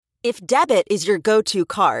If debit is your go-to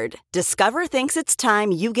card, Discover thinks it's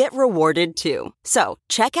time you get rewarded too. So,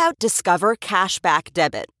 check out Discover Cashback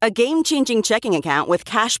Debit, a game-changing checking account with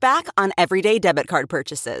cash back on everyday debit card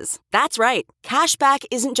purchases. That's right, cashback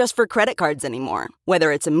isn't just for credit cards anymore.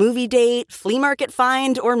 Whether it's a movie date, flea market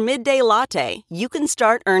find, or midday latte, you can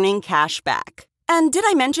start earning cash back. And did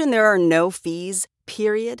I mention there are no fees,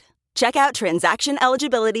 period? Check out transaction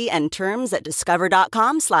eligibility and terms at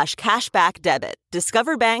discover.com/cashbackdebit.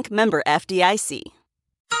 Discover Bank, member FDIC.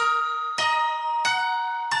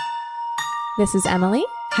 This is Emily,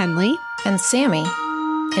 Henley, and Sammy,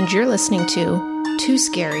 and you're listening to Too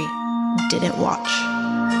Scary, Didn't Watch.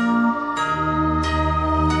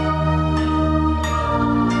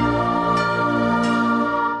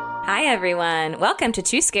 Hi, everyone. Welcome to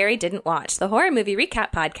Too Scary Didn't Watch, the horror movie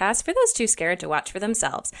recap podcast for those too scared to watch for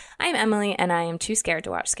themselves. I'm Emily, and I am too scared to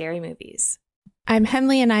watch scary movies. I'm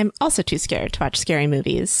Henley, and I'm also too scared to watch scary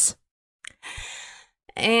movies.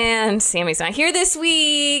 And Sammy's not here this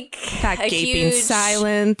week. That gaping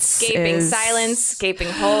silence. Gaping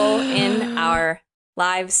hole in our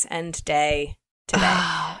lives and day today.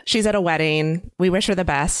 She's at a wedding. We wish her the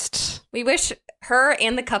best. We wish her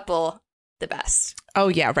and the couple the best. Oh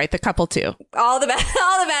yeah, right. The couple too. All the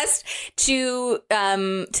best to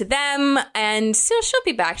them, and so she'll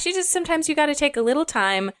be back. She just sometimes you got to take a little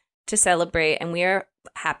time to celebrate, and we are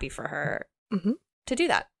happy for her to do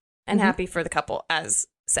that, and happy for the couple, as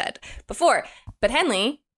said before. But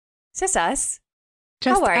Henley, it's just us.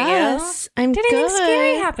 How are you? I'm Did good. anything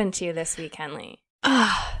scary happen to you this week, Henley?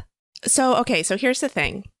 So here's the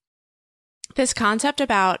thing. This concept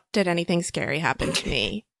about did anything scary happen to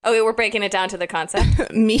me? Oh, we're breaking it down to the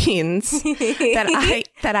concept. Means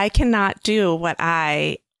that I cannot do what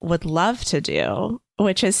I would love to do,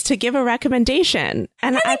 which is to give a recommendation.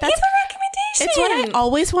 And give a recommendation. It's what I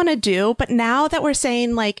always want to do. But now that we're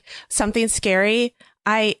saying like something scary,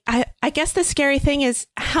 I guess the scary thing is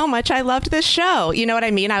how much I loved this show. You know what I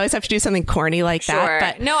mean? I always have to do something corny like that.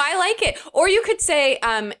 But no, I like it. Or you could say,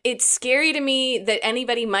 it's scary to me that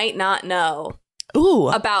anybody might not know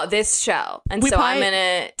about this show. And so I'm going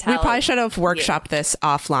to tell. We probably should have workshopped this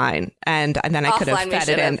offline, and then I could have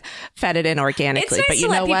fed it in organically. It's nice but you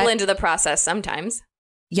to know let people what? into the process sometimes.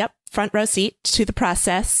 Yep. Front row seat to the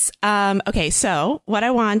process. Okay. So what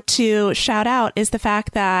I want to shout out is the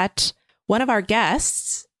fact that one of our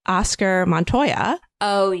guests, Oscar Montoya.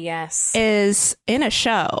 Oh, yes. Is in a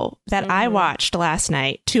show that I watched last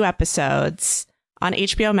night, 2 episodes on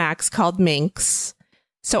HBO Max called Minx.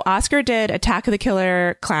 So Oscar did Attack of the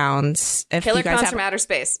Killer Clowns. Killer Clowns from Outer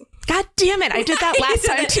Space. God damn it. I did that last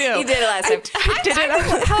time too. You did it last time.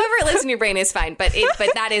 However it lives in your brain is fine, but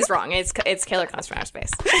that is wrong. It's Killer Clowns from Outer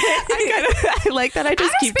Space. I like that I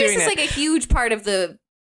just keep doing it. Outer Space is like a huge part of the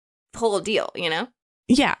whole deal, you know?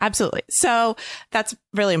 Yeah, absolutely. So that's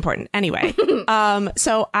really important. Anyway,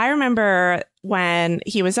 so I remember when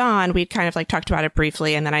he was on, we'd kind of like talked about it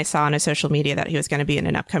briefly. And then I saw on his social media that he was going to be in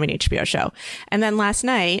an upcoming HBO show. And then last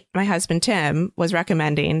night, my husband, Tim, was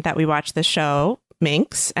recommending that we watch the show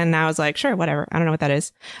Minx. And I was like, sure, whatever. I don't know what that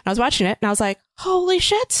is. And I was watching it and I was like, holy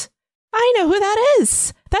shit, I know who that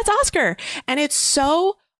is. That's Oscar. And it's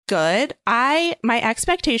so good. My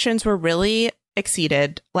expectations were really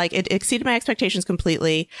exceeded. Like it exceeded my expectations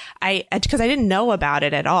completely. Because I didn't know about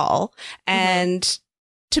it at all. And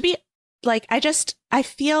to be like, I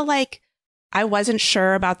feel like I wasn't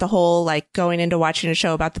sure about the whole, like going into watching a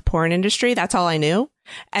show about the porn industry. That's all I knew.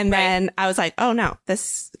 And then I was like, oh no,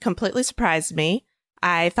 this completely surprised me.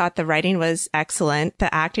 I thought the writing was excellent.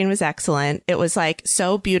 The acting was excellent. It was like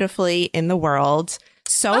so beautifully in the world.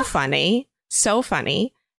 So funny.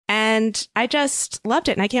 And I just loved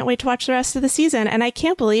it. And I can't wait to watch the rest of the season. And I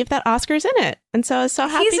can't believe that Oscar's in it. And so I was so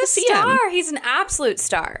happy to see him. He's a star. He's an absolute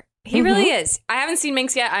star. He really is. I haven't seen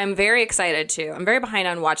Minx yet. I'm very excited to. I'm very behind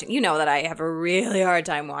on watching. You know that I have a really hard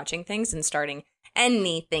time watching things and starting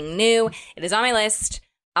anything new. It is on my list.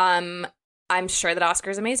 I'm sure that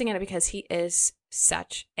Oscar is amazing at it because he is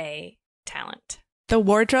such a talent. The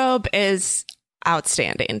wardrobe is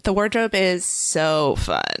outstanding. The wardrobe is so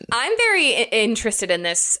fun. I'm very interested in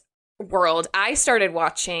this world. I started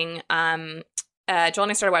watching, Joel and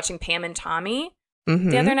I started watching Pam and Tommy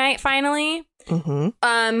the other night, finally.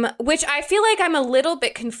 Which I feel like I'm a little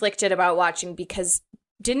bit conflicted about watching because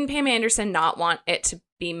didn't Pam Anderson not want it to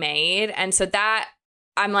be made? And so that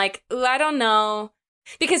I'm like, ooh, I don't know.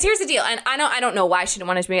 Because here's the deal, and I don't know why she didn't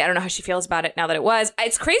want it to be made. I don't know how she feels about it now that it was.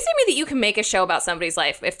 It's crazy to me that you can make a show about somebody's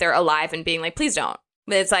life if they're alive and being like, please don't.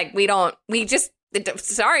 But it's like,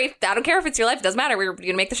 sorry, I don't care if it's your life. It doesn't matter. We're going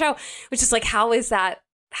to make the show. Which is like, how is that?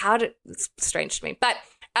 It's strange to me. But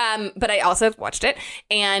But I also have watched it,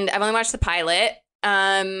 and I've only watched the pilot.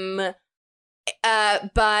 But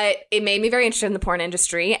it made me very interested in the porn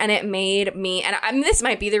industry, and it made me, and this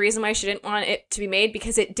might be the reason why she didn't want it to be made,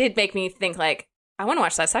 because it did make me think, like, I want to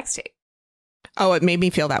watch that sex tape. Oh, it made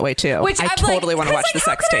me feel that way too. Which I totally want to watch the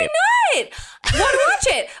sex tape. I want to watch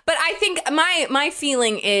it, but I think my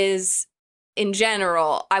feeling is, in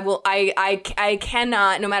general, I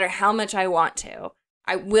cannot, no matter how much I want to,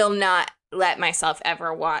 I will not let myself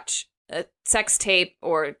ever watch a sex tape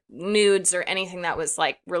or nudes or anything that was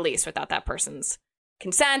like released without that person's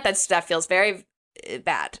consent. That stuff feels very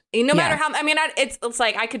bad. No matter how, I mean, it's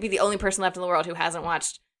like I could be the only person left in the world who hasn't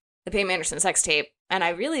watched the Pam Anderson sex tape, and I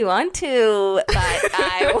really want to, but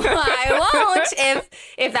I won't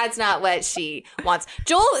if that's not what she wants.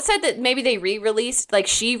 Joel said that maybe they re-released, like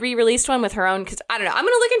she re-released one with her own, because I don't know. I'm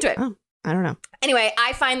going to look into it. Oh, I don't know. Anyway,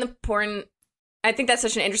 I find the porn, I think that's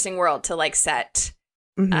such an interesting world to like set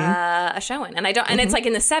a show in. And I don't, and it's like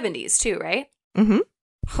in the 70s too, right? Mm-hmm.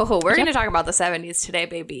 Oh, we're going to talk about the 70s today,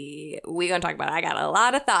 baby. We're going to talk about it. I got a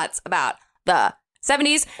lot of thoughts about the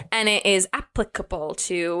 70s, and it is applicable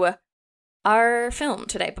to our film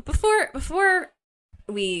today. But before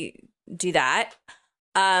we do that,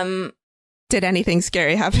 did anything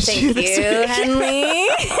scary happen to you this week? Thank you, Henley.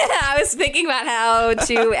 I was thinking about how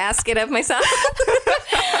to ask it of myself.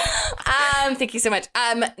 Thank you so much.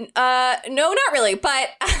 No, not really, but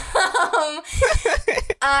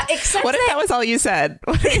except what if that was all you said?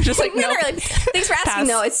 You're just like, no. Really. Thanks for asking.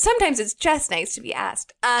 No, sometimes it's just nice to be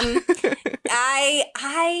asked. My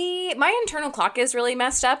internal clock is really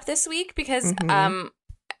messed up this week because of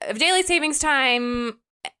daylight savings time,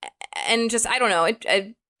 and just I don't know.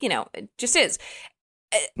 It just is.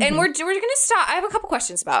 And we're going to stop. I have a couple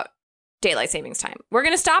questions about daylight savings time. We're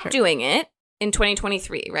going to stop doing it in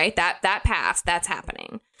 2023, right? That passed. That's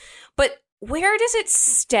happening. But where does it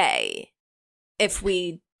stay if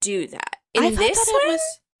we do that? I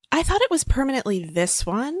thought it was permanently this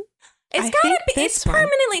one. It's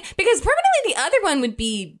permanently, because permanently the other one would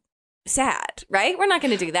be sad, right? We're not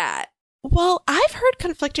going to do that. Well, I've heard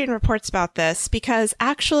conflicting reports about this, because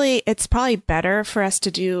actually it's probably better for us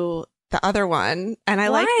to do the other one. And I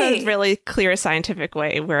like the really clear scientific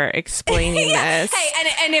way we're explaining this. Hey,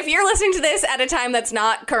 and if you're listening to this at a time that's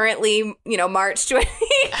not currently, March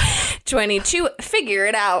 2022, figure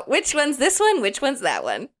it out. Which one's this one? Which one's that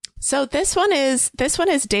one? So this one is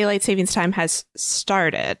daylight savings time has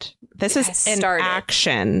started. This is in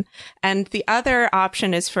action. And the other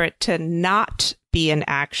option is for it to not be in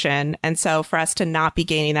action. And so for us to not be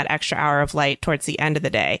gaining that extra hour of light towards the end of the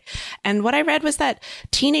day. And what I read was that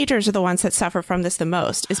teenagers are the ones that suffer from this the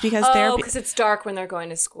most, is because because it's dark when they're going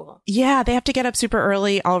to school. Yeah, they have to get up super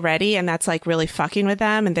early already, and that's like really fucking with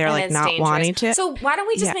them, and they're like not dangerous. Wanting to. So why don't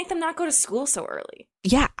we just make them not go to school so early?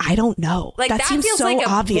 Yeah, I don't know. Like that seems feels so like a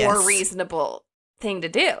obvious. More reasonable thing to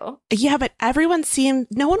do. Yeah, but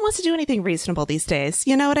no one wants to do anything reasonable these days.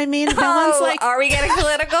 You know what I mean? No one's like, are we getting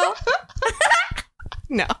political?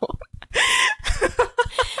 No.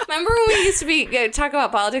 Remember when we used to talk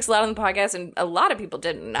about politics a lot on the podcast, and a lot of people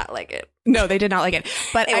did not like it. No, they did not like it.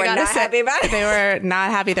 But they were not happy about it. They were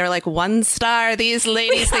not happy. They were like, 1 star. These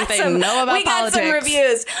ladies think they know about politics. We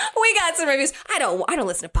got some reviews. I don't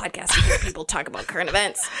listen to podcasts where people talk about current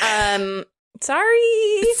events.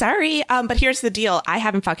 Sorry. But here's the deal. I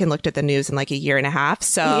haven't fucking looked at the news in like a year and a half.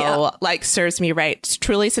 So serves me right.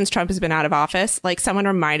 Truly, since Trump has been out of office, like someone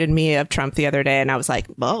reminded me of Trump the other day, and I was like,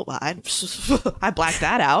 well, I blacked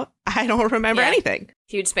that out. I don't remember anything.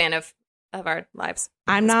 Huge span of our lives.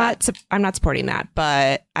 I'm not supporting that,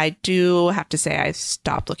 but I do have to say I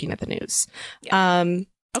stopped looking at the news. Yeah.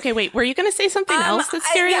 Okay, wait. Were you going to say something else that's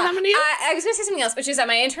scary that happened to you? I was going to say something else, which is that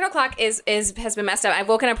my internal clock has been messed up. I've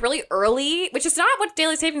woken up really early, which is not what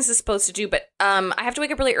daylight savings is supposed to do, but I have to wake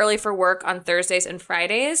up really early for work on Thursdays and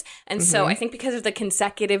Fridays. And so I think because of the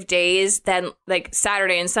consecutive days, then like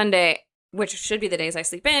Saturday and Sunday, which should be the days I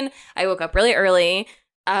sleep in, I woke up really early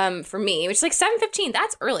for me, which is like 7:15.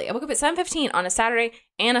 That's early. I woke up at 7:15 on a Saturday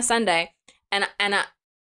and a Sunday,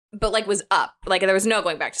 but like was up, like there was no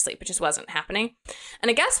going back to sleep. It just wasn't happening.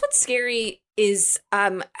 And I guess what's scary is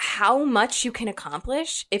how much you can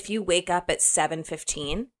accomplish if you wake up at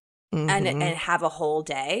 7:15 and have a whole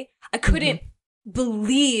day. I can't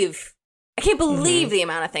believe the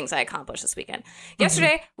amount of things I accomplished this weekend.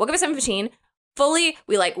 Yesterday, woke up at 7:15.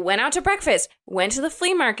 We like went out to breakfast, went to the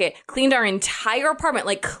flea market, cleaned our entire apartment,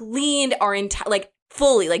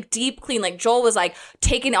 fully, like deep clean. Like Joel was like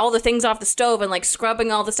taking all the things off the stove and like scrubbing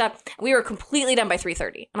all the stuff. We were completely done by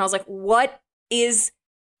 3:30. And I was like, what is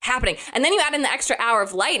happening? And then you add in the extra hour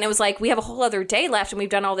of light, and it was like, we have a whole other day left and we've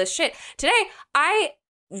done all this shit. Today, I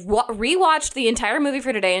rewatched the entire movie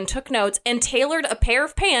for today and took notes and tailored a pair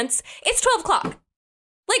of pants. It's 12 o'clock.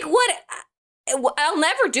 Like, what? I'll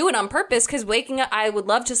never do it on purpose because waking up, I would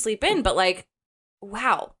love to sleep in, but like,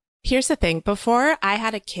 wow. Here's the thing. Before I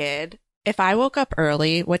had a kid, if I woke up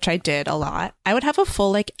early, which I did a lot, I would have a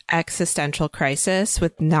full like existential crisis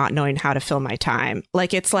with not knowing how to fill my time.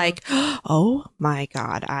 Like, it's like, oh my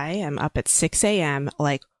God, I am up at 6 a.m.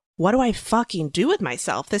 Like, what do I fucking do with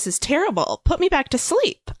myself? This is terrible. Put me back to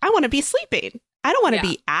sleep. I want to be sleeping. I don't want to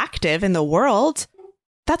be active in the world.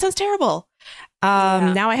 That sounds terrible.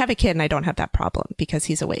 Now I have a kid and I don't have that problem because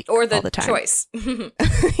he's awake all the time. Choice.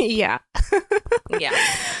 Yeah.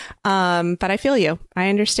 But I feel you. I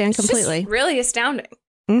understand completely. It's really astounding.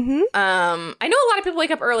 Mm-hmm. I know a lot of people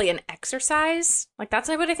wake up early and exercise. Like, that's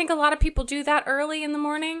what I think a lot of people do that early in the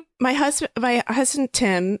morning. My husband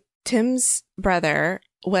Tim's brother,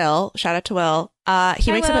 Will, shout out to Will.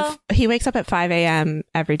 He wakes up at 5 a.m.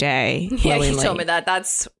 every day. Yeah, he told me that.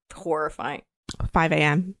 That's horrifying. 5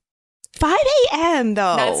 a.m. 5 a.m.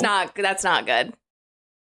 though. That's not good.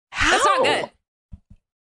 How? That's not good.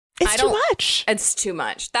 It's too much. It's too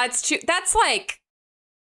much. That's like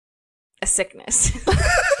a sickness.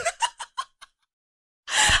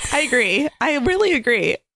 I agree. I really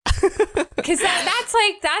agree. Because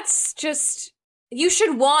that's just, you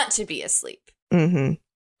should want to be asleep. Mm-hmm.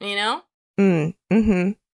 You know?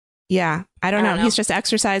 Mm-hmm. Yeah. I don't know. He's just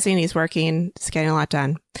exercising. He's working. He's getting a lot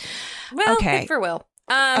done. Well, good for Will.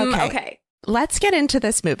 Okay. Let's get into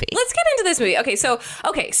this movie.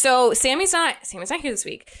 Okay, so Sammy's not here this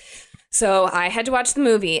week. So I had to watch the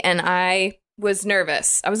movie and I was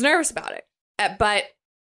nervous. I was nervous about it. But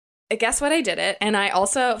guess what? I did it. And I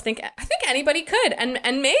also think anybody could.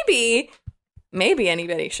 And maybe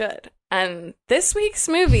anybody should. And this week's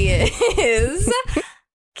movie is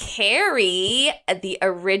CARRIE, the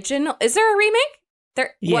original. Is there a remake?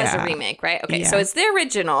 There was a remake, right? Okay, so it's the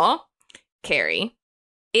original CARRIE.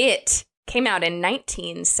 It came out in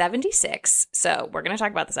 1976, so we're going to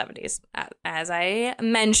talk about the 70s. As I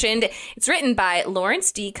mentioned, it's written by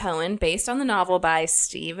Lawrence D. Cohen, based on the novel by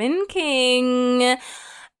Stephen King. It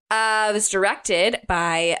was directed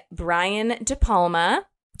by Brian De Palma,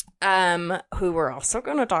 who we're also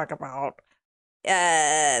going to talk about.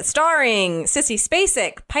 Starring Sissy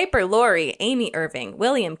Spacek, Piper Laurie, Amy Irving,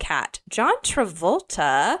 William Catt, John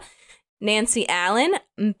Travolta, Nancy Allen,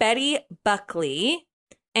 Betty Buckley,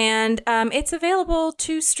 and it's available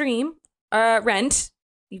to stream, rent.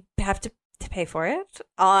 You have to pay for it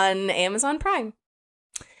on Amazon Prime.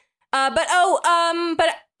 But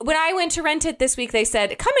when I went to rent it this week, they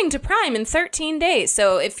said coming to Prime in 13 days.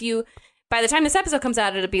 So by the time this episode comes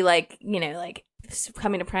out, it'll be like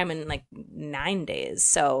coming to Prime in like 9 days.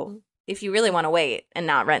 So if you really want to wait and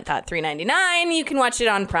not rent that $3.99, you can watch it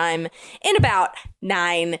on Prime in about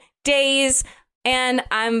 9 days. And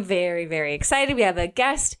I'm very, very excited. We have a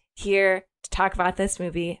guest here to talk about this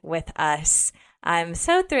movie with us. I'm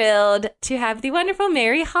so thrilled to have the wonderful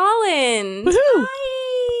Mary Holland. Woohoo!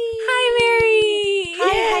 Hi, Mary.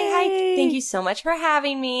 Hi. Thank you so much for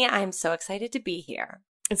having me. I'm so excited to be here.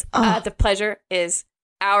 The pleasure is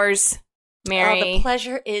ours, Mary. The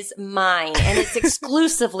pleasure is mine, and it's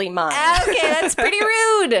exclusively mine. Okay, that's pretty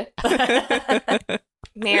rude.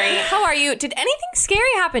 Mary, how are you? Did anything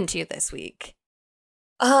scary happen to you this week?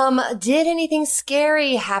 Did anything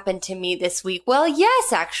scary happen to me this week? Well,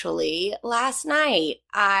 yes, actually. Last night,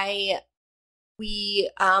 we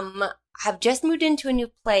have just moved into a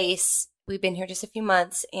new place. We've been here just a few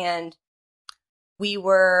months, and we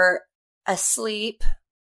were asleep.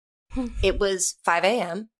 It was 5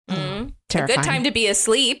 a.m. Mm-hmm. A good time to be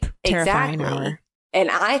asleep. Terrifying Exactly. hour.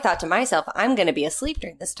 And I thought to myself, I'm going to be asleep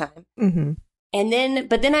during this time. Mm-hmm.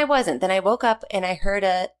 But then I wasn't. Then I woke up and I heard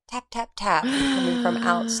a tap, tap, tap coming from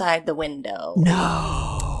outside the window.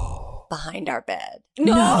 No. Behind our bed.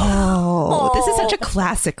 No. This is such a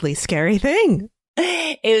classically scary thing.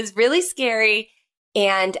 It was really scary.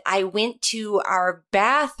 And I went to our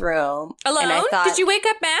bathroom. Alone? And I thought, did you wake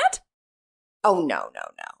up mad? Oh, no.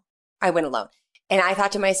 I went alone. And I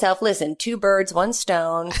thought to myself, listen, 2 birds, 1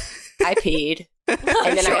 stone. I peed.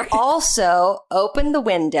 And then I also opened the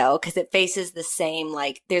window because it faces the same,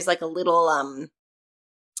 like, there's like a little,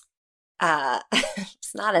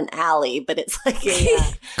 it's not an alley, but it's like a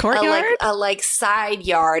courtyard, a side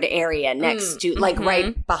yard area next to, like,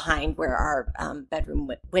 right behind where our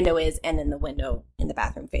bedroom window is, and then the window in the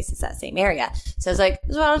bathroom faces that same area. So I was like,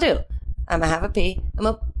 this is what I'll do. I'm gonna have a pee. I'm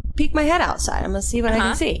gonna peek my head outside. I'm gonna see what I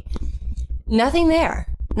can see. Nothing there,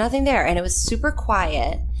 and it was super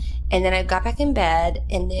quiet. And then I got back in bed,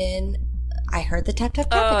 and then I heard the tap, tap,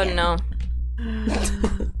 tap again. No.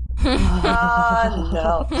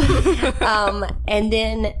 No. And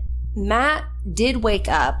then Matt did wake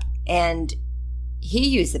up and he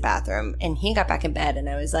used the bathroom and he got back in bed and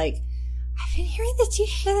I was like, I've been hearing this. Do you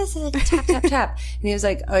hear this? Like, tap, tap, tap. And he was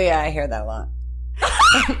like, oh yeah, I hear that a lot.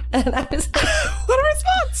 And I was like, what a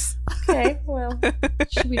response. Okay, well,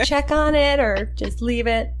 should we check on it or just leave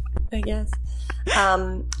it, I guess?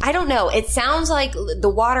 I don't know. It sounds like the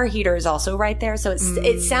water heater is also right there. So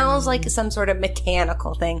it sounds like some sort of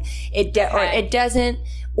mechanical thing. Or it doesn't,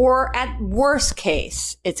 or at worst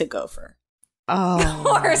case, it's a gopher. Oh,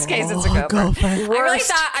 worst case, it's a gopher. I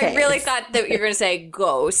really thought that you were going to say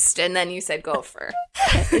ghost, and then you said gopher.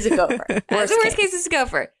 It's a gopher. Worst case, it's a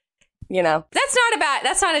gopher. You know,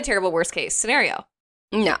 that's not a terrible worst case scenario.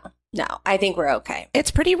 No, I think we're okay.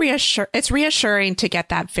 It's pretty reassuring to get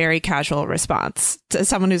that very casual response to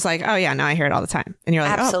someone who's like, oh yeah, no, I hear it all the time, and you're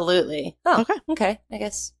like, absolutely. Oh, okay. I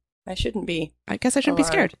guess I shouldn't be. I guess I shouldn't be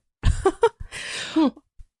scared.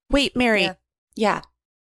 Wait, Mary. Yeah.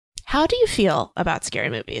 How do you feel about scary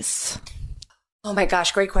movies? Oh my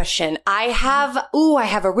gosh, great question. I have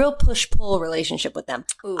a real push-pull relationship with them.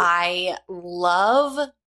 Ooh.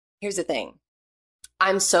 Here's the thing.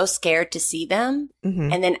 I'm so scared to see them.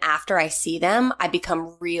 Mm-hmm. And then after I see them, I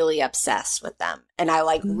become really obsessed with them. And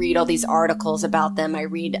I read all these articles about them. I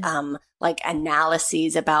read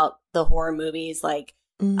analyses about the horror movies.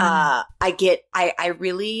 The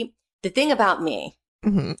thing about me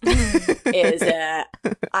is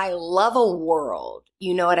I love a world.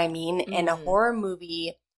 You know what I mean? Mm-hmm. And a horror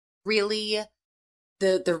movie really,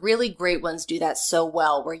 the really great ones do that so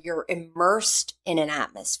well, where you're immersed in an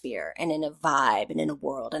atmosphere and in a vibe and in a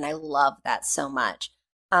world. And I love that so much.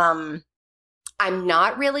 I'm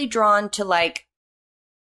not really drawn to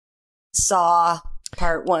Saw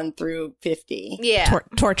Part 1 through 50. Yeah.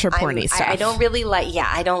 Torture porny stuff. I don't really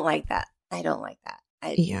I don't like that.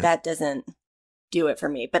 That doesn't do it for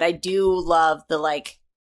me. But I do love the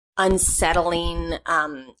unsettling.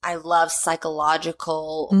 I love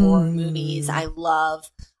psychological horror movies. I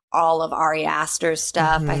love all of Ari Aster's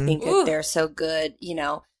stuff. I think that they're so good, you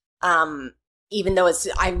know. Even though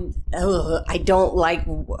I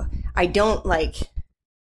don't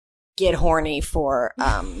get horny for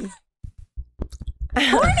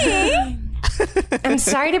horny. I'm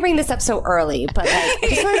sorry to bring this up so early, but I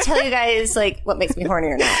just want to tell you guys what makes me horny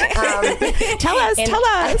or not. Tell us. Okay.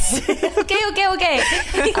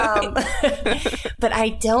 But I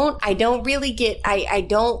don't really get. I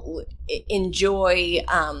don't enjoy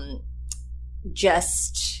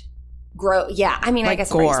just gross. Yeah, I mean, I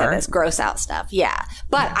guess gore. I said this gross out stuff. Yeah,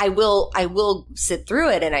 but I will sit through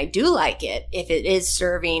it, and I do like it if it is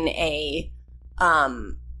serving a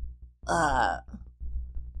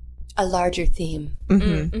larger theme.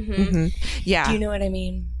 Yeah. Do you know what I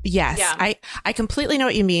mean? Yes. Yeah. I completely know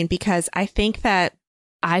what you mean, because I think that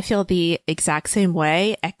I feel the exact same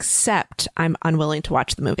way, except I'm unwilling to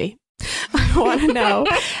watch the movie. I want to know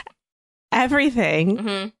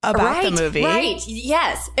everything about the movie. Right.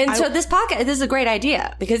 Yes. And so this is a great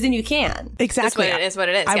idea, because then you can. Exactly. It's what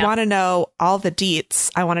it is. I want to know all the deets.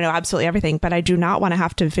 I want to know absolutely everything, but I do not want to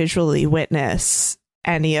have to visually witness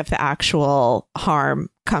any of the actual harm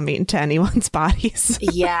coming to anyone's bodies.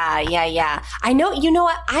 Yeah. I know. You know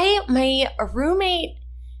what? My roommate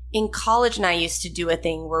in college and I used to do a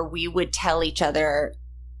thing where we would tell each other.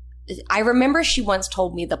 I remember she once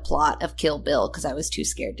told me the plot of Kill Bill because I was too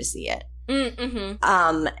scared to see it. And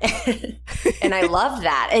I love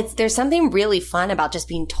that. There's something really fun about just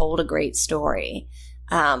being told a great story,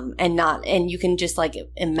 and you can just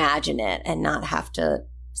imagine it and not have to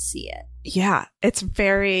see it. Yeah, it's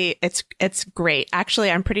great.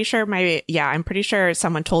 Actually, I'm pretty sure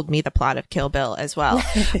someone told me the plot of Kill Bill as well.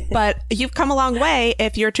 But you've come a long way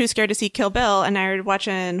if you're too scared to see Kill Bill and are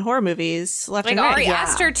watching horror movies left and right. Ari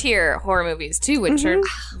Aster tier horror movies too, which are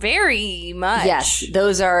very much. Yes,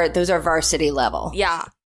 those are varsity level. Yeah,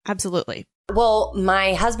 absolutely. Well,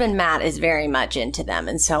 my husband Matt is very much into them,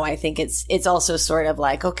 and so I think it's also sort of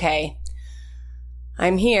okay,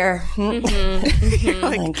 I'm here.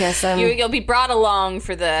 I guess you'll be brought along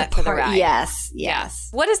for the ride. Yes.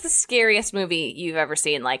 What is the scariest movie you've ever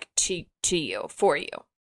seen, to you, for you?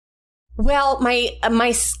 Well,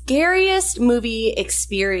 my scariest movie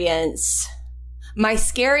experience,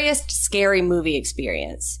 scary movie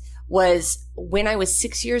experience was when I was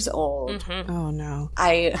 6 years old. Oh no!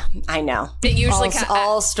 I know. It usually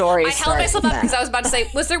all stories. I held myself up because I was about to say,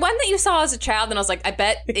 was there one that you saw as a child? And I was like, I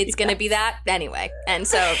bet it's going to be that anyway. And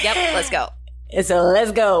so, yep, let's go. So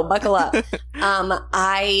let's go. Buckle up.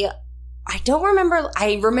 I don't remember.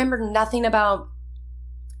 I remember nothing about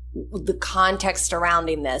the context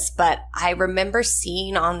surrounding this, but I remember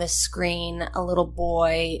seeing on the screen a little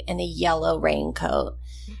boy in a yellow raincoat,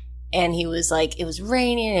 and he was like, it was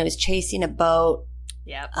raining and he was chasing a boat.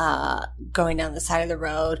 Yep. Going down the side of the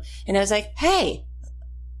road, and I was like, hey,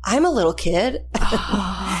 I'm a little kid.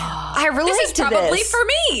 I relate to this. This is probably for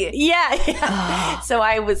me. Yeah. So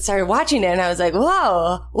I started watching it, and I was like,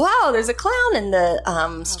 whoa, there's a clown in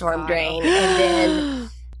the storm drain.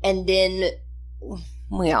 And then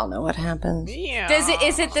we all know what happens. Yeah.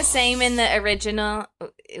 Is it the same in the original?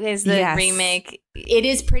 Is the remake? It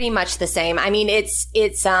is pretty much the same. I mean,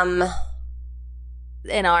 it's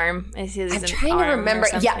an arm. I'm trying to remember.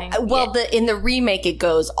 Yeah. Well, in the remake, it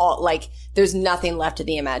goes all like there's nothing left of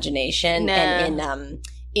the imagination, and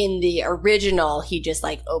in the original, he just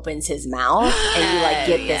like opens his mouth, and you like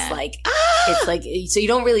get this like it's like so you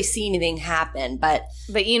don't really see anything happen, but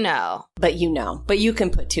you can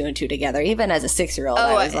put 2 and 2 together. Even as a 6-year-old,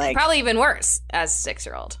 I was like probably even worse as a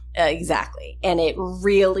 6-year-old. Exactly, and it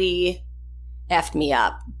really effed me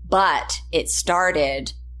up. But it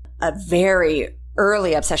started a very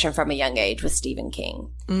early obsession from a young age with Stephen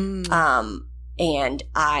King. And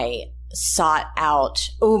I sought out,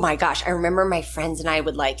 oh my gosh, I remember my friends and I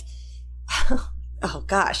would like, oh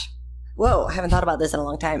gosh, whoa, I haven't thought about this in a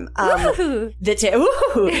long time. I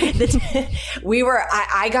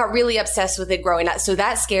got really obsessed with it growing up. So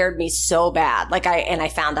that scared me so bad. Like I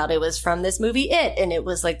found out it was from this movie, It, and it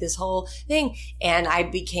was like this whole thing. And I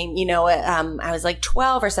became, I was like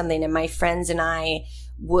 12 or something, and my friends and I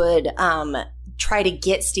would, try to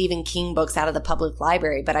get Stephen King books out of the public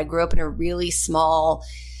library. But I grew up in a really small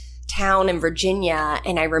town in Virginia,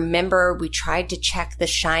 and I remember we tried to check The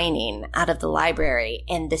Shining out of the library,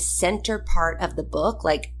 and the center part of the book,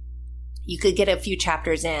 like you could get a few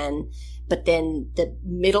chapters in, but then the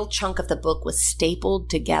middle chunk of the book was stapled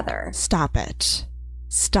together. Stop it.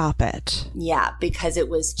 Yeah, because it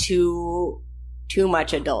was too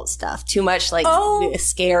much adult stuff, too much like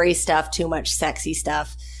scary stuff, too much sexy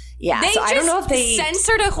stuff. Yeah, so I don't know if they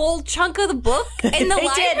censored a whole chunk of the book in the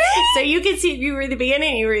library. Did. So you can see if you read the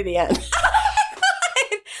beginning, you read the end.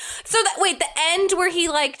 So the end where he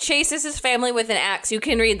like chases his family with an axe, you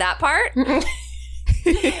can read that part.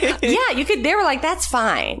 Yeah, you could. They were like, that's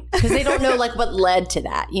fine, because they don't know like what led to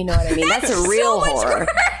that. You know what I mean? That's a real horror.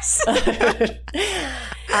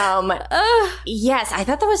 Yes, I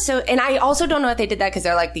thought that was so, and I also don't know if they did that because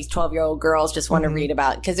they're like these 12-year-old girls just want to read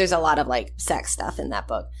about, because there's a lot of like sex stuff in that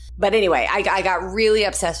book. But anyway, I got really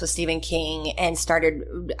obsessed with Stephen King and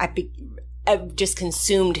I just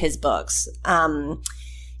consumed his books,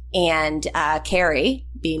 and Carrie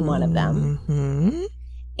being one of them. Mm-hmm.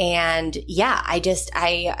 And yeah,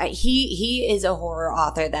 he is a horror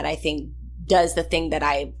author that I think does the thing that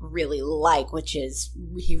I really like, which is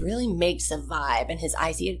he really makes a vibe, and his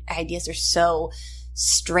ideas are so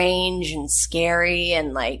strange and scary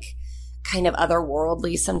and like kind of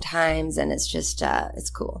otherworldly sometimes, and it's just it's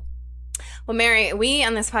cool. Well, Mary, we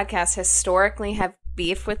on this podcast historically have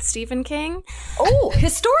beef with Stephen King. Oh,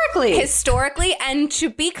 historically, and to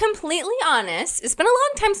be completely honest, it's been a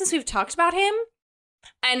long time since we've talked about him.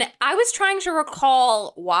 And I was trying to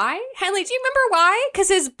recall why. Henley, do you remember why? Because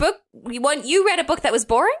his book, you read a book that was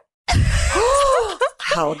boring?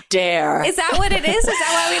 How dare. Is that what it is? Is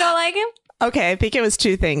that why we don't like him? Okay, I think it was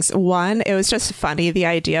 2 things. One, it was just funny, the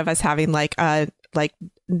idea of us having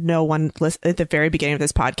no one at the very beginning of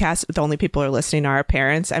this podcast, the only people who are listening are our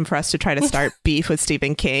parents, and for us to try to start beef with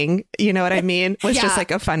Stephen King, you know what I mean, was just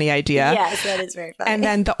like a funny idea. Yes, that is very funny. And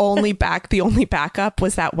then the only backup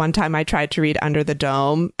was that one time I tried to read Under the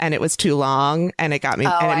Dome, and it was too long, and it got me.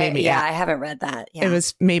 And it made me. Yeah, I haven't read that. Yeah.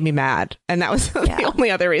 It made me mad, and that was the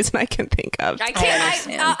only other reason I can think of. I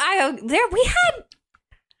can't.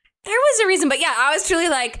 There was a reason, but yeah, I was truly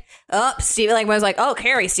like, Stephen, like, I was like,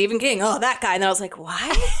 Carrie, Stephen King, that guy. And then I was like, what?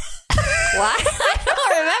 What? I don't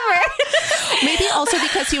remember. Maybe also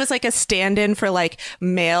because he was like a stand-in for like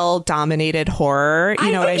male-dominated horror.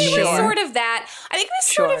 You know what I mean? I think it was sort of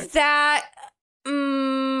that.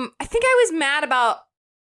 I think I was mad about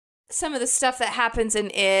some of the stuff that happens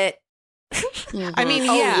in It. Mm-hmm. I mean,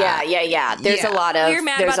 yeah. There's a lot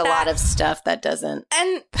of stuff that doesn't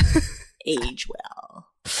age well.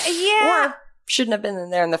 Yeah. Or shouldn't have been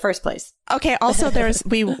in there in the first place. Okay, also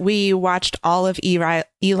we watched all of Eli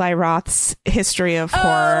Roth's History of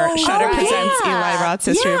Horror. Shudder presents Eli Roth's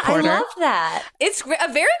History of Horror. I love that. It's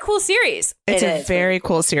a very cool series. It's a very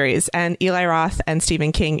cool series. And Eli Roth and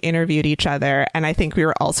Stephen King interviewed each other, and I think we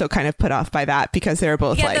were also kind of put off by that because they were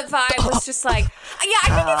both the vibe was just like,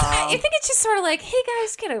 I think it's just sort of like, hey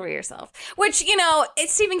guys, get over yourself. Which,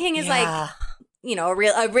 Stephen King is like,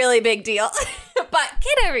 a really big deal. But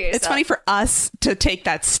get over yourself. It's funny for us to take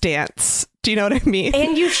that stance. Do you know what I mean?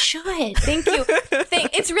 And you should. Thank you. We're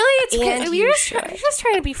just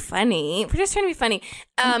trying to be funny. We're just trying to be funny.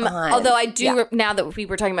 Although I do now that we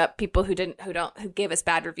were talking about people who gave us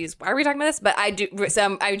bad reviews. Why are we talking about this? But I do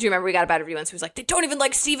remember we got a bad review once who was like, they don't even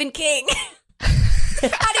like Stephen King.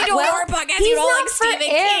 How do you do a horror podcast? You don't like Stephen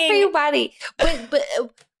King. Everybody, but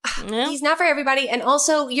he's not for everybody. And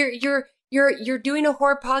also, you're doing a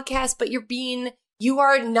horror podcast, but you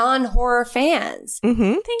are non-horror fans.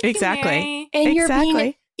 Mm-hmm. Thank exactly. you, Mary. And you're exactly.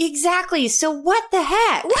 being exactly. So what the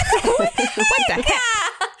heck? What the heck?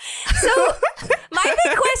 So my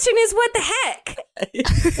big question is, what the heck?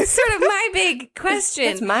 It's sort of my big question.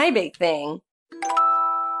 It's my big thing.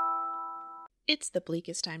 It's the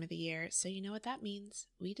bleakest time of the year, so you know what that means.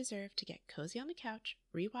 We deserve to get cozy on the couch,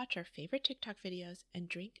 rewatch our favorite TikTok videos, and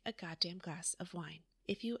drink a goddamn glass of wine.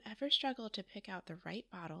 If you ever struggle to pick out the right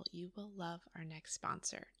bottle, you will love our next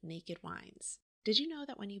sponsor, Naked Wines. Did you know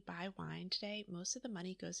that when you buy wine today, most of the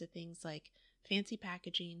money goes to things like fancy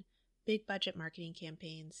packaging, big budget marketing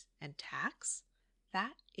campaigns, and tax?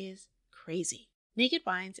 That is crazy. Naked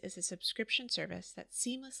Wines is a subscription service that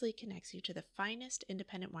seamlessly connects you to the finest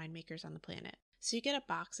independent winemakers on the planet. So you get a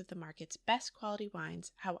box of the market's best quality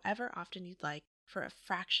wines, however often you'd like, for a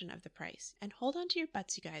fraction of the price. And hold on to your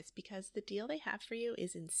butts, you guys, because the deal they have for you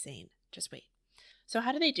is insane. Just wait. So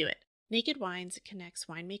how do they do it? Naked Wines connects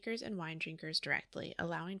winemakers and wine drinkers directly,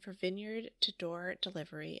 allowing for vineyard-to-door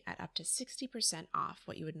delivery at up to 60% off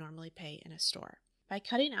what you would normally pay in a store. By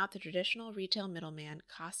cutting out the traditional retail middleman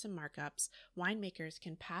costs and markups, winemakers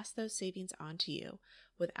can pass those savings on to you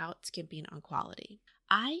without skimping on quality.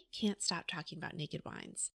 I can't stop talking about Naked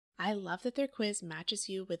Wines. I love that their quiz matches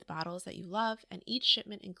you with bottles that you love, and each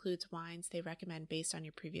shipment includes wines they recommend based on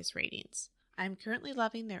your previous ratings. I'm currently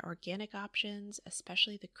loving their organic options,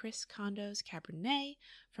 especially the Chris Condo's Cabernet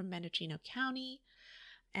from Mendocino County,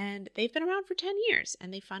 and they've been around for 10 years,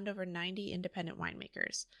 and they fund over 90 independent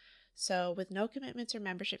winemakers. So with no commitments or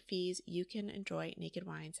membership fees, you can enjoy Naked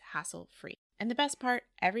Wines hassle-free. And the best part,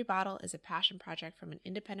 every bottle is a passion project from an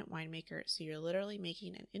independent winemaker, so you're literally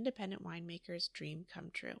making an independent winemaker's dream come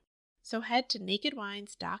true. So head to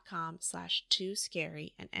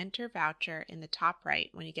nakedwines.com/2scary and enter voucher in the top right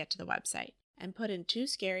when you get to the website. And put in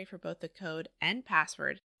 2scary for both the code and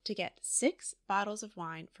password to get 6 bottles of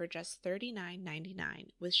wine for just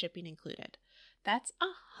 $39.99 with shipping included. That's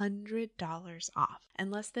 $100 off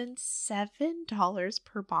and less than $7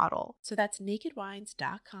 per bottle. So that's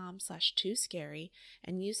nakedwines.com/2scary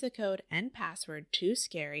and use the code and password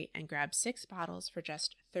 2scary and grab 6 bottles for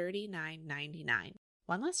just $39.99.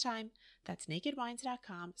 One last time, that's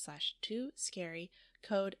nakedwines.com/2scary,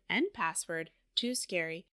 code and password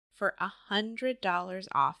 2scary for $100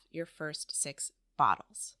 off your first 6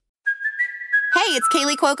 bottles. Hey, it's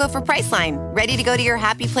Kaylee Cuoco for Priceline. Ready to go to your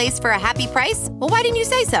happy place for a happy price? Well, why didn't you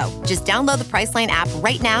say so? Just download the Priceline app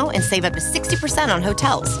right now and save up to 60% on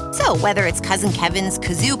hotels. So whether it's Cousin Kevin's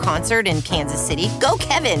Kazoo Concert in Kansas City, go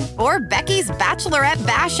Kevin, or Becky's Bachelorette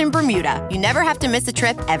Bash in Bermuda, you never have to miss a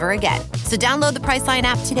trip ever again. So download the Priceline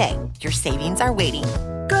app today. Your savings are waiting.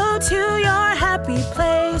 Go to your happy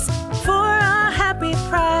place for a happy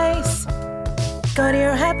price. Go to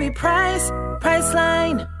your happy price,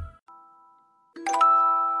 Priceline.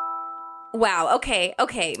 Wow. Okay.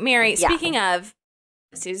 Mary, speaking of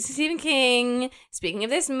Stephen King, speaking of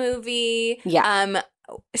this movie,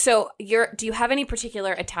 so do you have any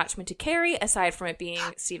particular attachment to Carrie aside from it being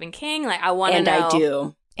Stephen King? Like, I want to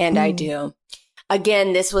know. I do.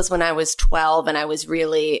 Again, this was when I was 12 and I was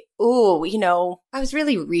really, I was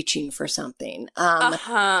really reaching for something.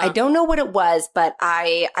 I don't know what it was, but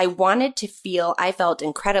I felt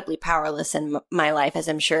incredibly powerless in my life, as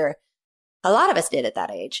I'm sure a lot of us did at that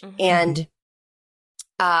age. Mm-hmm. And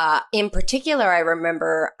in particular, I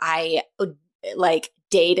remember I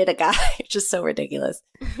dated a guy, just so ridiculous.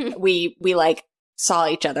 we saw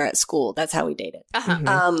each other at school. That's how we dated.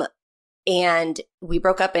 Uh-huh. And we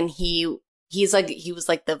broke up, and he was like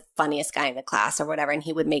the funniest guy in the class or whatever. And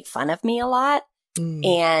he would make fun of me a lot. Mm.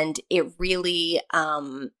 And it really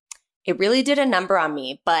did a number on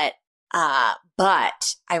me. But I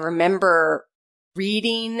remember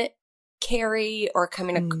reading Carrie or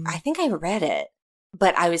I think I read it,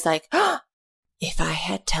 but I was like, if I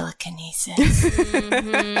had telekinesis.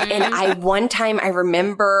 Mm-hmm. And one time I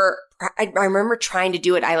remember trying to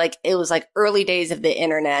do it. It was like early days of the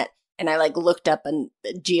internet, and I looked up on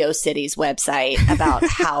GeoCities website about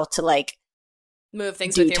how to move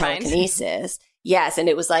things do with your telekinesis. mind. Yes, and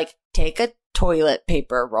it was take a toilet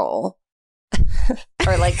paper roll, or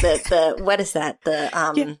the what is that?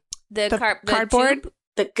 cardboard?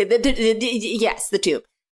 Yes, the tube.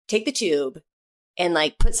 Take the tube and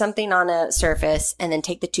like put something on a surface and then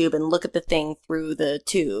take the tube and look at the thing through the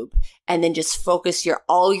tube and then just focus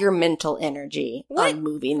all your mental energy on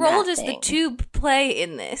moving that thing. What role does the tube play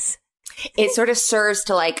in this? It sort of serves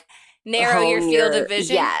to like narrow your field of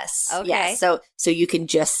vision? Yes. Okay. Yes. So you can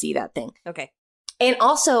just see that thing. Okay. And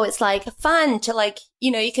also it's like fun to like,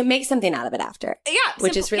 you can make something out of it after. Yeah.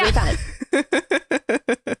 Which is really fun.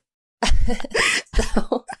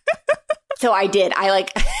 So I did. I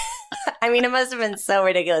like, I mean, it must have been so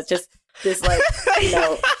ridiculous. Just this like,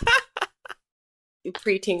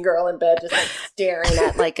 preteen girl in bed just like staring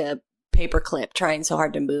at like a paper clip, trying so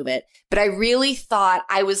hard to move it. But I really thought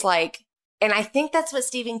I was like, and I think that's what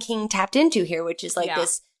Stephen King tapped into here, which is like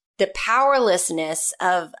the powerlessness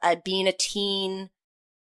of being a teen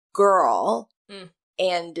girl.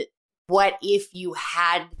 And what if you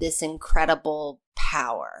had this incredible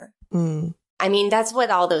power? I mean, that's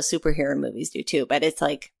what all those superhero movies do too, but it's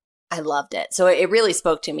like, I loved it. So it really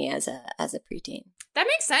spoke to me as a preteen. That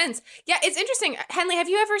makes sense. Yeah, it's interesting. Henley, have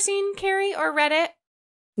you ever seen Carrie or read it?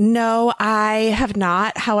 No, I have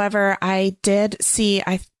not. However, I did see,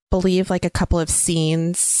 I believe, like a couple of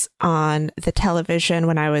scenes on the television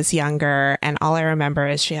when I was younger. And all I remember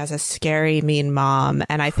is she has a scary, mean mom.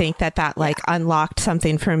 And I think that like unlocked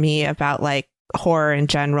something for me about like horror in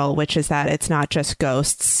general, which is that it's not just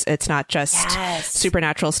ghosts, it's not just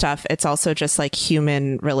supernatural stuff, it's also just like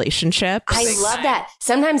human relationships. I love that.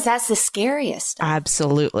 Sometimes that's the scariest stuff.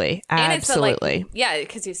 Absolutely. Absolutely.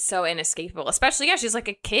 Because he's so inescapable. Especially, she's like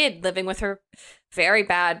a kid living with her very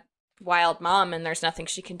bad, wild mom, and there's nothing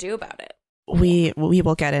she can do about it. We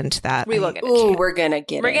will get into that. We're gonna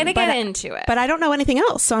get into it. But I don't know anything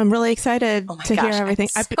else, so I'm really excited to hear everything.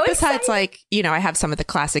 Besides, like, I have some of the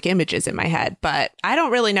classic images in my head, but I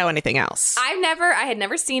don't really know anything else. I had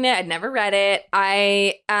never seen it. I'd never read it.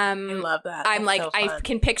 I love that. I'm like, I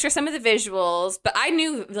can picture some of the visuals, but I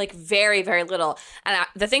knew like very, very little. And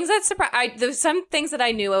the things that there's some things that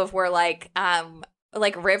I knew of were like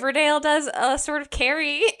Riverdale does a sort of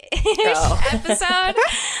Carrie-ish episode.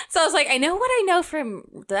 So I was like, I know what I know from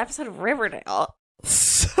the episode of Riverdale.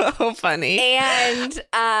 So funny. And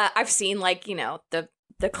I've seen like, the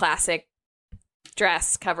classic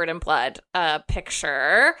dress covered in blood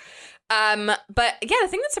picture. But yeah, the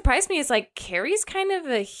thing that surprised me is like Carrie's kind of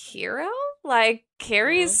a hero. Like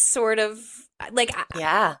Carrie's sort of like,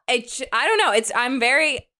 I don't know. I'm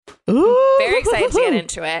very excited to get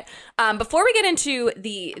into it. Before we get into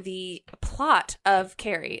the plot of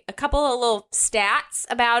Carrie, a couple of little stats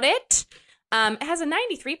about it. It has a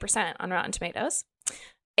 93% on Rotten Tomatoes,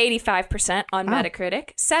 85% on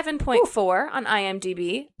Metacritic, 7.4 on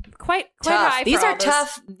IMDb. Quite high. These are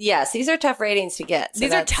tough. Yes, these are tough ratings to get.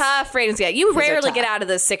 These are tough ratings to get. You rarely get out of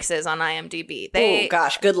the 6s on IMDb. Oh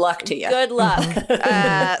gosh, good luck to you. Good luck.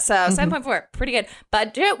 So 7.4, pretty good.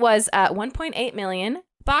 Budget was 1.8 million.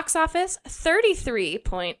 Box office,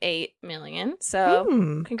 33.8 million. So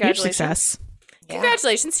congratulations. Huge success.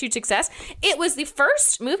 Congratulations, huge success. It was the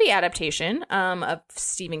first movie adaptation of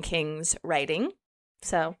Stephen King's writing.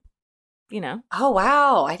 So, Oh,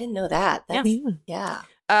 wow. I didn't know that. Yeah.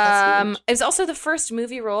 It was also the first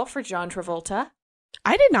movie role for John Travolta.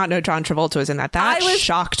 I did not know John Travolta was in that. That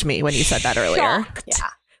shocked me when you said that earlier. Yeah.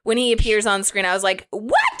 When he appears on screen, I was like,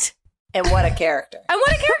 what? And what a character. And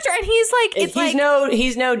he's like,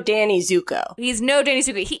 he's no Danny Zuko. He's no Danny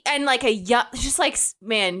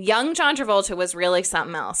Zuko. Young John Travolta was really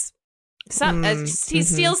something else. He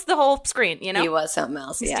steals the whole screen, He was something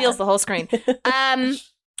else. He steals the whole screen.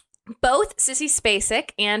 Both Sissy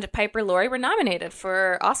Spacek and Piper Laurie were nominated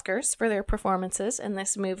for Oscars for their performances in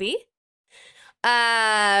this movie.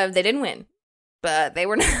 They didn't win, but they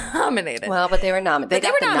were nominated. Well, but they were nominated.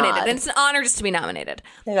 They were nominated, and it's an honor just to be nominated.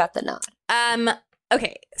 They got the nod.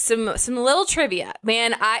 Okay, some little trivia.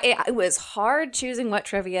 Man, it was hard choosing what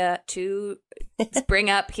trivia to bring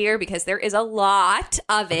up here because there is a lot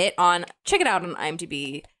of it on. Check it out on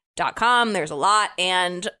IMDb.com. There's a lot,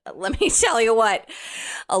 and let me tell you what,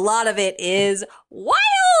 a lot of it is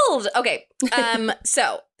wild. Okay,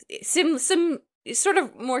 so some sort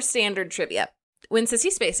of more standard trivia. When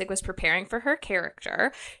Sissy Spacek was preparing for her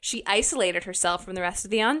character, she isolated herself from the rest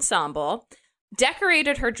of the ensemble,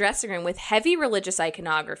 decorated her dressing room with heavy religious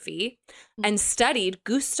iconography, and studied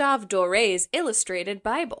Gustave Doré's illustrated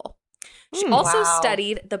Bible. She also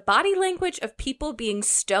studied the body language of people being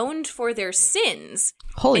stoned for their sins.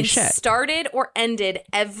 Holy shit. Started or ended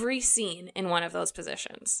every scene in one of those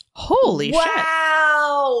positions. Holy shit.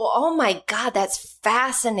 Wow. Oh my God, that's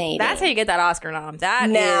fascinating. That's how you get that Oscar nom.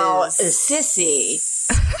 Sissy.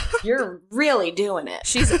 You're really doing it.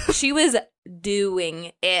 She was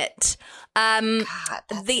doing it. God,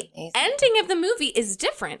 the amazing. ending of the movie is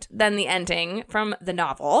different than the ending from the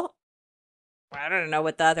novel. I don't know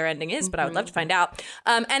what the other ending is, but I would love to find out.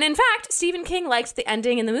 And in fact, Stephen King liked the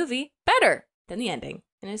ending in the movie better than the ending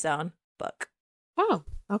in his own book. Oh,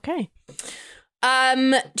 okay.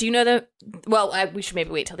 Do you know the? Well, we should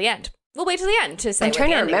maybe wait till the end. We'll wait till the end to say. I'm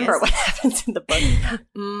trying to remember what happens in the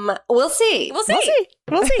book. We'll see. We'll see.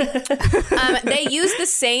 They use the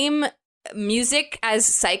same music as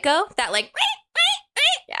Psycho. That like.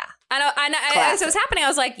 Yeah. I know. As it was happening, I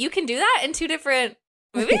was like, you can do that in two different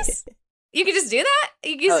movies. You can just do that.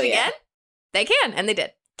 You can use it again. They can, and they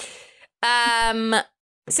did.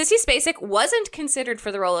 Sissy Spacek wasn't considered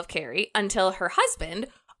for the role of Carrie until her husband,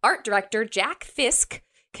 art director Jack Fisk,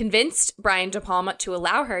 convinced Brian De Palma to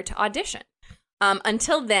allow her to audition.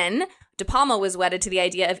 Until then, De Palma was wedded to the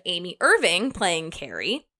idea of Amy Irving playing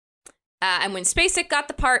Carrie. And when Spacek got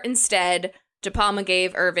the part instead, De Palma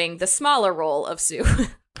gave Irving the smaller role of Sue.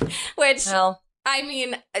 Which, I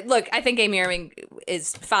mean, look, I think Amy Irving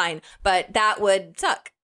is fine, but that would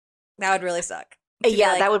suck. That would really suck.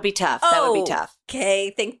 Yeah, that would be tough. That would be tough.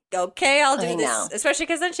 Okay, I'll do I this. know. Especially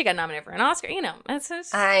because then she got nominated for an Oscar. You know,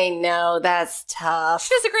 I know, that's tough.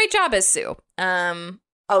 She does a great job as Sue.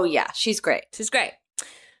 Oh yeah, she's great. She's great.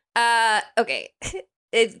 Okay. So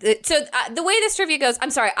the way this trivia goes,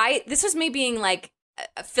 I'm sorry. This was me being like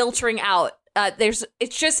filtering out.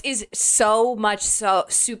 It just is so much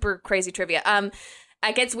super crazy trivia.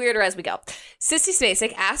 It gets weirder as we go. Sissy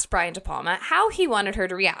Spacek asked Brian De Palma how he wanted her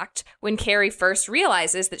to react when Carrie first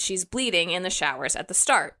realizes that she's bleeding in the showers at the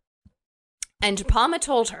start. And De Palma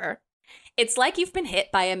told her, "It's like you've been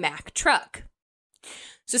hit by a Mack truck."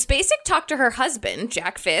 So Spacek talked to her husband,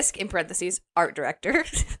 Jack Fisk, in parentheses, art director.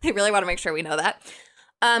 They really want to make sure we know that.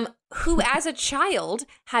 Who as a child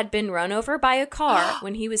had been run over by a car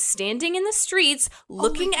when he was standing in the streets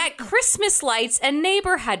looking at Christmas lights a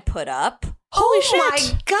neighbor had put up. Holy shit. My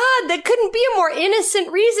God, that couldn't be a more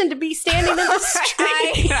innocent reason to be standing in the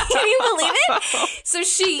street. Can you believe it? So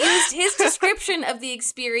she used his description of the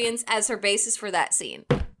experience as her basis for that scene.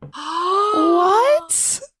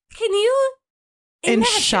 What? Can you imagine?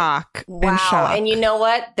 In shock. Wow. In shock. And you know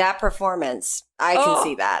what? That performance, I can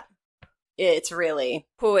see that. It's really...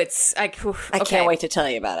 I can't wait to tell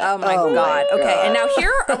you about it. Oh my God. Okay, and now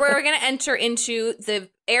here we're going to enter into the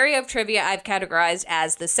area of trivia I've categorized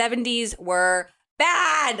as the 70s were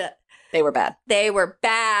bad. They were bad. They were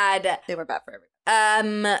bad. They were bad for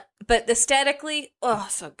everybody. But aesthetically,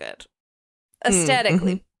 so good.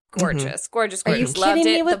 Aesthetically, gorgeous. Gorgeous. Are you kidding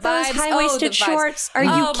me with those high-waisted shorts? Are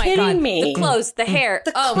you kidding me? The clothes, the hair.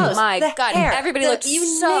 My God. Hair, everybody looked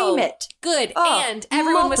so good. And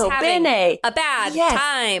everyone was having a bad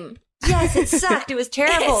time. Yes, it sucked. It was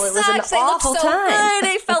terrible. It was an awful time.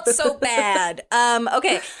 They felt so bad.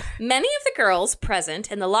 Okay. Many of the girls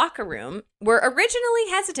present in the locker room were originally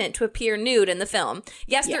hesitant to appear nude in the film.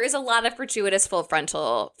 Yes, there is a lot of gratuitous full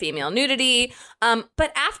frontal female nudity.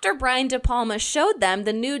 But after Brian De Palma showed them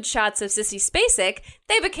the nude shots of Sissy Spacek,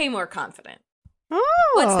 they became more confident.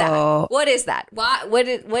 Oh. What's that? What is that? What?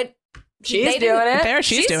 She's doing it. There,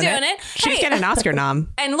 she's doing it. She's getting an Oscar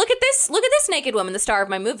nom. And look at this naked woman, the star of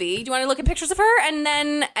my movie. Do you want to look at pictures of her? And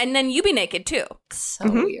then you be naked too.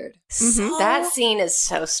 So weird. That scene is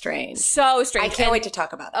so strange. So strange. I can't wait to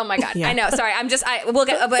talk about it. Oh my God. Yeah. I know. Sorry. We'll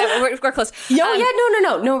get, we're close.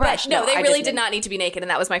 No rush. No, they really did not need to be naked. And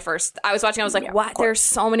that was my first, I was watching, I was like, what? There's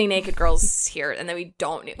so many naked girls here. And then we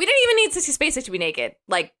didn't even need Sissy Spacek to be naked,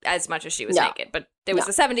 like as much as she was naked. But it was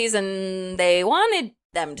the 70s and they wanted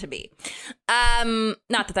them to be.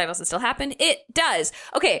 Not that doesn't still happen. It does.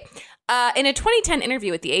 Okay. In a 2010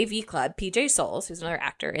 interview with the AV Club, PJ Soles, who's another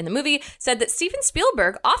actor in the movie, said that Steven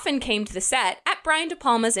Spielberg often came to the set at Brian De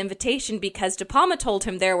Palma's invitation because De Palma told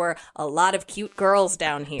him there were a lot of cute girls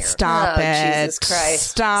down here. Stop it. Jesus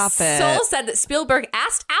Christ. Stop it. Soles said that Spielberg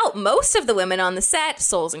asked out most of the women on the set,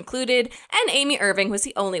 Soles included, and Amy Irving was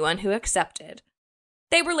the only one who accepted.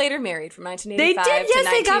 They were later married from 1985 to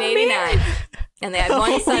 1989. And they had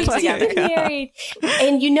one son together. Married.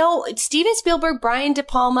 And you know, Steven Spielberg, Brian De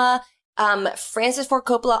Palma, Francis Ford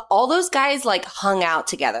Coppola, all those guys like hung out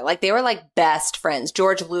together. Like they were like best friends.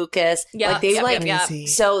 George Lucas.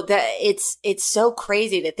 So that it's so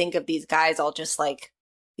crazy to think of these guys all just like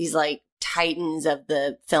these like titans of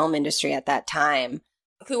the film industry at that time.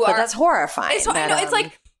 That's horrifying. It's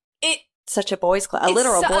like such a boys club, a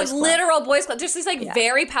literal boys club. Just these like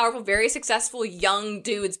very powerful, very successful young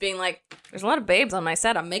dudes being like, "There's a lot of babes on my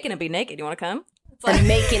set. I'm making it be naked. You want to come?" I'm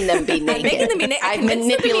making them be naked. Making them be naked. I've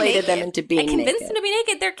manipulated them into being naked. I convinced them to be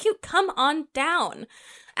naked. They're cute. Come on down.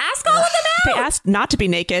 Ask all of them out. They asked not to be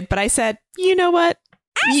naked, but I said, you know what?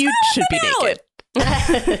 You should be naked.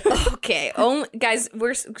 Okay. Guys,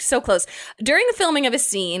 we're so close. During the filming of a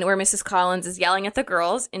scene where Mrs. Collins is yelling at the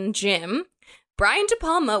girls in gym, Brian De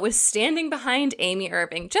Palma was standing behind Amy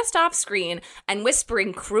Irving just off screen and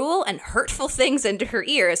whispering cruel and hurtful things into her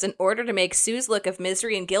ears in order to make Sue's look of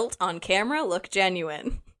misery and guilt on camera look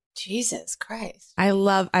genuine. Jesus Christ. I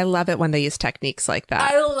love it when they use techniques like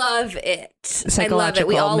that. I love it. I love it.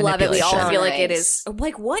 We all love it. We all feel like it is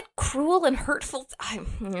like, what cruel and hurtful.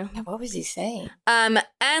 What was he saying? And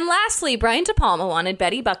lastly, Brian De Palma wanted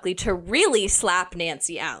Betty Buckley to really slap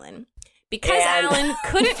Nancy Allen. Because Allen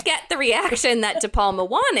couldn't get the reaction that De Palma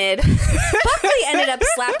wanted, Buckley ended up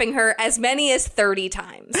slapping her as many as 30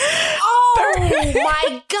 times. Oh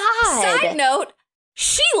my God. Side note,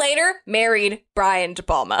 she later married Brian De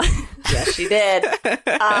Palma. Yes, she did.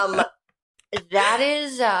 That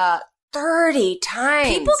is 30 times.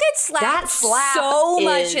 People get slapped so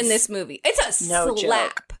much in this movie. It's a slap.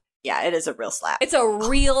 Joke. Yeah, it is a real slap. It's a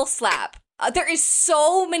real slap. There is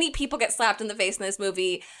so many people get slapped in the face in this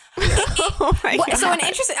movie. Oh my God. So an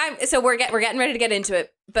interesting. So we're getting ready to get into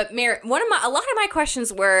it. But Mary, a lot of my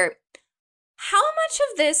questions were, how much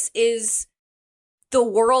of this is the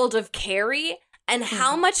world of Carrie, and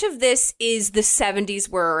how much of this is the 70s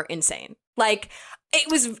were insane? Like, it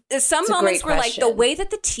was some moments where like the way that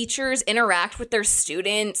the teachers interact with their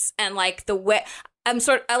students, and like the way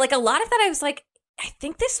like a lot of that, I was like, I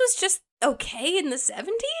think this was just okay in the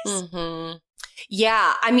 70s. Mm-hmm.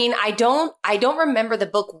 Yeah, I mean, I don't remember the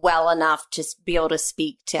book well enough to be able to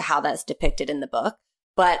speak to how that's depicted in the book,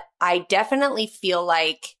 but I definitely feel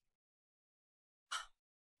like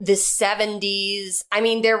the 70s, I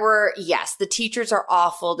mean, the teachers are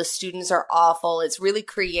awful, the students are awful. It's really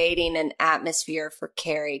creating an atmosphere for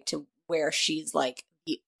Carrie to where she's like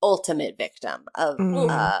the ultimate victim of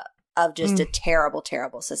just a terrible,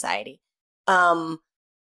 terrible society.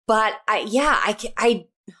 But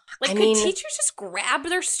could teachers just grab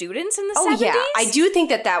their students in the 70s? Yeah, I do think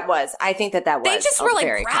that was. I think that was. They just were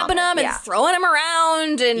like grabbing them and throwing them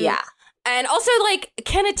around, and also like,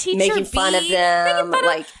 can a teacher making fun of them,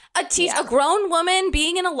 like a grown woman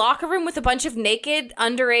being in a locker room with a bunch of naked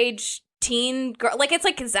underage teen girl? Like, it's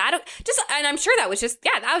like, is that just? And I'm sure that was just the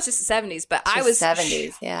 70s. But I was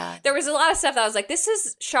 70s. Yeah, there was a lot of stuff that I was like, this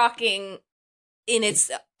is shocking. In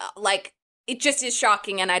its like. It just is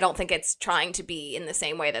shocking, and I don't think it's trying to be in the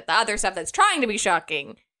same way that the other stuff that's trying to be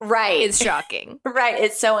shocking is shocking. Right.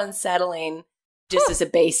 It's so unsettling just as a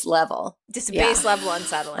base level. Just a base level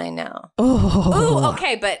unsettling. I know. Oh,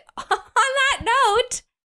 okay. But on that note,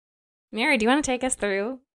 Mary, do you want to take us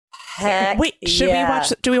through? Wait, should we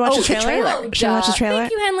watch? Do we watch the trailer? Should we watch the trailer?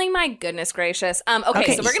 Thank you, Henley. My goodness gracious.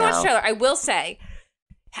 Okay, so we're going to watch the trailer. I will say,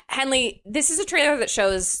 Henley, this is a trailer that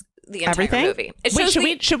shows the entire movie.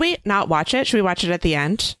 Wait, should we not watch it? Should we watch it at the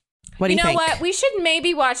end? What do you think? You know what? We should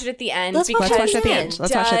maybe watch it at the end. Let's watch it at the end.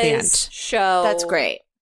 Let's watch it at the end. Show that's great.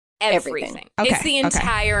 Everything. Okay, it's the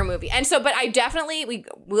entire movie. And so, but I definitely, we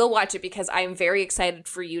will watch it because I'm very excited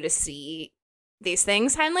for you to see these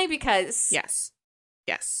things, Henley, because yes,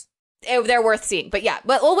 they're worth seeing. But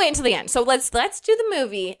but we'll wait until the end. So let's do the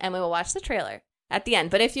movie and we will watch the trailer at the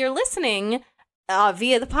end. But if you're listening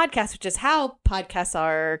via the podcast, which is how podcasts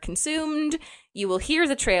are consumed, you will hear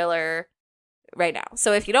the trailer right now.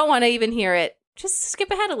 So if you don't want to even hear it, just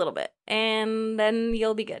skip ahead a little bit and then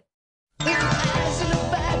you'll be good.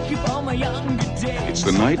 It's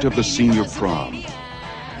the night of the senior prom.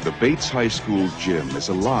 The Bates High School gym is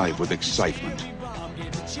alive with excitement.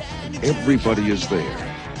 Everybody is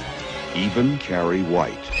there, even Carrie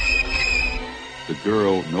White, the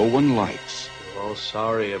girl no one likes. We're all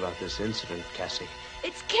sorry about this incident, Cassie.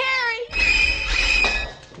 It's Carrie!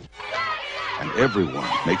 And everyone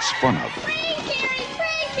makes fun of her.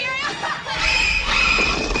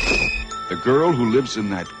 The girl who lives in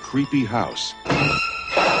that creepy house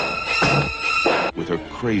with her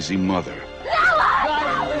crazy mother.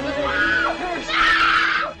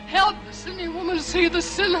 Help the sinning woman see the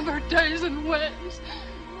sin of her days and ways.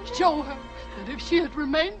 Show her that if she had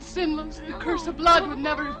remained sinless, the curse of blood would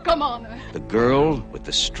never have come on her. The girl with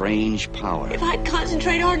the strange power. If I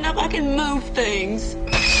concentrate hard enough, I can move things.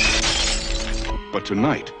 But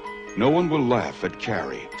tonight, no one will laugh at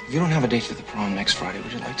Carrie. You don't have a date for the prom next Friday.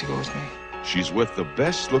 Would you like to go with me? She's with the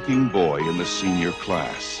best-looking boy in the senior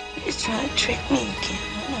class. He's trying to trick me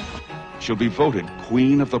again. She'll be voted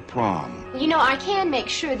queen of the prom. You know, I can make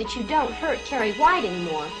sure that you don't hurt Carrie White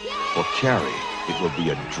anymore. For Carrie, it will be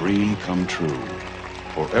a dream come true.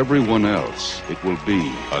 For everyone else, it will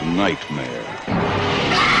be a nightmare.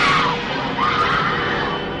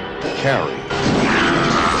 Carrie.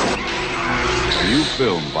 New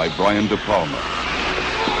film by Brian De Palma.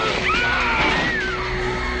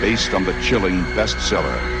 Based on the chilling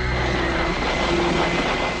bestseller.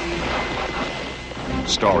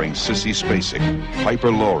 Starring Sissy Spacek,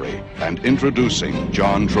 Piper Laurie, and introducing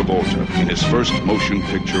John Travolta in his first motion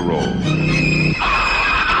picture role.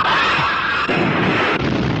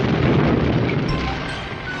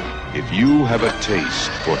 If you have a taste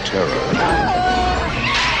for terror,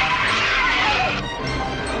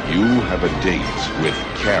 you have a date with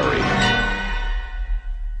Carrie.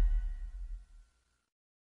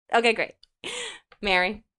 Okay, great.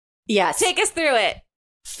 Mary. Yes. Take us through it.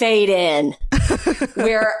 Fade in.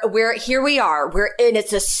 We're here we are. And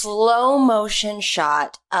it's a slow motion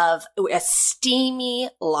shot of a steamy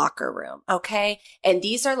locker room. Okay. And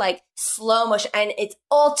these are like slow motion, and it's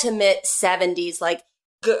ultimate 70s, like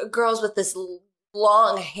girls with this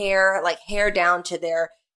long hair, like hair down to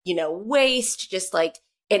their, waist, just like,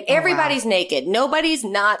 and everybody's naked. Nobody's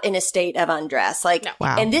not in a state of undress. Like, no.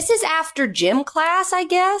 Wow. And this is after gym class, I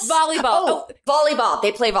guess. Volleyball. Volleyball.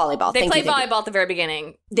 They play volleyball. They play volleyball at the very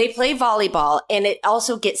beginning. They play volleyball, and it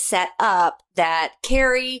also gets set up that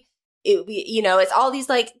Carrie, it's all these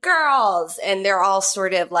like girls, and they're all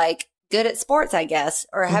sort of like good at sports, I guess,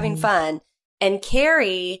 or having fun. And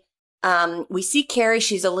Carrie, we see Carrie,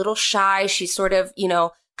 she's a little shy. She's sort of,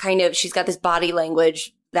 she's got this body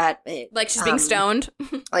language that like she's being stoned.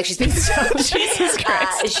 Like she's being stoned. Jesus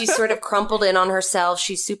Christ. She's sort of crumpled in on herself.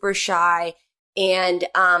 She's super shy, and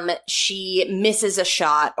she misses a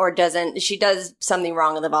shot or doesn't. She does something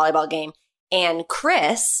wrong in the volleyball game. And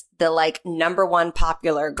Chris, the like number one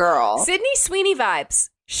popular girl, Sydney Sweeney vibes.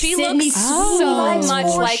 She looks so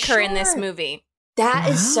much like her in this movie. That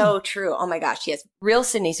is so true. Oh my gosh, yes, real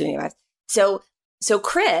Sydney Sweeney vibes. So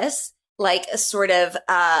Chris, like, sort of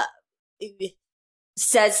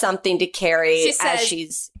says something to Carrie as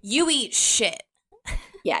she's, "You eat shit."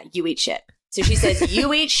 Yeah, you eat shit. So she says,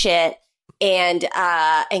 "You eat shit," and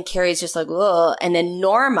Carrie's just like, "Whoa!" And then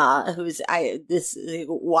Norma, who's this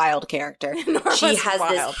wild character, she has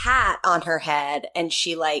this hat on her head, and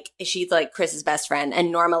she's like Chris's best friend,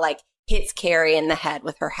 and Norma like hits Carrie in the head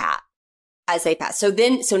with her hat as they pass. So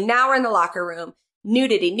now we're in the locker room.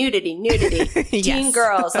 Nudity. Teen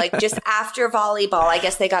girls, like, just after volleyball, I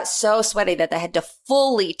guess they got so sweaty that they had to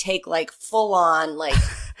fully take like full on like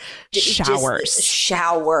showers.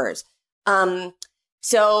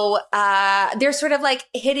 So they're sort of like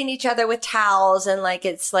hitting each other with towels, and like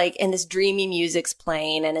it's like, and this dreamy music's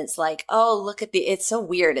playing, and it's like, oh, look at it's so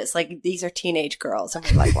weird. It's like these are teenage girls, and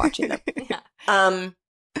we're like watching them. Yeah.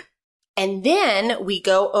 And then we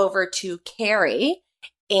go over to Carrie.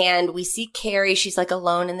 And we see Carrie, she's like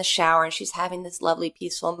alone in the shower, and she's having this lovely,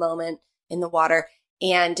 peaceful moment in the water.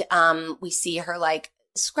 And we see her like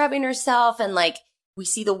scrubbing herself, and like we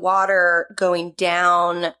see the water going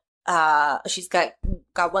down. She's got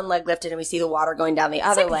one leg lifted, and we see the water going down the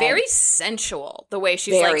other leg. Very sensual, the way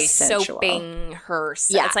she's very like soaping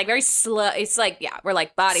herself. Yeah. It's like very slow. It's like, yeah, we're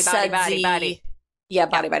like body. Yeah,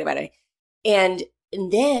 body. And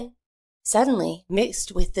then suddenly,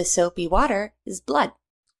 mixed with the soapy water, is blood.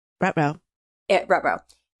 Ruh-roh.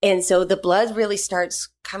 And so the blood really starts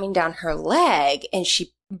coming down her leg, and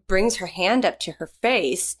she brings her hand up to her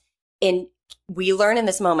face. And we learn in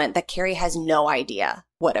this moment that Carrie has no idea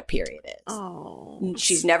what a period is. Oh.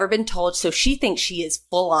 She's never been told. So she thinks she is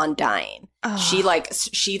full on dying. Oh. She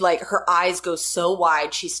like her eyes go so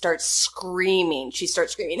wide. She starts screaming.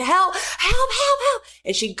 Help.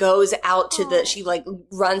 And she goes out to she like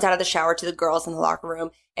runs out of the shower to the girls in the locker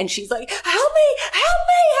room. And she's like, help me.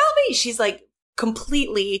 She's like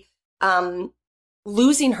completely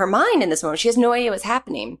losing her mind in this moment. She has no idea what's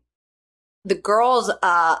happening. The girls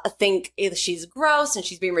think she's gross and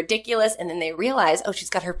she's being ridiculous. And then they realize, oh, she's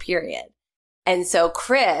got her period. And so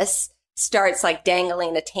Chris starts like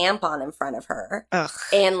dangling a tampon in front of her. Ugh.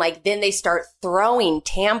 And like then they start throwing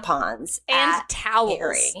tampons and towels.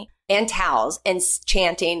 Carrie, and towels, and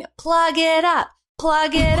chanting, plug it up.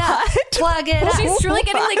 Plug it up. Plug it up. She's truly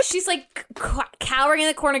getting like, she's like cowering in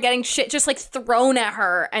the corner, getting shit just like thrown at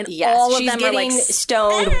her. And all of them are like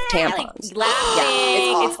stoned with tampons. Like, laughing.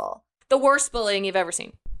 Yeah, it's awful. The worst bullying you've ever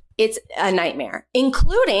seen. It's a nightmare,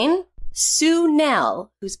 including Sue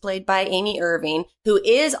Nell, who's played by Amy Irving, who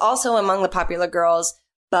is also among the popular girls,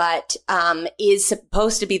 but is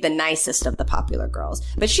supposed to be the nicest of the popular girls.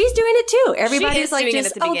 But she's doing it too. Everybody's like,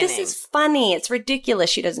 just, oh, this is funny. It's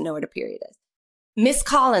ridiculous. She doesn't know what a period is. Miss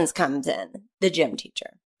Collins comes in, the gym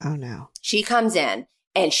teacher. Oh, no. She comes in,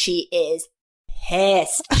 and she is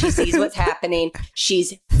pissed. She sees what's happening.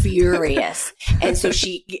 She's furious. And so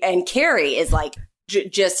Carrie is like,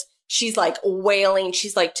 she's like wailing.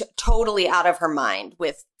 She's like totally out of her mind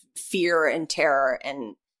with fear and terror,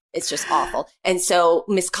 and it's just awful. And so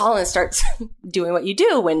Miss Collins starts doing what you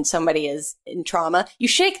do when somebody is in trauma. You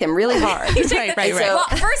shake them really hard. Right. Well,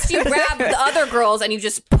 first you grab the other girls and you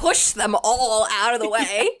just push them all out of the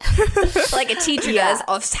way. Like a teacher does.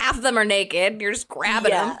 Half of them are naked. You're just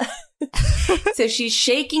grabbing them. So she's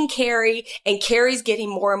shaking Carrie, and Carrie's getting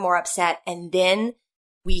more and more upset. And then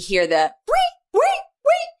we hear the wait,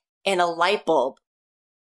 and a light bulb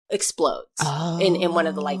explodes in one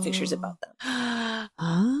of the light fixtures above them.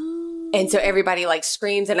 And so everybody like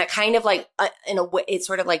screams, and it kind of like in a way, it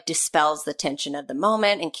sort of like dispels the tension of the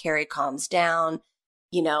moment, and Carrie calms down,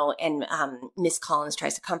 and Miss Collins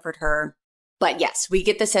tries to comfort her. But yes, we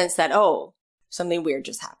get the sense that, something weird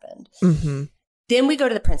just happened. Mm-hmm. Then we go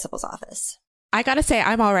to the principal's office. I gotta say,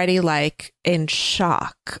 I'm already like in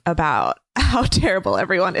shock about how terrible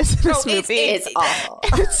everyone is in this movie. It's awful.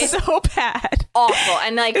 It's so bad. Awful.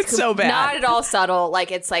 And like, it's so bad. Not at all subtle.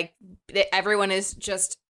 Like, it's like everyone is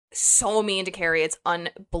just so mean to Carrie. It's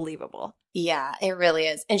unbelievable. Yeah, it really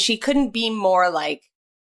is. And she couldn't be more like,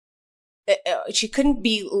 she couldn't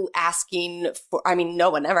be asking for, I mean, no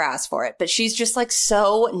one ever asked for it, but she's just like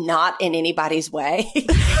so not in anybody's way,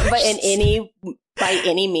 but by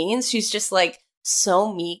any means. She's just like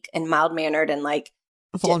so meek and mild-mannered and like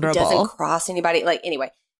vulnerable. Doesn't cross anybody. Like,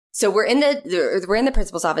 anyway. So we're in the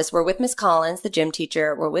principal's office. We're with Miss Collins, the gym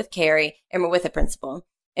teacher. We're with Carrie, and we're with the principal.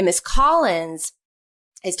 And Miss Collins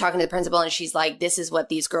is talking to the principal, and she's like, this is what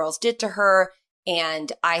these girls did to her.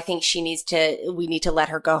 And I think we need to let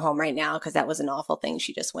her go home right now, because that was an awful thing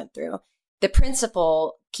she just went through. The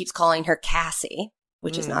principal keeps calling her Cassie,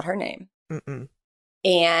 which is not her name. Mm-mm.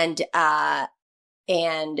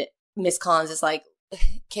 And Miss Collins is like,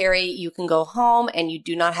 Carrie, you can go home, and you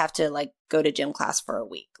do not have to like go to gym class for a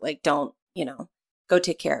week. Like, don't, go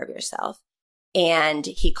take care of yourself. And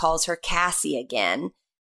he calls her Cassie again.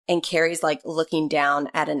 And Carrie's like looking down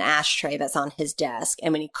at an ashtray that's on his desk.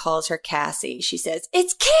 And when he calls her Cassie, she says,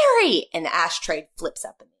 "It's Carrie!" And the ashtray flips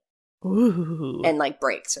up and like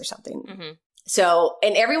breaks or something. Mm-hmm. So,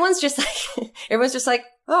 and everyone's just like,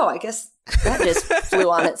 oh, I guess that just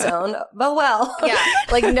flew on its own. But well, yeah,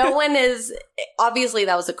 like no one is, obviously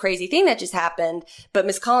that was a crazy thing that just happened. But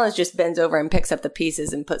Miss Collins just bends over and picks up the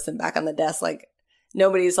pieces and puts them back on the desk. Like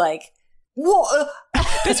nobody's like, whoa.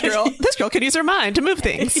 This girl can use her mind to move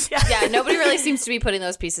things. Yeah, nobody really seems to be putting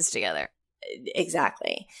those pieces together.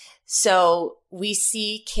 Exactly. So we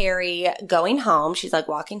see Carrie going home. She's like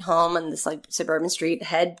walking home on this like suburban street,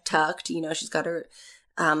 head tucked. She's got her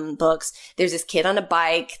books. There's this kid on a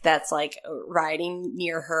bike that's like riding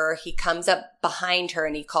near her. He comes up behind her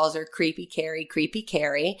and he calls her creepy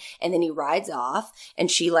Carrie. And then he rides off,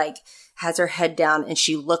 and she like has her head down and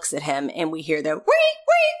she looks at him, and we hear the wee,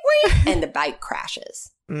 and the bike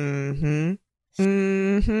crashes. Mm-hmm.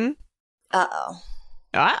 Mm-hmm.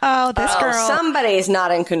 Uh-oh, this girl. Somebody's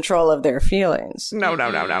not in control of their feelings. No.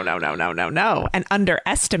 And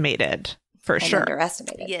underestimated, for sure.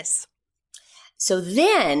 Underestimated. Yes. So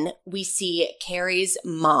then we see Carrie's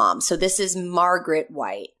mom. So this is Margaret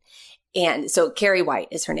White. And so Carrie White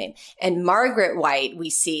is her name. And Margaret White we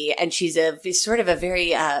see, and she's sort of a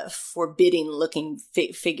very forbidding looking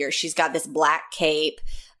figure. She's got this black cape.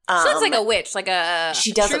 She looks like a witch, like a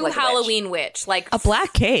true like Halloween witch. Like a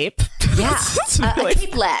black cape. Yeah. A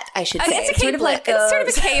capelet, I should say. It's a capelet. It's sort of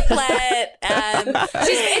a capelet.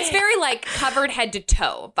 It's very like covered head to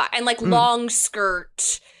toe, and like long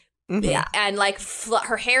skirt. Mm-hmm. Yeah. And like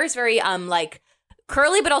her hair is very like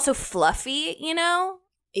curly, but also fluffy,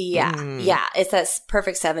 Yeah. Yeah. It's that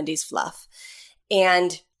perfect 70s fluff.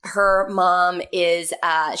 And her mom is,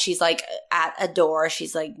 she's like at a door.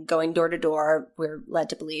 She's like going door to door, we're led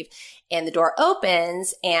to believe. And the door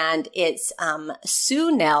opens, and it's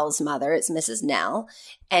Sue Nell's mother. It's Mrs. Nell.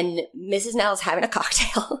 And Mrs. Nell is having a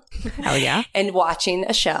cocktail. Hell yeah. And watching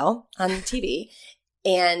a show on TV.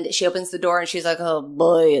 And she opens the door and she's like, "Oh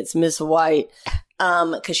boy, it's Miss White."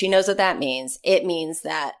 Cause she knows what that means. It means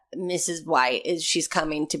that Mrs. White she's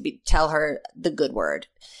coming to tell her the good word.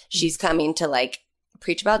 She's coming to like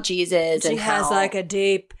preach about Jesus. She has like a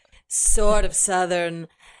deep sort of Southern,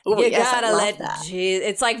 you gotta let Jesus.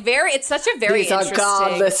 It's like it's such a very These are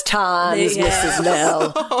godless times, Mrs.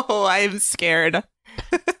 Nell. Oh, I'm scared.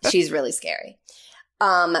 She's really scary.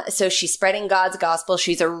 So she's spreading God's gospel.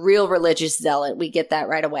 She's a real religious zealot. We get that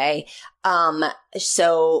right away.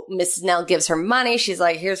 So Mrs. Nell gives her money. She's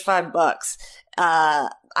like, "Here's $5. I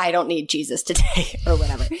don't need Jesus today," or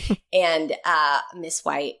whatever. And Miss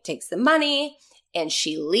White takes the money, and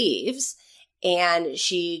she leaves and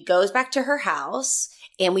she goes back to her house.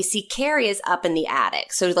 And we see Carrie is up in the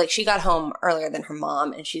attic. So, like, she got home earlier than her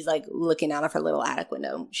mom, and she's, like, looking out of her little attic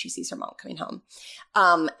window. She sees her mom coming home.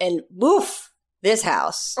 And woof, this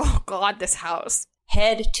house. Oh, God, this house.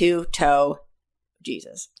 Head to toe,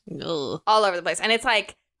 Jesus. Ugh. All over the place. And it's,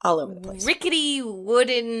 like, all over the place. Rickety,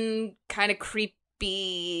 wooden, kind of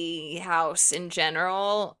creepy house in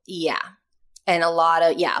general. Yeah. And a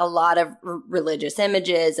lot of religious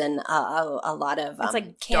images and a lot of it's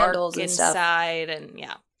like candles dark and stuff inside and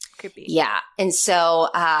creepy. Yeah, and so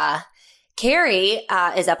Carrie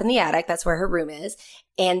is up in the attic. That's where her room is,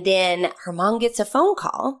 and then her mom gets a phone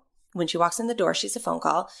call when she walks in the door. She's a phone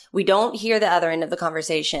call. We don't hear the other end of the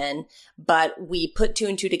conversation, but we put 2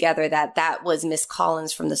 and 2 together that was Miss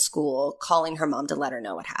Collins from the school calling her mom to let her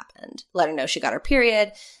know what happened, let her know she got her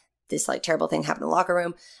period. This like terrible thing happened in the locker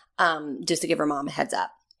room. Just to give her mom a heads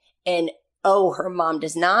up. And, her mom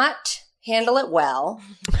does not handle it well.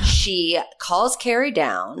 She calls Carrie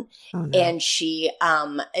down and she,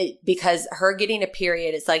 because her getting a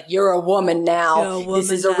period is like, you're a woman now.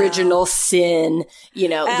 This is original sin. You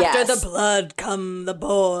know, after the blood come the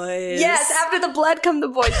boys. Yes, after the blood come the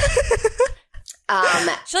boys.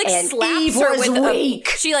 She like and slaps Eve her was with weak.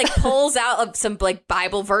 She like pulls out of some like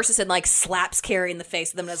Bible verses and like slaps Carrie in the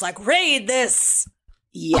face with them and is like, read this.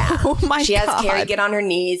 Yeah. Oh my She God. has Carrie get on her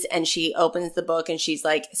knees and she opens the book and she's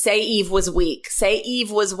like, say Eve was weak. Say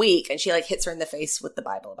Eve was weak. And she like hits her in the face with the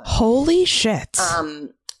Bible. Holy shit.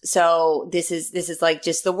 So this is like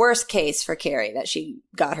just the worst case for Carrie that she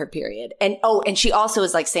got her period. And she also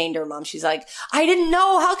is like saying to her mom, she's like, I didn't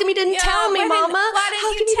know. How come you didn't tell me, Mama? Why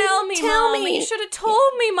didn't you tell me, Mama? You should have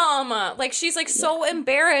told me, Mama. Like she's like so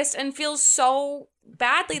embarrassed and feels so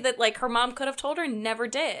badly that like her mom could have told her and never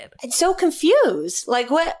did. And so confused. Like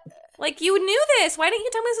what? Like you knew this. Why didn't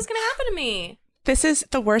you tell me this was going to happen to me? This is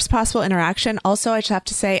the worst possible interaction. Also, I just have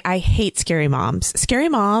to say, I hate scary moms. Scary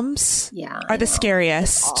moms are the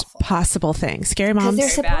scariest possible thing. Scary moms.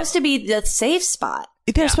 Because they're supposed to be the safe spot.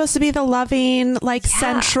 They're supposed to be the loving, like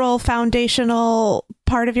central, foundational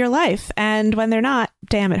part of your life. And when they're not,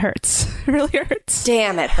 damn, it hurts. It really hurts.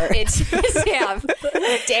 Damn, it hurts.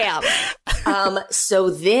 Damn.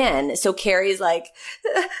 So Carrie's like,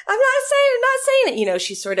 I'm not saying it. You know,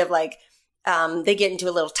 she's sort of like, they get into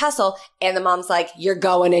a little tussle and the mom's like, you're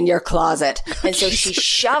going in your closet. And so she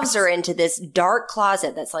shoves her into this dark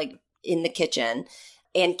closet that's like in the kitchen.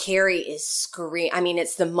 And Carrie is screaming. I mean,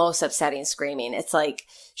 it's the most upsetting screaming. It's like,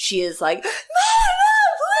 she is like,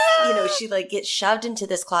 Mom, you know, she like gets shoved into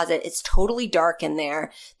this closet. It's totally dark in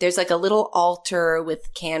there. There's like a little altar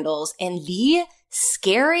with candles and the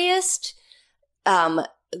scariest,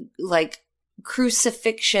 like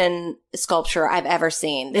crucifixion sculpture I've ever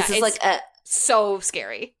seen. This is like so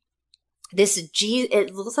scary.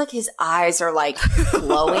 It looks like his eyes are like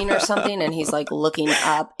glowing or something and he's like looking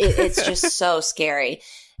up. It's just so scary.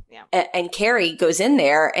 Yeah. And Carrie goes in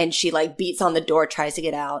there and she like beats on the door, tries to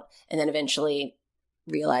get out, and then eventually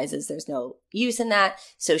realizes there's no use in that.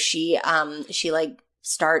 So she like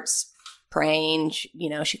starts praying,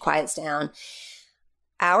 she quiets down.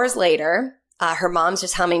 Hours later, her mom's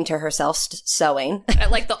just humming to herself, sewing. At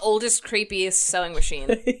like the oldest, creepiest sewing machine.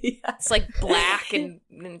 Yeah. It's like black and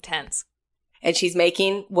intense. And she's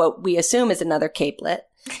what we assume is another capelet.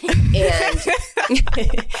 And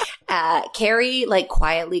Carrie like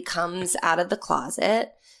quietly comes out of the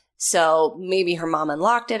closet. So maybe her mom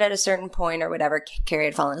unlocked it at a certain point or whatever. Carrie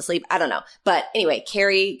had fallen asleep. I don't know. But anyway,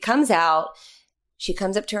 Carrie comes out. She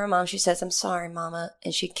comes up to her mom. She says, I'm sorry, Mama.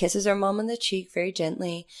 And she kisses her mom on the cheek very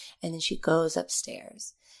gently. And then she goes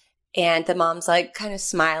upstairs. And the mom's like kind of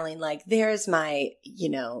smiling like, there's my,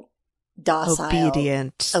 docile.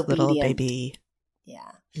 Obedient little baby.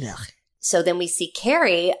 Yeah. Ugh. So then we see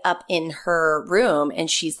Carrie up in her room and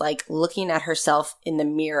she's like looking at herself in the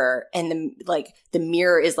mirror and the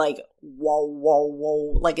mirror is like, whoa, whoa,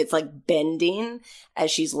 whoa. Like it's like bending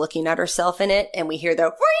as she's looking at herself in it. And we hear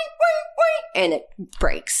the and it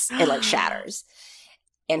breaks. It like shatters.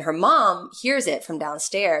 And her mom hears it from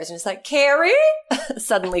downstairs and it's like, Carrie,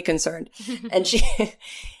 suddenly concerned. And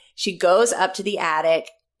she goes up to the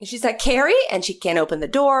attic and she's like, Carrie, and she can't open the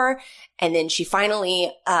door. And then she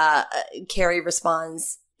finally, Carrie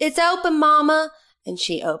responds, it's open, Mama. And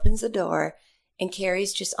she opens the door and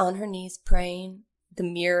Carrie's just on her knees praying. The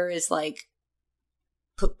mirror is like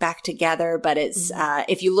put back together, but it's,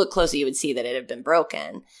 if you look closely, you would see that it had been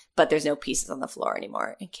broken, but there's no pieces on the floor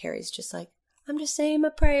anymore. And Carrie's just like, I'm just saying my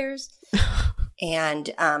prayers. And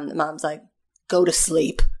the mom's like, go to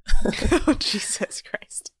sleep. Oh, Jesus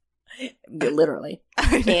Christ. Literally.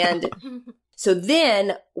 And So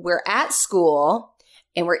then we're at school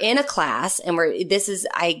and we're in a class and this is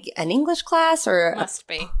an English class or must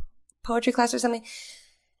be poetry class or something.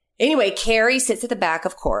 Anyway, Carrie sits at the back,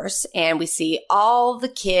 of course, and we see all the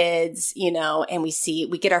kids, and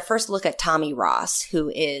we get our first look at Tommy Ross,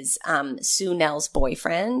 who is Sue Nell's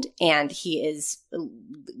boyfriend, and he is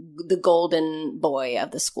the golden boy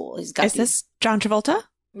of the school. Is this John Travolta?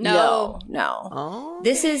 No. Oh, okay.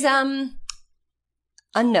 This is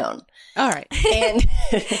unknown. All right. And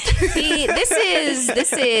he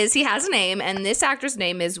has a name, and this actor's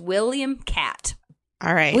name is William Catt.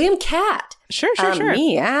 All right. William Catt. Sure.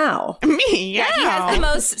 Meow. Yeah, he has the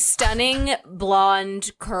most stunning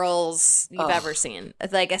blonde curls you've ever seen.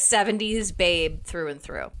 It's like a 70s babe through and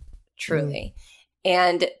through. Truly.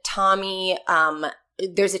 And Tommy,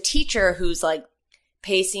 there's a teacher who's like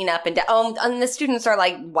pacing up and down. And the students are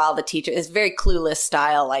like, while the teacher is very clueless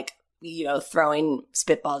style, like, throwing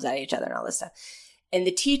spitballs at each other and all this stuff. And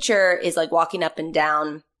the teacher is like walking up and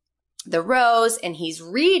down the rows and he's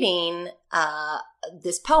reading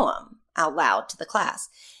this poem out loud to the class.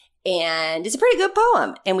 And it's a pretty good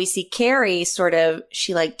poem. And we see Carrie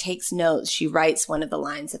she like takes notes. She writes one of the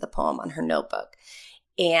lines of the poem on her notebook.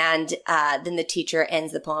 And then the teacher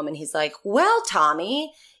ends the poem and he's like, well,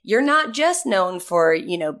 Tommy, you're not just known for,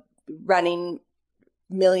 running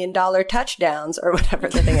 $1 million touchdowns or whatever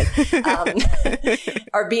the thing is,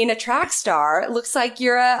 or being a track star. It looks like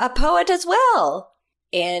you're a poet as well.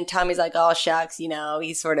 And Tommy's like, oh, shucks,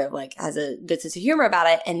 he sort of like has a good sense of humor about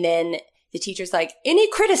it. And then the teacher's like,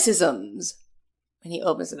 any criticisms? And he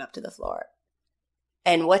opens it up to the floor.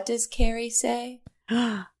 And what does Carrie say?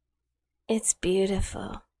 It's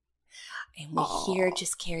beautiful. And we hear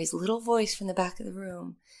just Carrie's little voice from the back of the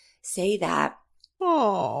room say that.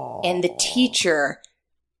 Oh. And the teacher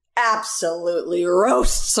absolutely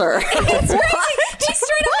roasts her. It's crazy. He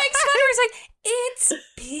straight up makes fun of her. He's like, it's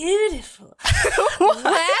beautiful.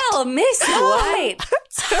 Wow, Miss White.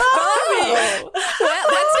 Tommy. Well,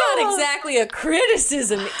 that's not exactly a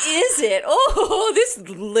criticism, is it? Oh, this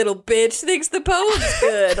little bitch thinks the poem's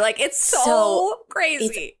good. Like, it's so crazy.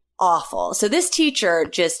 It's awful. So this teacher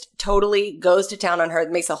just totally goes to town on her,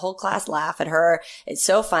 makes a whole class laugh at her. It's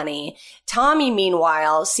so funny. Tommy,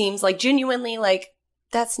 meanwhile, seems like genuinely like,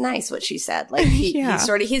 that's nice what she said. Like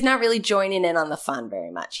he's not really joining in on the fun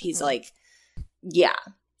very much. He's like, yeah.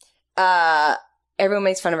 Everyone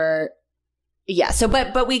makes fun of her. Yeah. So,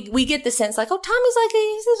 but we get the sense like, oh,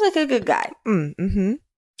 Tommy's like a good guy. Mm-hmm.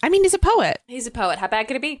 I mean, he's a poet. He's a poet. How bad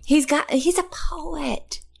could it be? He's a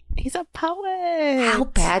poet. He's a poet. How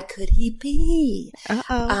bad could he be?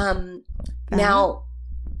 Uh-oh. Now,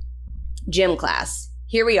 gym class.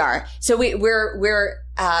 Here we are. So we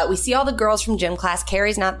see all the girls from gym class.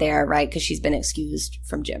 Carrie's not there, right? Because she's been excused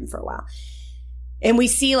from gym for a while. And we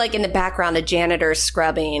see like in the background a janitor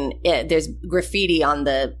scrubbing. There's graffiti on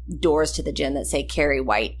the doors to the gym that say Carrie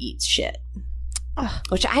White eats shit.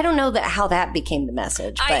 Which I don't know how that became the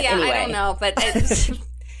message. But anyway. I don't know, but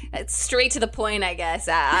it's straight to the point, I guess.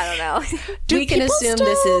 I don't know. We can assume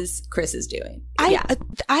this is Chris's doing.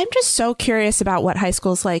 I'm just so curious about what high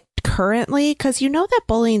school's like currently, because that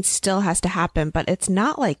bullying still has to happen, but it's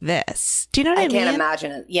not like this. Do you know what I mean? I can't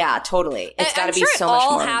imagine it. Yeah, totally. It's got to be so much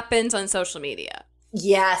more. It all happens on social media.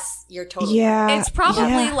 Yes, you're totally right. It's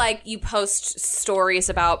probably like you post stories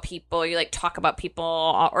about people, you like talk about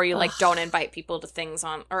people, or you like don't invite people to things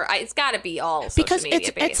on, or it's got to be all social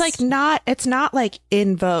media based. It's like it's not like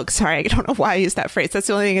in vogue. Sorry, I don't know why I use that phrase. That's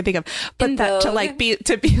the only thing I think of. But that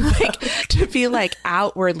to be like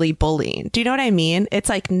outwardly bullying. Do you know what I mean? It's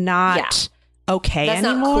like not okay that's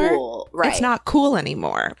anymore. Not cool. Right. It's not cool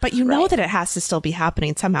anymore. But know that it has to still be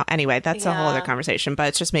happening somehow. Anyway, that's a whole other conversation. But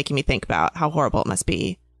it's just making me think about how horrible it must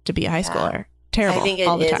be to be a high schooler. Terrible. I think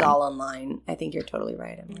it is all online. I think you're totally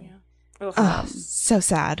right, Emily. Yeah. So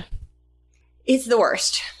sad. It's the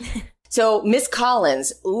worst. So Miss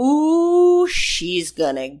Collins, ooh, she's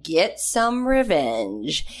gonna get some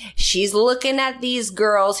revenge. She's looking at these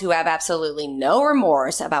girls who have absolutely no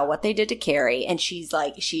remorse about what they did to Carrie. And she's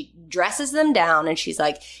like, she dresses them down and she's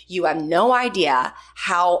like, you have no idea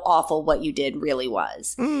how awful what you did really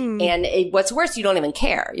was. And what's worse, you don't even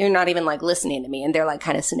care. You're not even like listening to me. And they're like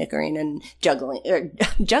kind of snickering and juggling. They're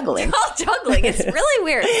all juggling. It's really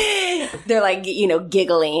weird. They're like,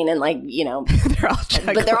 giggling and like, they're all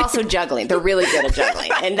juggling. But they're also juggling. They're really good at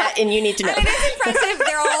juggling. And you need to know. I mean, it's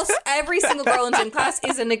impressive. Every single girl in gym class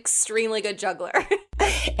is an extremely good juggler.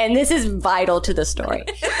 And this is vital to the story.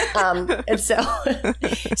 And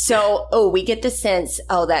so we get the sense,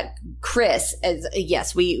 that Chris,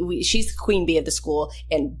 she's the queen bee of the school,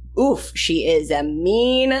 and oof, she is a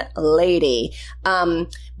mean lady.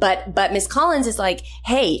 But Miss Collins is like,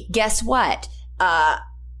 hey, guess what?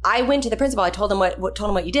 I went to the principal. I told him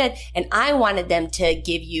what you did, and I wanted them to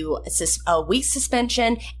give you a week's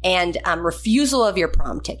suspension and refusal of your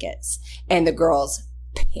prom tickets. And the girls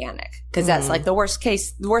panic because that's like the worst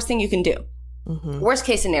thing you can do. Mm-hmm. Worst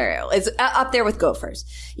case scenario is up there with gophers,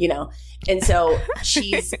 And so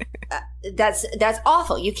she's that's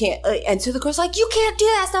awful. You can't. And so the girl's like, you can't do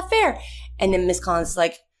that. It's not fair. And then Miss Collins is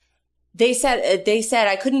like, they said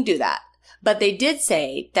I couldn't do that. But they did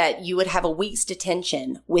say that you would have a week's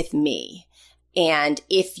detention with me. And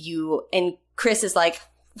and Chris is like,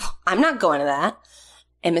 I'm not going to that.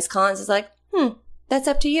 And Miss Collins is like, that's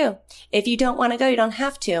up to you. If you don't want to go, you don't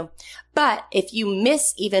have to. But if you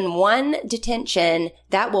miss even one detention,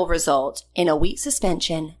 that will result in a week's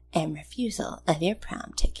suspension and refusal of your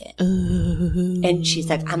prom ticket. Ooh. And she's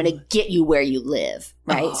like, I'm going to get you where you live.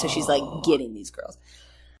 Right. Oh. So she's like getting these girls.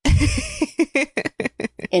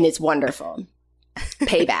 And it's wonderful.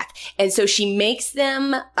 Payback. And so she makes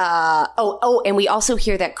them, and we also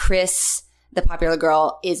hear that Chris, the popular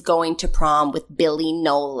girl, is going to prom with Billy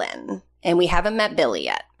Nolan. And we haven't met Billy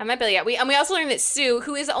yet. I met Billy yet. We also learned that Sue,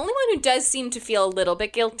 who is the only one who does seem to feel a little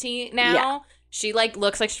bit guilty now, she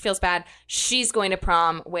looks like she feels bad. She's going to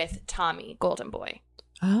prom with Tommy Golden Boy.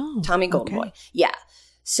 Oh, Tommy Golden Boy. Yeah.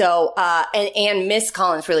 So, and Miss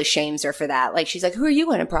Collins really shames her for that. Like, she's like, who are you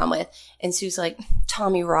going to prom with? And Sue's like,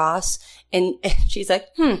 Tommy Ross. And she's like,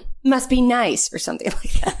 must be nice or something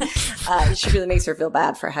like that. She really makes her feel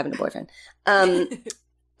bad for having a boyfriend.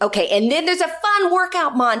 Okay. And then there's a fun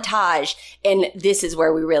workout montage. And this is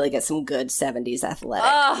where we really get some good 70s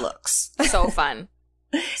athletic looks. So fun.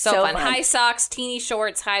 So fun. High socks, teeny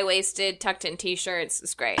shorts, high-waisted, tucked-in T-shirts.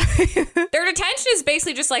 It's great. Their detention is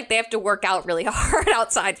basically just like they have to work out really hard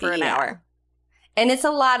outside for an hour. And it's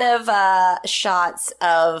a lot of shots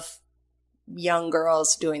of young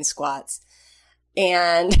girls doing squats.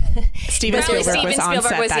 And Steven Spielberg was on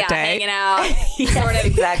set that day. Hanging out. Sort of.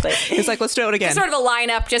 Exactly. He's like, let's do it again. It's sort of a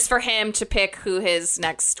lineup just for him to pick who his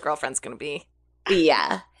next girlfriend's going to be.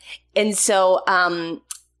 Yeah. And so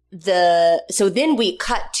so then we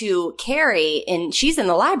cut to Carrie, and she's in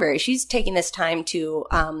the library. She's taking this time to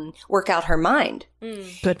work out her mind.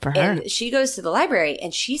 Good for her. And she goes to the library,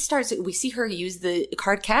 and we see her use the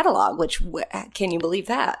card catalog, which, can you believe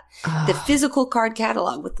that? The physical card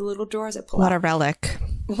catalog with the little drawers that pull What out. a relic.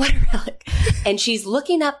 What a relic. And she's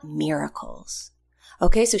looking up miracles.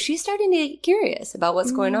 Okay, so she's starting to get curious about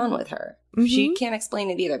what's going on with her. Mm-hmm. She can't explain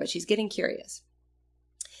it either, but she's getting curious.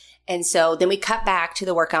 And so then we cut back to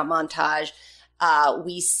the workout montage.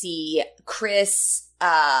 We see Chris.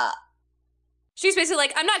 She's basically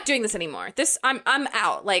like, I'm not doing this anymore. I'm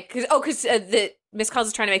out. Like, because the Miss Collins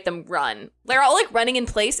is trying to make them run. They're all like running in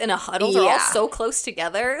place in a huddle. They're all so close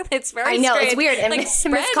together. It's very I know, strange. It's weird. And like,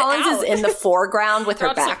 Miss Collins is in the foreground with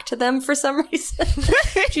her back to them for some reason.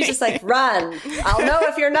 She's just like, run. I'll know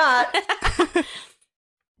if you're not.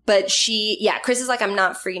 But Chris is like, I'm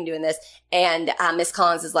not freaking doing this. And Miss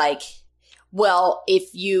Collins is like, well, if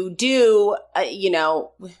you do,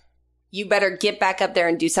 you better get back up there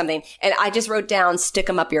and do something. And I just wrote down, stick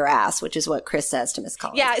 'em up your ass, which is what Chris says to Miss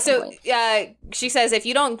Collins. Yeah, so she says, if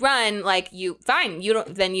you don't run, you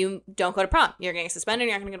don't go to prom. You're getting suspended,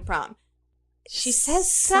 you're not going to go to prom. She says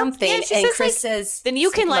something, and Chris says, then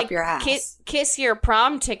you can your kiss your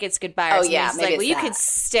prom tickets goodbye. Oh, yeah, maybe like, you can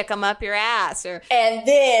stick them up your ass. And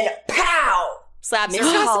then, pow! Slaps Miss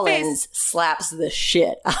Collins slaps the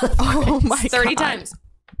shit out of Oh, my 30 God. times.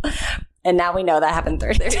 And now we know that happened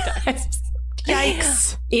 30 times.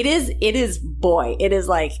 Yikes. It is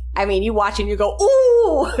like, I mean, you watch and you go,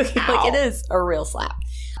 ooh! Like, it is a real slap.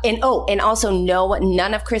 And also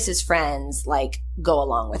none of Chris's friends go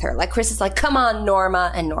along with her. Like, Chris is like, come on,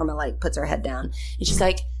 Norma. And Norma puts her head down. And she's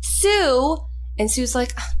like, Sue. And Sue's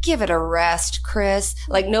like, give it a rest, Chris.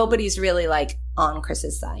 Like, nobody's really on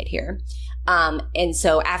Chris's side here. And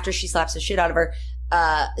so after she slaps the shit out of her,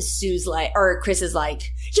 Chris is like,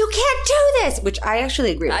 you can't do this, which I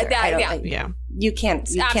actually agree with her. You can't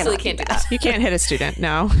do that. You can't hit a student,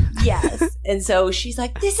 no. Yes. And so she's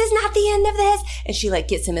like, this is not the end of this. And she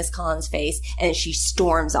gets in Miss Collins' face and she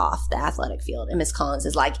storms off the athletic field. And Miss Collins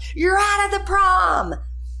is like, you're out of the prom.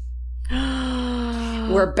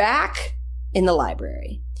 We're back in the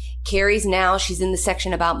library. Carrie's she's in the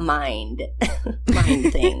section about mind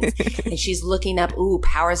things. And she's looking up,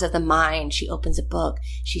 powers of the mind. She opens a book.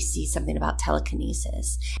 She sees something about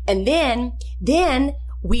telekinesis. And then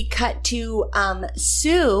we cut to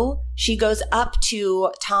Sue. She goes up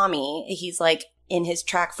to Tommy. He's in his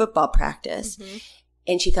track football practice. Mm-hmm.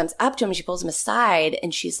 And she comes up to him and she pulls him aside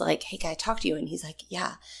and she's like, hey, can I talk to you? And he's like,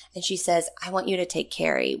 yeah. And she says, I want you to take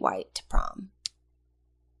Carrie White to prom.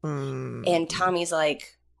 And Tommy's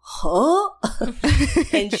like, huh?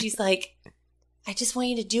 And she's like, I just want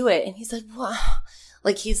you to do it. And he's like, what?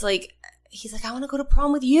 Like, he's like, I want to go to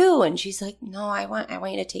prom with you. And she's like, no, I want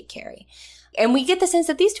you to take Carrie. And we get the sense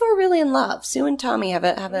that these two are really in love. Sue and Tommy have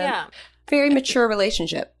a very mature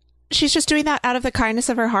relationship. She's just doing that out of the kindness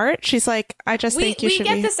of her heart. She's like, I just think you should be.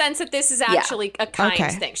 We get the sense that this is actually a kind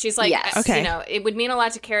thing. She's like, you know, it would mean a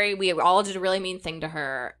lot to Carrie. We all did a really mean thing to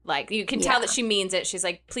her. Like, you can tell that she means it. She's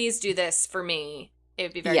like, please do this for me. It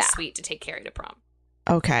would be very sweet to take Carrie to prom.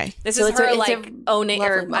 Okay. This is her, like, owning,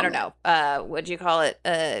 or moment. I don't know, what do you call it?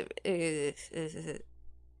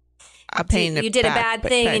 A pain. You did a bad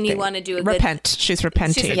thing and you want to do a good... Repent. She's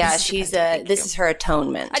repenting. This is her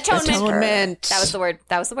atonement. Atonement. That was the word.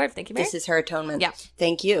 Thank you, Mary. This is her atonement. Yeah.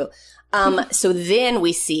 Thank you. So then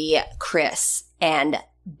we see Chris and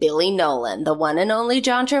Billy Nolan, the one and only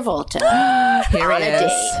John Travolta, on a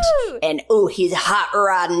date. And, he's hot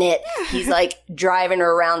rodding it. He's, like, driving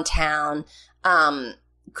her around town.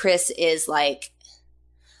 Chris is, like,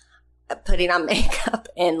 putting on makeup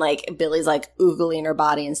and, like, Billy's, like, oogling her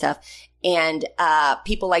body and stuff. And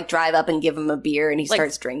people, like, drive up and give him a beer and he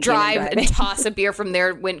starts drinking. Drive and toss a beer from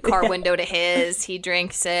their car window to his. He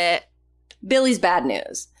drinks it. Billy's bad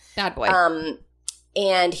news. Bad boy.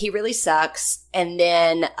 And he really sucks. And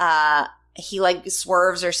then he, like,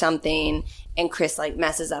 swerves or something and Chris, like,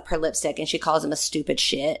 messes up her lipstick and she calls him a stupid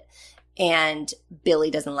shit. And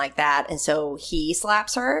Billy doesn't like that. And so he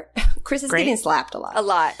slaps her. Chris is getting slapped a lot. A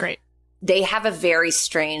lot. Great. They have a very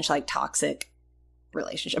strange, like, toxic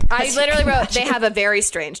relationship. I literally wrote, they have a very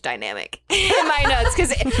strange dynamic in my notes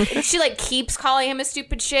because she, like, keeps calling him a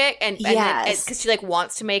stupid shit and because she, like,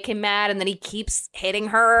 wants to make him mad and then he keeps hitting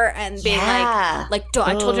her and being like,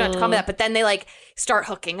 I told you not to call me that. But then they, like, start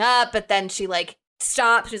hooking up, but then she, like,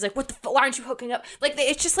 stops. She's like, what the fuck? Why aren't you hooking up? Like,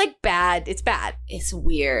 it's just, like, bad. It's bad. It's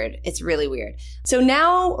weird. It's really weird. So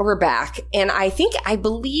now we're back. And I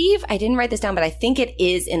believe, I didn't write this down, but I think it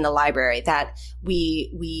is in the library that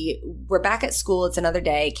we're back at school. It's another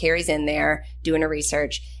day. Carrie's in there doing her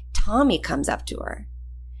research. Tommy comes up to her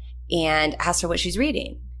and asks her what she's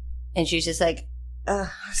reading. And she's just like,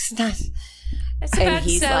 it's not. It's about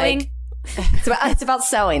sewing. Like, it's about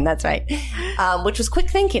sewing. That's right. Which was quick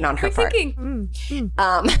thinking on her part.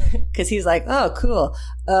 Because he's like, oh, cool.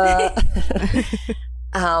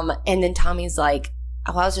 And then Tommy's like,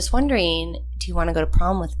 I was just wondering, do you want to go to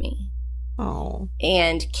prom with me? Oh.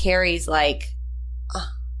 And Carrie's like,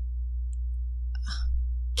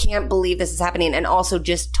 can't believe this is happening. And also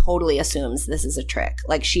just totally assumes this is a trick.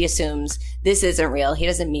 Like, she assumes this isn't real. He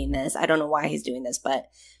doesn't mean this. I don't know why he's doing this, but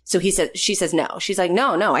so she says no. She's like,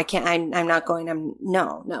 no, I can't. I'm not going.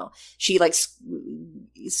 No. She, like,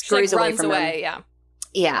 scurries away from him. Yeah.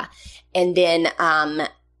 Yeah. And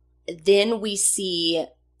then we see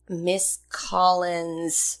Miss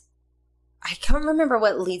Collins. I can't remember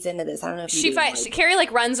what leads into this. I don't know if Carrie,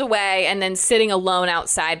 like, runs away and then sitting alone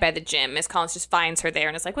outside by the gym. Miss Collins just finds her there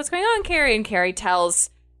and is like, what's going on, Carrie? And Carrie tells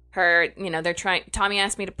her, you know, Tommy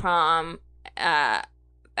asked me to prom. And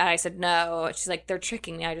I said, no. She's like, they're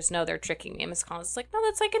tricking me. I just know they're tricking me. And Miss Collins is like, no,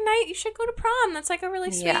 that's like a night. You should go to prom. That's like a really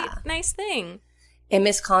sweet, nice thing. And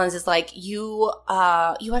Miss Collins is like, you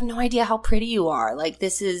have no idea how pretty you are. Like,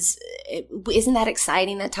 isn't that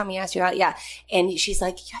exciting that Tommy asked you out? Yeah. And she's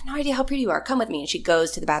like, you have no idea how pretty you are. Come with me. And she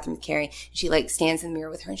goes to the bathroom with Carrie. And she, like, stands in the mirror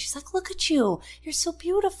with her. And she's like, look at you. You're so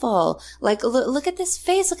beautiful. Like, look at this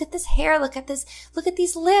face. Look at this hair. Look at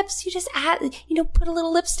these lips. You just put a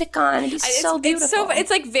little lipstick on. And it's so beautiful.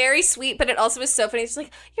 It's like very sweet, but it also is so funny. It's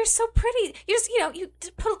like, you're so pretty. You just, you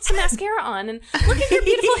put some mascara on and look at your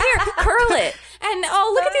beautiful hair. Curl it. And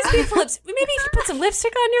look at these beautiful lips. Maybe you could put some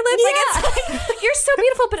lipstick on your lips. Yeah. Like, it's like, you're so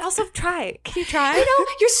beautiful, but also try. Can you try?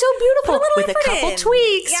 You're so beautiful. With a couple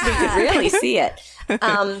tweaks. Yeah. We could really see it.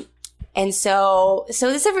 And so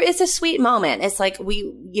it's a sweet moment. It's like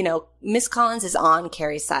Miss Collins is on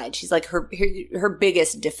Carrie's side. She's like her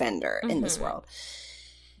biggest defender in this world.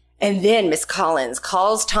 And then Miss Collins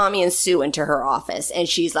calls Tommy and Sue into her office and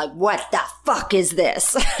she's like, what the fuck is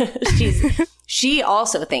this? She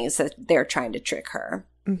also thinks that they're trying to trick her,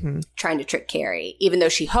 trying to trick Carrie, even though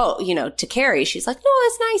to Carrie, she's like, no,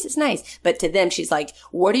 that's nice. It's nice. But to them, she's like,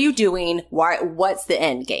 what are you doing? What's the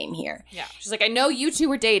end game here? Yeah. She's like, I know you two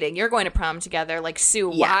were dating. You're going to prom together. Like, Sue,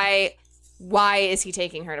 why is he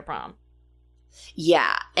taking her to prom?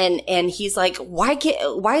 Yeah. And he's like, why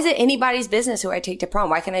is it anybody's business who I take to prom?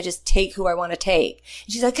 Why can't I just take who I want to take?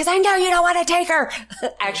 And she's like, because I know you don't want to take her.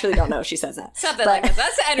 I actually don't know if she says that. Something like that.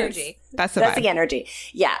 That's the energy. That's the energy.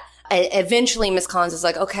 Yeah. Eventually, Miss Collins is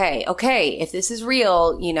like, okay, if this is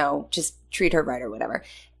real, just treat her right or whatever.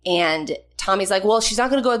 And Tommy's like, well, she's not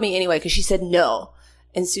going to go with me anyway because she said no.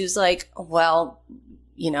 And Sue's like, well,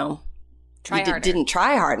 didn't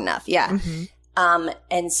try hard enough. Yeah. Mm-hmm.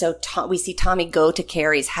 And so we see Tommy go to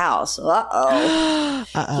Carrie's house. Uh-oh.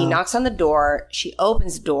 He knocks on the door. She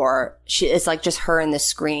opens the door. It's like just her and the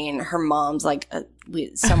screen. Her mom's like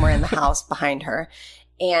somewhere in the house behind her.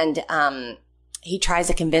 And he tries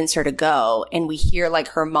to convince her to go. And we hear like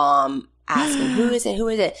her mom asking, who is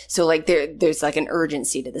it? So like there's like an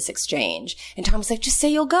urgency to this exchange. And Tommy's like, just say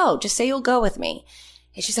you'll go. Just say you'll go with me.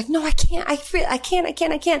 And she's like, no, I can't. I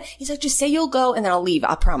can't. He's like, just say you'll go and then I'll leave.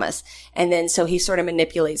 I promise. And then so he sort of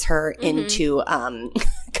manipulates her into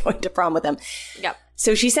going to prom with him. Yep.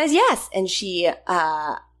 So she says yes. And she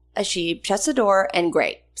shuts the door and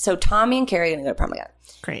great. So Tommy and Carrie are going to go to prom together.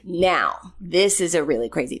 Great. Now, this is a really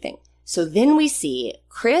crazy thing. So then we see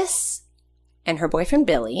Chris and her boyfriend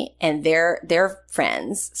Billy and their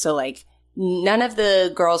friends. So like none of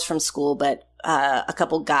the girls from school, but a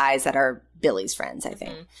couple guys that are Billy's friends, I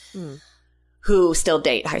think, who still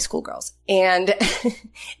date high school girls. And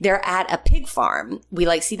they're at a pig farm. We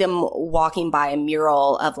like see them walking by a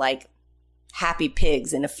mural of like happy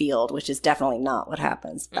pigs in a field, which is definitely not what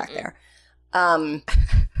happens back there.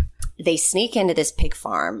 They sneak into this pig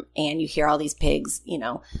farm and you hear all these pigs,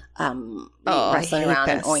 wrestling around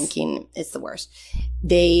and oinking. It's the worst.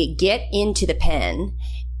 They get into the pen.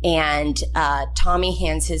 And Tommy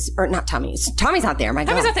hands Tommy's not there. My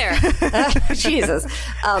God. Tommy's not there. Jesus.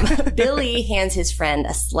 Billy hands his friend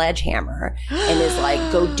a sledgehammer and is like,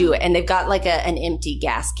 go do it. And they've got like an empty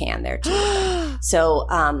gas can there too. So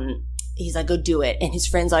he's like, go do it. And his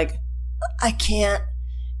friend's like, I can't.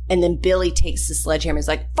 And then Billy takes the sledgehammer. He's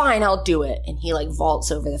like, fine, I'll do it. And he like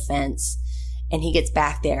vaults over the fence. And he gets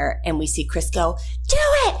back there and we see Chris go, do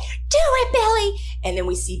it, Billy. And then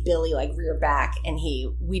we see Billy like rear back and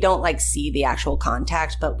we don't like see the actual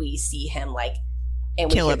contact, but we see him like, and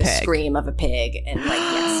we hear the scream of a pig. And like,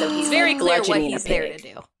 yeah, so he's very like, clear what bludgeoning he's a pig. there to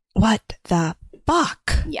do. What the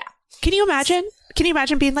fuck? Yeah. Can you imagine? Can you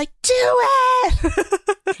imagine being like, do it?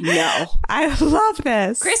 No. I love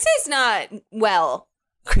this. Chris is not well.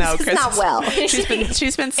 Chris is not well. She's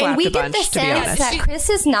been slapped a bunch, to be honest. That Chris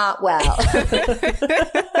is not well.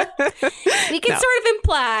 We can sort of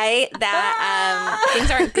imply that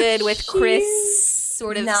things aren't good with Chris.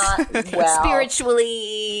 Sort of not well.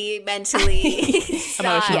 Spiritually, mentally,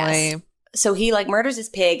 emotionally. Yes. So he like murders his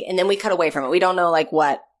pig, and then we cut away from it. We don't know like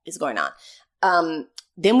what is going on.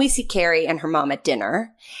 Then we see Carrie and her mom at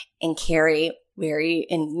dinner, and Carrie, very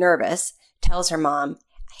nervous, tells her mom,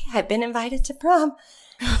 "Hey, I've been invited to prom."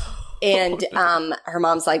 And her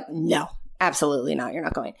mom's like, no, absolutely not. You're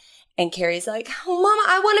not going. And Carrie's like, oh, Mama,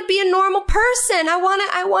 I want to be a normal person. I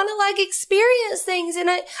want to like experience things.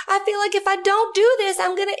 And I feel like if I don't do this,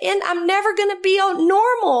 I'm never going to be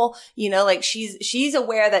normal. Like she's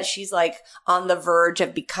aware that she's like on the verge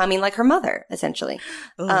of becoming like her mother, essentially.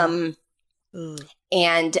 And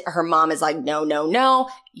her mom is like, no.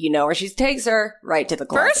 Where she takes her right to the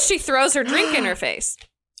closet. First, she throws her drink in her face.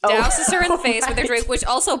 Douses her in the face with her drink, which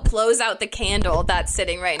also blows out the candle that's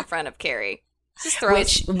sitting right in front of Carrie. Just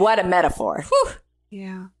throws. What a metaphor. Whew.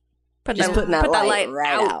 Yeah. Putting that light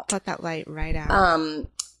right out. Put that light right out.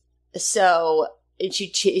 So she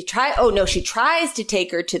tries to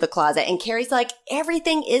take her to the closet, and Carrie's like,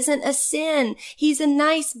 everything isn't a sin. He's a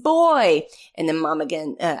nice boy. And then Mom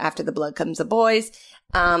again, after the blood comes the boys.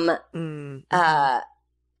 And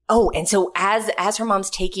so as her mom's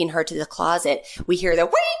taking her to the closet, we hear the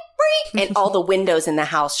wait, and all the windows in the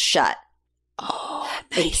house shut. Oh,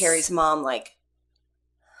 nice. And Carrie's mom is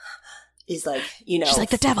like, she's like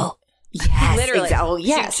the devil. Yes, literally.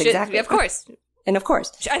 Exactly. Of course. And of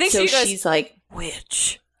course, I think so. She's like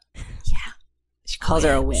witch. Yeah, she calls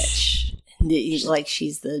her a witch. Like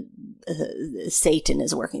she's the Satan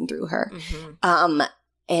is working through her. Mm-hmm.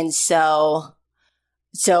 And so,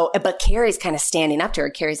 but Carrie's kind of standing up to her.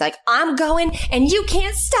 Carrie's like, I'm going and you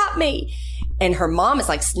can't stop me. And her mom is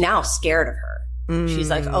like now scared of her. She's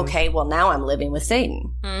like, okay, well now I'm living with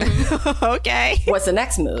Satan. Mm-hmm. Okay. What's the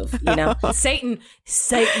next move? Satan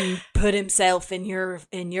put himself in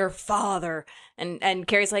your father. And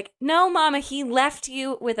Carrie's like, no, Mama, he left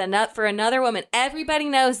you with a nut for another woman. Everybody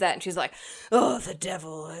knows that. And she's like, oh, the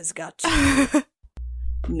devil has got you.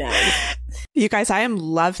 Nice. You guys, I am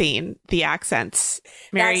loving the accents.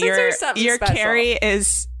 Mary, Accents are something your special. Carrie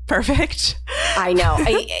is Perfect. I know.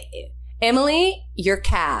 Emily, you're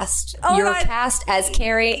cast. You're cast as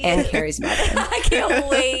Carrie and Carrie's mother. I can't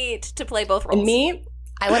wait to play both roles. And me,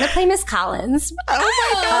 I want to play Miss Collins.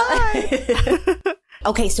 Oh my God.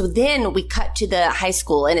 Okay, so then we cut to the high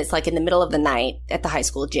school, and it's like in the middle of the night at the high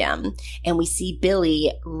school gym, and we see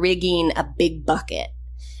Billy rigging a big bucket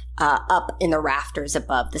up in the rafters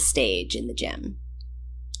above the stage in the gym.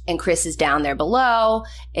 And Chris is down there below,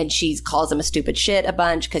 and she calls him a stupid shit a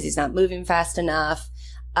bunch because he's not moving fast enough.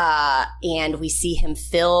 And we see him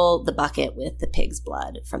fill the bucket with the pig's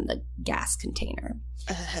blood from the gas container.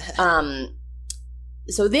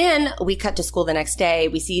 So then we cut to school the next day.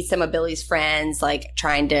 We see some of Billy's friends like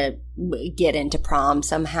trying to get into prom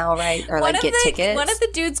somehow, right? Or like get tickets. One of the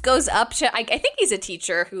dudes goes up to, I think he's a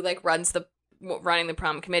teacher who like running the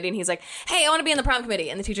prom committee, and he's like, "Hey, I want to be in the prom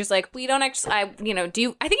committee." And the teacher's like, "We don't actually, I think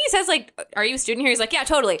he says like, "Are you a student here?" He's like, "Yeah,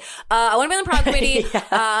 totally. I want to be in the prom committee."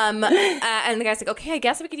 And the guy's like, "Okay, I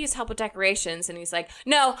guess we could use help with decorations." And he's like,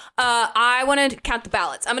 "No, I want to count the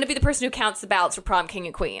ballots. I'm going to be the person who counts the ballots for prom king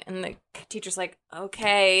and queen." And the teacher's like,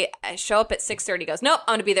 "Okay, I show up at 6:30." He goes, "Nope,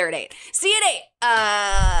 I'm going to be there at 8. See you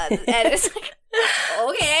at 8. And it's like,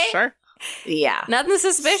 okay, sure, yeah, nothing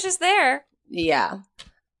suspicious there. Yeah.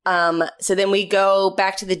 So then we go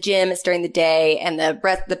back to the gym. It's during the day, and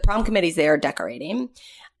the prom committee's there decorating.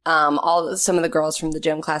 Some of the girls from the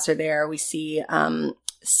gym class are there. We see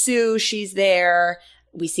Sue, she's there.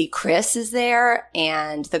 We see Chris is there,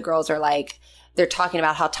 and the girls are like, they're talking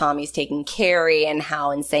about how Tommy's taking Carrie and how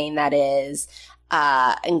insane that is.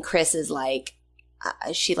 And Chris is like,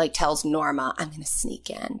 she like tells Norma, "I'm going to sneak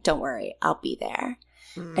in. Don't worry, I'll be there."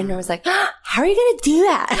 And Norma's like, "How are you going to do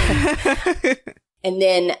that?" And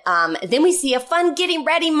then we see a fun getting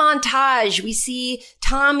ready montage. We see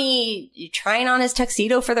Tommy trying on his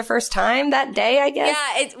tuxedo for the first time that day, I guess.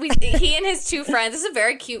 Yeah, he and his two friends. This is a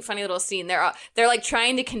very cute, funny little scene. They're like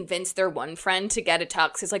trying to convince their one friend to get a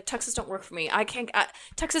tux. He's like, "Tuxes don't work for me. I can't. I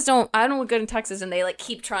don't look good in tuxes." And they like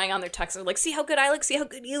keep trying on their tuxes. They're like, "See how good I look. See how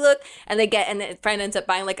good you look." And the friend ends up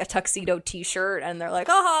buying like a tuxedo T-shirt, and they're like,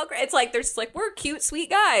 "Oh, great!" It's like they're just like, "We're cute,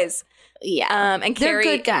 sweet guys." Yeah. And Carrie,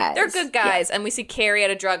 they're good guys. They're good guys. Yeah. And we see Carrie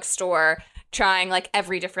at a drugstore trying like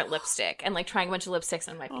every different lipstick and like trying a bunch of lipsticks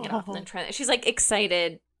and wiping it off and then trying. She's like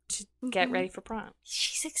excited to get ready for prom.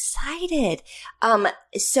 She's excited.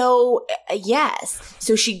 Yes.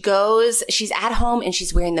 So she's at home and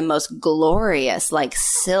she's wearing the most glorious like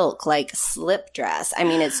silk, like slip dress. I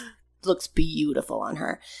mean, looks beautiful on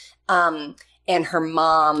her. And her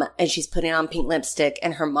mom, and she's putting on pink lipstick,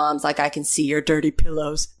 and her mom's like, "I can see your dirty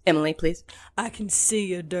pillows." Emily, please. "I can see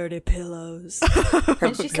your dirty pillows."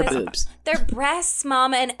 Her says, boobs. "They're breasts,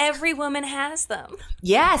 Mama, and every woman has them."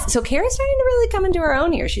 Yes. So Carrie's starting to really come into her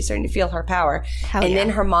own here. She's starting to feel her power.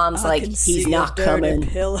 Then her mom's like, "He's not coming."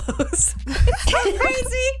 Pillows. It's so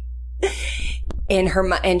crazy.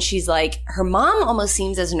 And she's like, her mom almost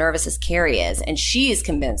seems as nervous as Carrie is, and she's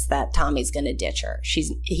convinced that Tommy's going to ditch her.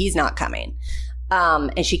 He's not coming.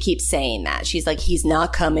 And she keeps saying that. She's like, "He's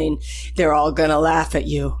not coming. They're all going to laugh at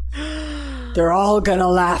you. They're all going to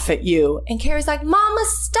laugh at you." And Carrie's like, "Mama,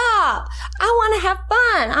 stop. I want to have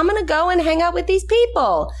fun. I'm going to go and hang out with these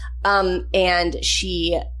people." And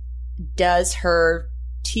she does her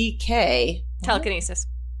TK. Telekinesis.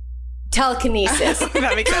 That makes sense.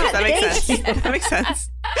 That makes sense.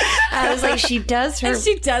 I was like, she does her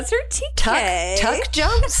TK. tuck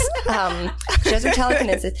jumps. She does her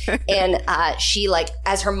telekinesis, and she like,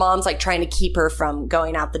 as her mom's like trying to keep her from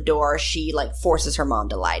going out the door, she like forces her mom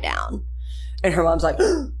to lie down, and her mom's like,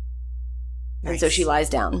 and so she lies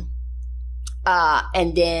down.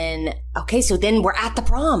 And then so then we're at the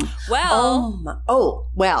prom.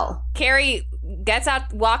 Well, Carrie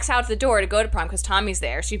walks out the door to go to prom because Tommy's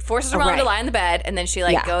there. She forces her mom to lie in the bed, and then she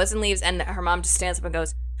goes and leaves, and her mom just stands up and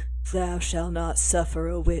goes, "Thou shalt not suffer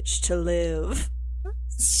a witch to live."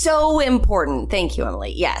 So important. Thank you,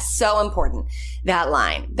 Emily. Yes, so important. That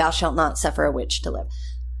line, "Thou shalt not suffer a witch to live."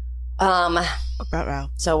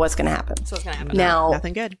 So what's going to happen? Now,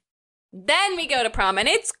 nothing good. Then we go to prom, and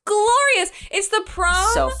it's glorious. It's the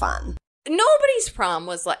prom. So fun. Nobody's prom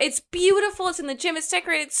was like, it's beautiful. It's in the gym. It's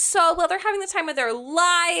decorated so well. They're having the time of their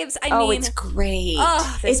lives. I mean, it's great.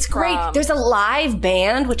 It's great. There's a live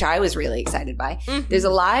band, which I was really excited by. Mm-hmm. There's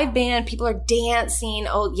a live band. People are dancing.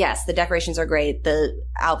 Oh, yes. The decorations are great. The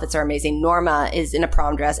outfits are amazing. Norma is in a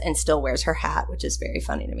prom dress and still wears her hat, which is very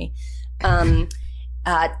funny to me.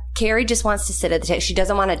 Carrie just wants to sit at the table. She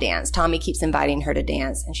doesn't want to dance. Tommy keeps inviting her to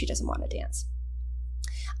dance, and she doesn't want to dance.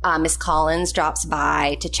 Miss Collins drops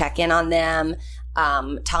by to check in on them.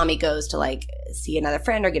 Tommy goes to like see another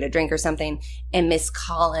friend or get a drink or something, and Miss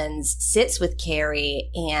Collins sits with Carrie,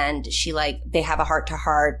 and she like, they have a heart to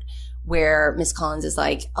heart where Miss Collins is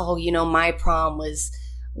like, oh, you know, my prom was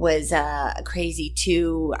crazy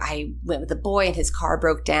too. I went with a boy and his car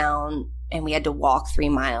broke down and we had to walk 3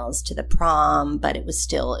 miles to the prom, but it was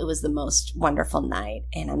the most wonderful night.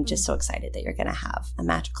 And I'm just so excited that you're going to have a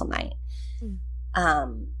magical night.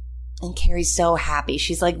 And Carrie's so happy.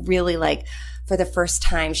 She's like really like, for the first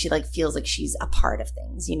time, she like feels like she's a part of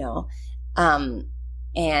things, you know?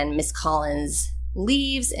 And Miss Collins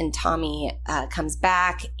leaves and Tommy comes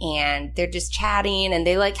back and they're just chatting and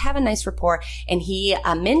they like have a nice rapport. And he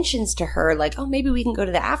mentions to her like, oh, maybe we can go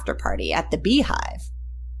to the after party at the Beehive.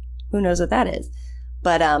 Who knows what that is?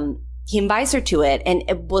 But he invites her to it. And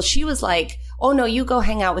well, she was like, oh no, you go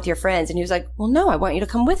hang out with your friends. And he was like, well, no, I want you to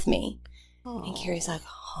come with me. Oh. And Carrie's like,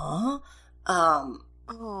 huh?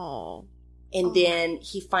 And then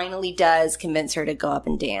he finally does convince her to go up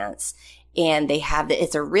and dance. And they have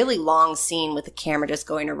it's a really long scene with the camera just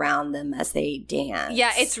going around them as they dance.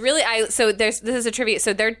 Yeah, it's really so this is a trivia.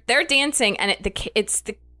 So they're dancing and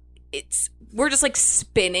we're just like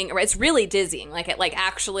spinning. It's really dizzying. Like it like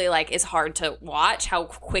actually like is hard to watch how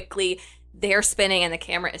quickly they're spinning and the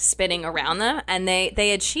camera is spinning around them. And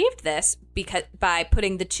they achieved this because by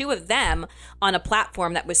putting the two of them on a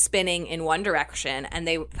platform that was spinning in one direction, and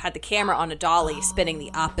they had the camera on a dolly spinning the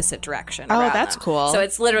opposite direction. Oh, that's them. cool. So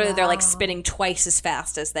it's literally they're like spinning twice as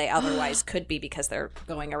fast as they otherwise could be because they're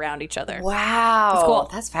going around each other. Wow. That's cool.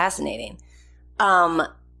 That's fascinating.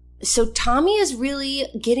 So Tommy is really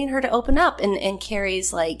getting her to open up, and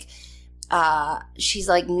Carrie's like, she's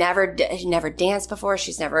like never danced before.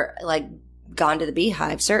 She's never like gone to the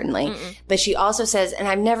Beehive, certainly. Mm-mm. But she also says, and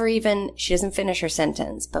I've never even, she doesn't finish her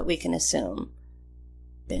sentence, but we can assume,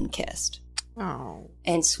 been kissed. Oh.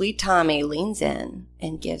 And sweet Tommy leans in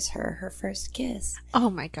and gives her her first kiss. Oh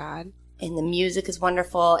my God. And the music is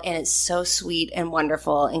wonderful, and it's so sweet and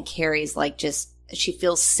wonderful. And Carrie's like just, she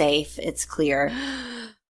feels safe. It's clear.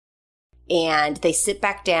 And they sit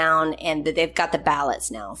back down, and they've got the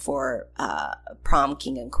ballots now for prom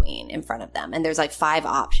king and queen in front of them. And there's like 5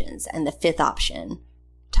 options. And the 5th option,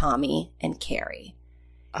 Tommy and Carrie.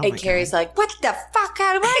 Oh and Carrie's like, what the fuck?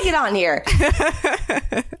 How do I get on here?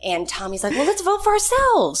 And Tommy's like, well, let's vote for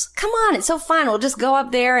ourselves. Come on. It's so fun. We'll just go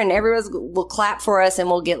up there and everyone will clap for us and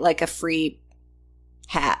we'll get like a free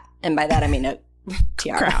hat. And by that, I mean a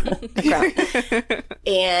tiara. Crown.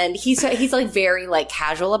 And he's like very like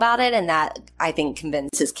casual about it, and that I think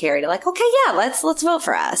convinces Carrie to like, okay, yeah, let's vote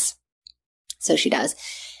for us. So she does.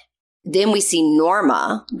 Then we see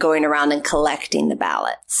Norma going around and collecting the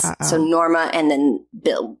ballots. Uh-oh. So Norma and then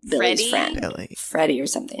Billy's friend, Freddie or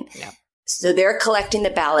something. Yeah. So they're collecting the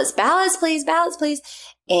ballots. Ballots, please. Ballots, please.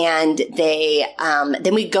 And they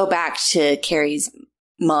then we go back to Carrie's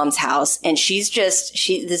mom's house, and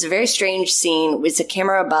there's a very strange scene. It's a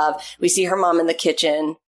camera above. We see her mom in the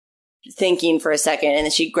kitchen thinking for a second, and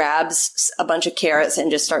then she grabs a bunch of carrots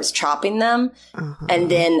and just starts chopping them,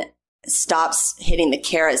 and then stops hitting the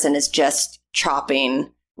carrots and is just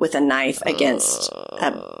chopping with a knife against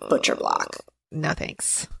a butcher block. No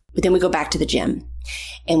thanks. But then we go back to the gym,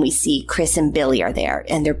 and we see Chris and Billy are there,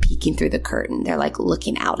 and they're peeking through the curtain. They're like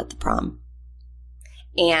looking out at the prom.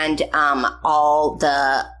 And all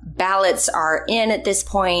the ballots are in at this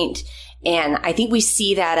point. And I think we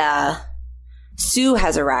see that Sue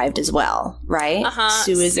has arrived as well, right?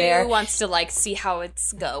 Sue is there. Sue wants to like see how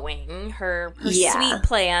it's going. Her sweet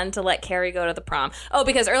plan to let Carrie go to the prom. Oh,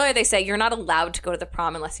 because earlier they say you're not allowed to go to the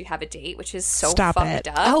prom unless you have a date, which is so fucked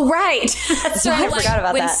up. Oh, right. That's so right. I forgot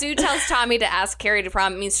about when that. Sue tells Tommy to ask Carrie to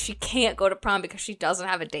prom, it means she can't go to prom because she doesn't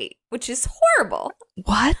have a date, which is horrible.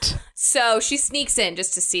 What? So she sneaks in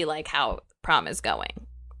just to see like how prom is going.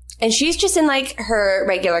 And she's just in like her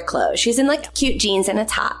regular clothes. She's in like cute jeans and a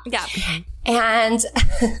top. Yeah. And,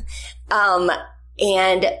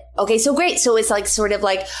 okay, so great. So it's like sort of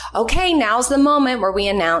like, okay, now's the moment where we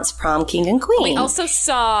announce prom king and queen. We also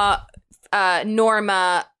saw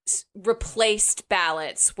Norma replaced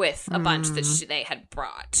ballots with a bunch that they had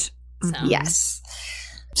brought. So. Yes.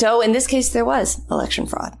 So in this case, there was election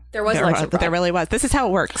fraud. There was election fraud. There really was. This is how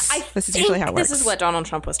it works. This is usually how it works. This is what Donald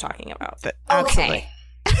Trump was talking about. Okay.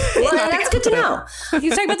 Well, that's good to know. He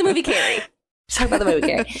was talking about the movie Carrie.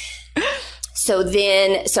 So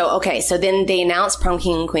then they announced prom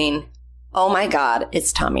king and queen. Oh my God,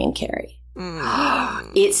 it's Tommy and Carrie.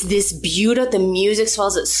 It's this beautiful, the music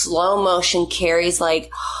swells at slow motion. Carrie's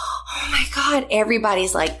like, oh my God,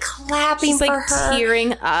 everybody's like clapping for her. She's like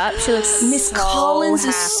tearing up. She looks Miss so Collins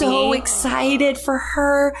happy. is so excited for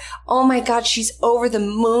her. Oh my God, she's over the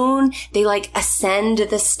moon. They like ascend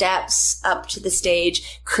the steps up to the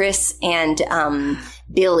stage. Chris and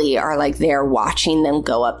Billy are like there watching them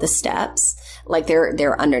go up the steps. Like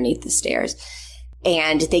they're underneath the stairs.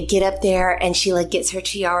 And they get up there and she like gets her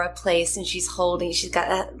tiara placed and she's holding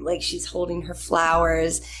her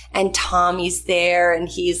flowers and Tommy's there and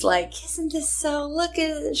he's like, isn't this so, look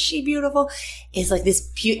at it, is she beautiful? It's like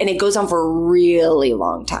this, and it goes on for a really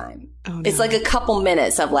long time. Oh, no. It's like a couple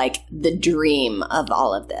minutes of like the dream of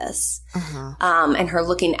all of this. Uh-huh. And her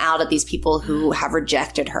looking out at these people who have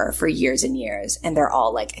rejected her for years and years and they're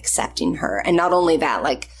all like accepting her. And not only that,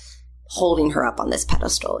 like, holding her up on this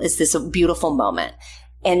pedestal. It's this beautiful moment.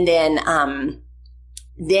 And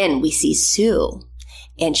then we see Sue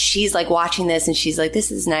and she's like watching this and she's like,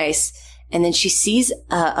 this is nice. And then she sees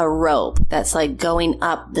a rope that's like going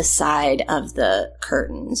up the side of the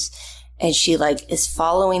curtains. And she like is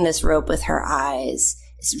following this rope with her eyes.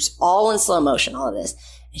 It's all in slow motion, all of this.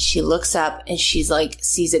 And she looks up and she's like,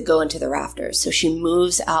 sees it go into the rafters. So she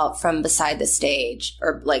moves out from beside the stage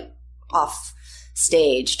or like off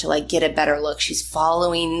stage to like get a better look. She's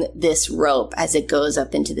following this rope as it goes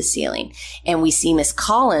up into the ceiling. And we see Miss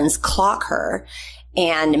Collins clock her.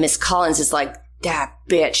 And Miss Collins is like, that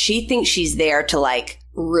bitch. She thinks she's there to like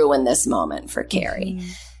ruin this moment for Carrie. Mm-hmm.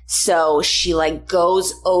 So she like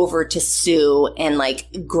goes over to Sue and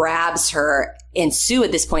like grabs her. And Sue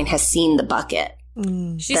at this point has seen the bucket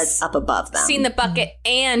that's up above them. Seen the bucket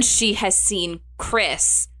and she has seen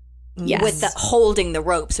Chris. Yes. With the holding the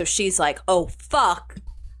rope. So she's like, oh, fuck.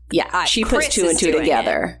 Yeah. She puts two and two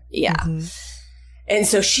together. Yeah. Mm-hmm. And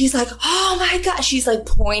so she's like, oh my God. She's like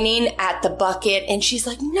pointing at the bucket and she's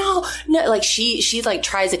like, no. Like she like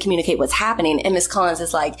tries to communicate what's happening. And Miss Collins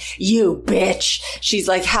is like, you bitch. She's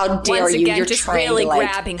like, how dare once you? Again, You're just trying really to like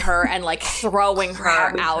grabbing her and like throwing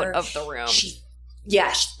her out of the room. She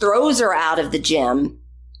throws her out of the gym,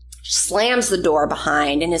 slams the door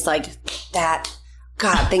behind and is like, that.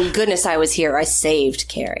 God, thank goodness I was here. I saved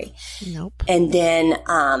Carrie. Nope. And then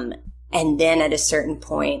at a certain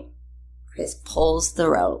point, Chris pulls the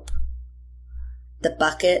rope. The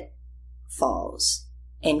bucket falls.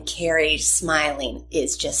 And Carrie, smiling,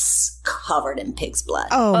 is just covered in pig's blood.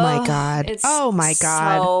 Oh, my God. Oh, my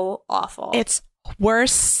God. So awful. It's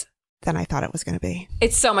worse than I thought it was going to be.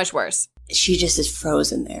 It's so much worse. She just is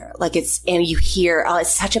frozen there. Like and you hear, it's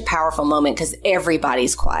such a powerful moment because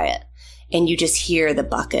everybody's quiet. And you just hear the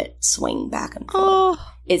bucket swing back and forth. Oh.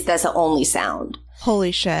 That's the only sound.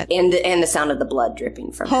 Holy shit. And the sound of the blood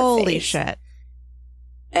dripping from her face. Holy shit.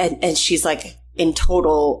 And she's like in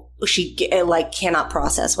total, she like cannot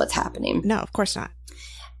process what's happening. No, of course not.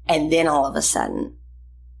 And then all of a sudden,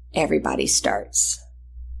 everybody starts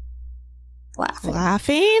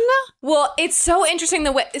laughing. Well, it's so interesting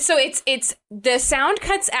the way. So it's the sound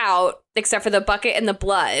cuts out except for the bucket and the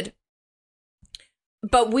blood.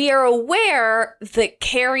 But we are aware that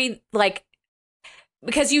Carrie, like,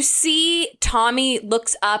 because you see Tommy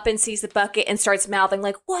looks up and sees the bucket and starts mouthing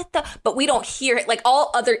like, what the? But we don't hear it. Like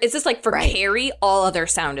it's just like for Carrie, all other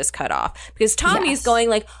sound is cut off. Because Tommy's going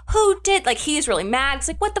like, who did? Like, he's really mad. It's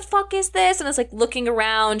like, what the fuck is this? And it's like looking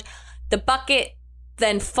around. The bucket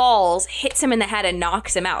then falls, hits him in the head and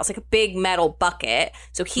knocks him out. It's like a big metal bucket.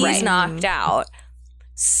 So he's knocked out.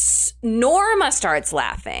 Norma starts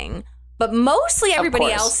laughing. But mostly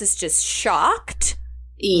everybody else is just shocked.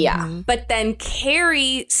 Yeah. But then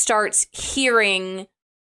Carrie starts hearing,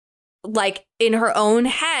 like, in her own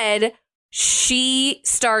head, she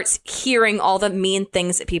starts hearing all the mean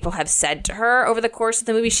things that people have said to her over the course of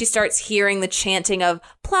the movie. She starts hearing the chanting of,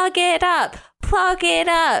 plug it up, plug it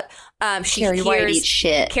up. Carrie White eats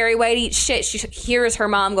shit. Carrie White eats shit. She hears her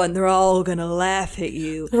mom going, they're all going to laugh at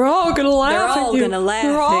you. They're all going to laugh They're all going to laugh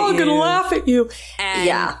They're all going to laugh at you.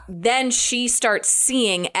 And then she starts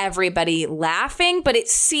seeing everybody laughing, but it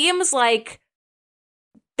seems like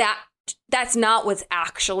that's not what's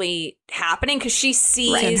actually happening because she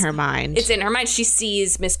sees... It's in her mind. It's in her mind. She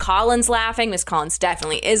sees Miss Collins laughing. Miss Collins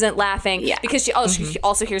definitely isn't laughing. Yeah. Because she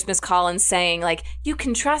also hears Miss Collins saying, like, you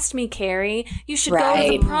can trust me, Carrie. You should go to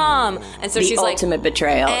the prom. And so she's like... The ultimate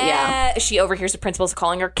betrayal, She overhears the principals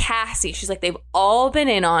calling her Cassie. She's like, they've all been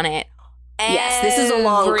in on it. Yes, this is a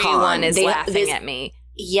long con. Everyone is laughing at me.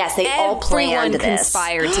 Yes, they all planned this. Everyone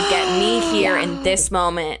conspired to get me here in this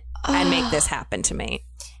moment and make this happen to me.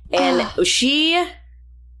 And she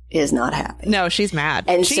is not happy. No, she's mad.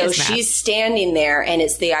 And she's standing there, and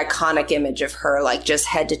it's the iconic image of her, like, just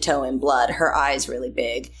head to toe in blood, her eyes really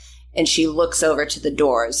big. And she looks over to the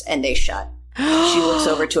doors, and they shut. She looks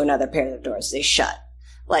over to another pair of doors. They shut.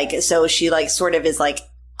 Like, so she like sort of is like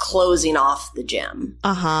closing off the gym.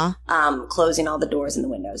 Closing all the doors and the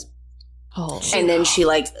windows. And then she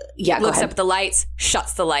like, looks up at the lights,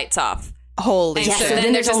 shuts the lights off. Holy shit. So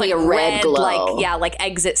then there's only a red glow. Like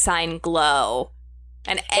exit sign glow.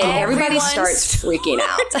 And everybody starts freaking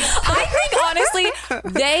out. I think honestly,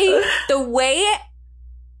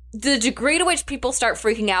 the degree to which people start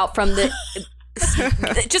freaking out from the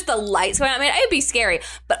just the lights going on. I mean, it'd be scary,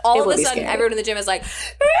 but all of a sudden, everyone in the gym is like,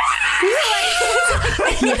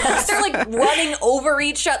 they're like running over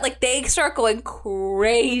each other. Like they start going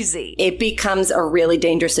crazy. It becomes a really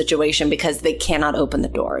dangerous situation because they cannot open the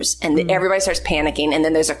doors, and everybody starts panicking. And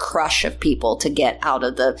then there's a crush of people to get out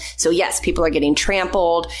of the. So yes, people are getting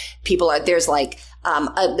trampled. There's like.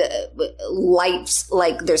 Lights,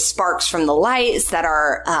 like there's sparks from the lights that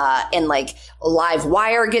are, and like a live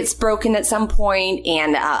wire gets broken at some point,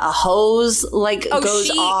 and a hose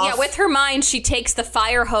goes off. Yeah, with her mind, she takes the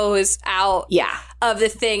fire hose out. Of the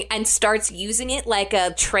thing and starts using it like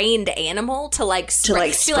a trained animal to like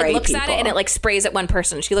spray. She like looks at it and it like sprays at one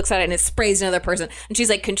person. She looks at it and it sprays another person. And she's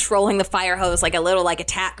like controlling the fire hose like a little like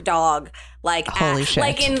attack dog. Like holy shit.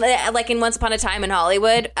 Like in Once Upon a Time in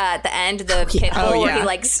Hollywood, at the end the pit bull where he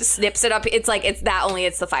like snips it up. It's like it's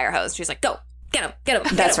the fire hose. She's like, go get him.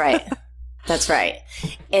 That's right. That's right.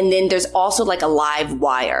 And then there's also like a live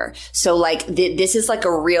wire. So like this is like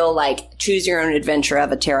a real like choose your own adventure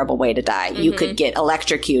of a terrible way to die. You could get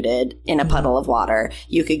electrocuted in a puddle of water.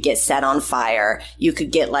 You could get set on fire. You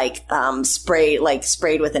could get like sprayed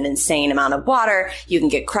with an insane amount of water. You can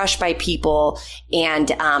get crushed by people. And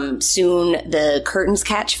soon the curtains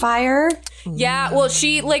catch fire. Yeah, well,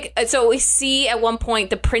 so we see at one point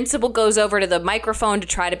the principal goes over to the microphone to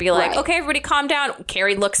try to be like, okay, everybody calm down.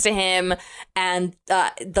 Carrie looks to him and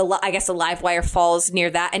I guess the live wire falls near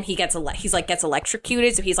that and gets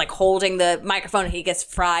electrocuted. So he's like holding the microphone and he gets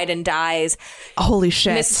fried and dies. Holy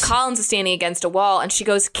shit. Mrs. Collins is standing against a wall and she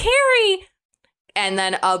goes, Carrie! And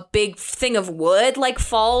then a big thing of wood like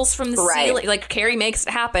falls from the ceiling. Like Carrie makes it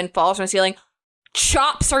happen, falls from the ceiling,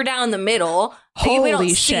 chops her down the middle. We don't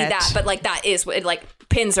see that, but like that is it like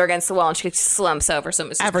pins her against the wall and she slumps over. So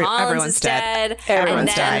Mrs. Collins is dead. And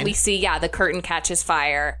then we see, the curtain catches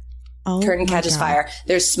fire. Curtain catches fire.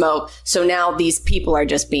 There's smoke. So now these people are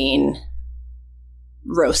just being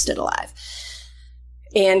roasted alive.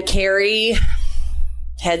 And Carrie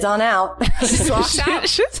heads on out. She walks out.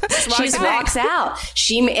 She walks out.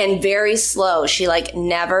 And very slow. She like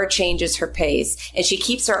never changes her pace. And she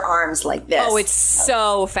keeps her arms like this. Oh, it's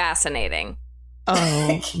so fascinating.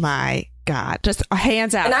 Oh my God. Just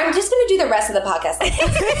hands out. And I'm just going to do the rest of the podcast like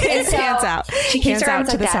that. And so hands out. She keeps hands her arms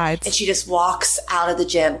out to like the that, sides. and she just walks out of the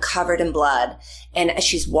gym covered in blood. And as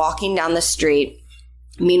she's walking down the street,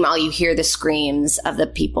 meanwhile, you hear the screams of the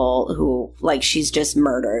people who, like, she's just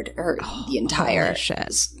murdered the entire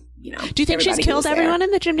shit. You know, do you think she's killed everyone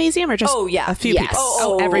in the gymnasium or just a few people?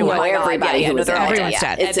 Oh, everyone. Everybody who was there. Everyone's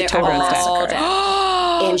dead. It's a total massacre.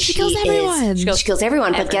 And she kills everyone. She kills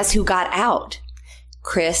everyone. But guess who got out?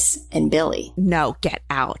 Chris and Billy. No, get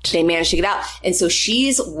out. They managed to get out. And so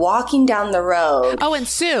she's walking down the road. Oh, and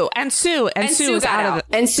Sue was out.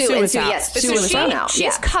 And Sue was out.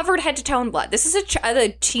 She's covered head to toe in blood. This is a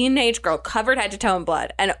teenage girl covered head to toe in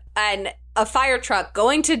blood. And a fire truck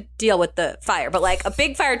going to deal with the fire. But like a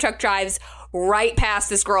big fire truck drives right past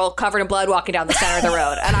this girl covered in blood walking down the center of the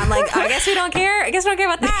road. And I'm like, I guess we don't care. I guess we don't care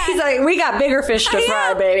about that. He's like, we got bigger fish to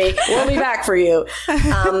fry, baby. We'll be back for you.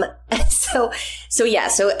 And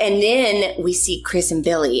then we see Chris and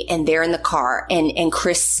Billy and they're in the car and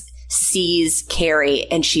Chris sees Carrie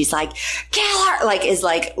and she's like, kill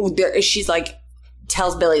her. She's like,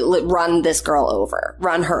 tells Billy, run this girl over,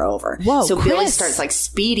 run her over. Whoa, so Chris. Billy starts like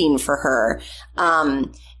speeding for her.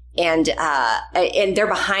 And they're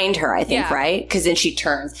behind her, I think, right? Because then she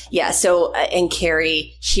turns. Yeah. So, and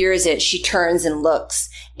Carrie hears it. She turns and looks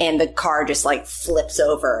and the car just like flips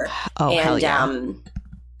over. Oh, hell yeah.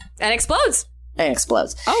 And explodes.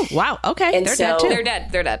 Oh, wow. Okay. And they're dead too.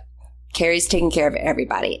 They're dead. Carrie's taking care of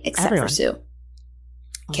everybody except for Sue.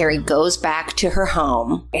 Carrie goes back to her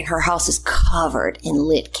home and her house is covered in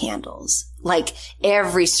lit candles. Like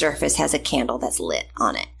every surface has a candle that's lit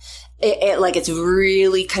on it. It's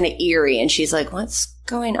really kind of eerie. And she's like, what's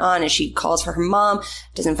going on? And she calls for her mom,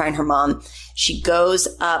 doesn't find her mom. She goes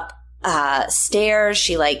up stairs.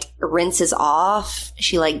 She like rinses off.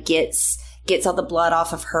 She like gets all the blood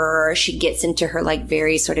off of her. She gets into her like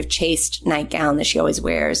very sort of chaste nightgown that she always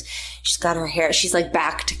wears. She's got her hair. She's like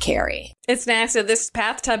back to Carrie. It's nasty. This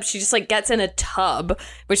bathtub, she just like gets in a tub,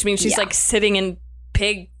 which means she's like sitting in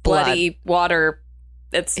pig bloody water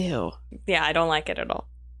It's ew. Yeah, I don't like it at all.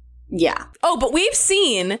 Yeah. Oh, but we've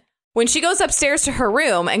seen when she goes upstairs to her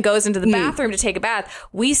room and goes into the bathroom to take a bath,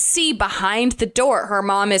 we see behind the door her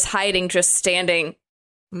mom is hiding, just standing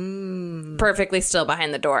perfectly still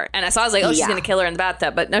behind the door. And so I was like, oh, she's going to kill her in the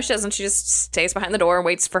bathtub. But no, she doesn't. She just stays behind the door and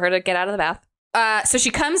waits for her to get out of the bath. So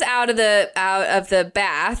she comes out of the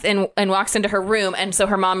bath and walks into her room. And so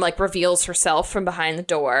her mom like reveals herself from behind the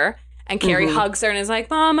door. And Carrie hugs her and is like,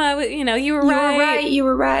 Mama, you know, you were right. You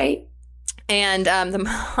were right. And the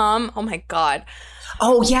mom, oh my God.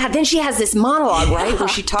 Oh, yeah. Then she has this monologue, right? Where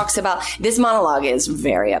she talks about, this monologue is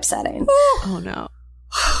very upsetting. Oh, no.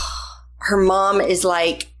 Her mom is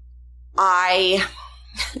like,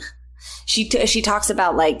 she talks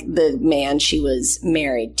about like the man she was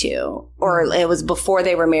married to, or it was before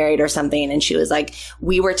they were married or something. And she was like,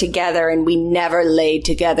 we were together and we never laid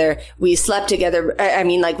together. We slept together. I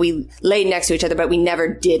mean, like we laid next to each other, but we never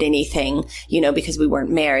did anything, you know, because we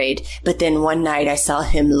weren't married. But then one night I saw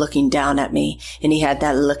him looking down at me and he had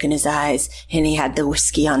that look in his eyes and he had the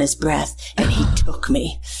whiskey on his breath and he took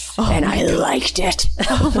me and I liked it.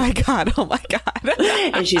 Oh my God. Oh my God.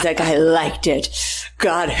 And she's like, I liked it.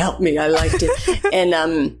 God help me. I liked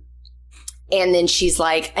it. And then she's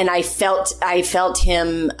like, and I felt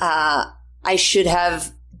him, I should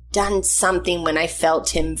have done something when I felt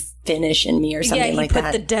him finish in me or something like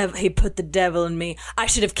that. He put the devil in me. I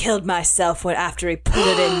should have killed myself after he put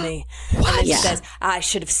it in me. What? And then she says, I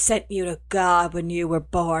should have sent you to God when you were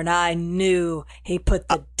born. I knew he put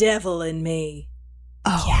the devil in me.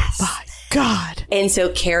 Oh, yes. My God. And so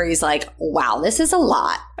Carrie's like, wow, this is a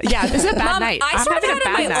lot. Yeah, this is a bad Mom, night. I started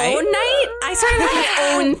having my own night. I started having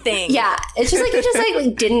my own thing. Yeah. It's just like, you just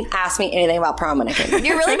like didn't ask me anything about prom when I came.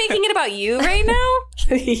 You're really making it about you right now?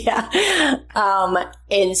 Yeah.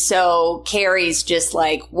 And so Carrie's just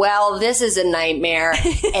like, well, this is a nightmare.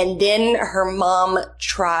 And then her mom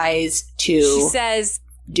tries to. She says,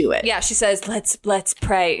 do it. Yeah, she says, let's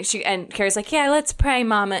pray. And Carrie's like, yeah, let's pray,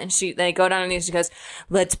 Mama. And they go down on her knees. She goes,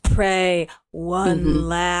 let's pray one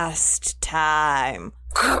last time.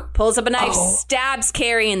 Pulls up a knife, stabs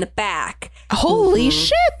Carrie in the back. Holy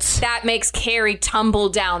shit. That makes Carrie tumble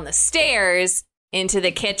down the stairs into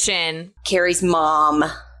the kitchen. Carrie's mom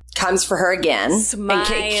comes for her again.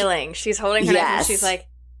 Smiling. She's holding her knife and she's like,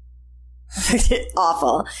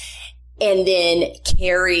 awful. And then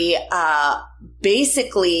Carrie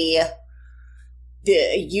basically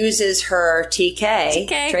uses her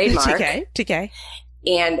TK trademark. TK.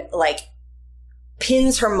 And like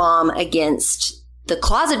pins her mom against the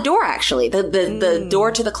closet door, actually. The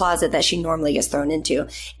door to the closet that she normally gets thrown into.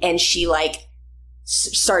 And she like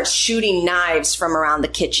starts shooting knives from around the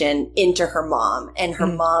kitchen into her mom. And her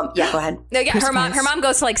mom, go ahead. No, yeah, her mom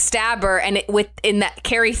goes to like stab her, and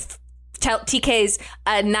Carrie TK's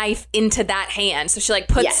a knife into that hand. So she like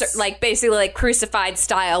puts her, like basically like crucified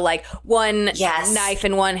style, like one knife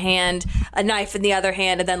in one hand, a knife in the other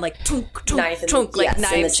hand, and then like tunk, like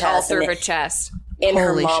knives all through her chest. And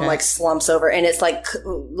her mom like slumps over, and it's like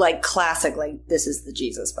classic, like this is the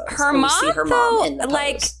Jesus pose. Her mom, see her mom in the pose.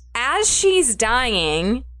 Like as she's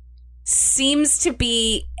dying, seems to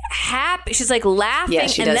be happy. She's like laughing,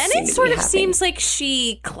 and then it sort of seems like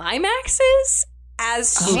she climaxes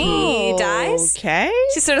as she dies. Okay.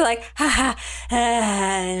 She's sort of like, ha ha,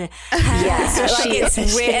 like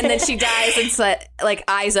it's weird, and then she dies, and it's like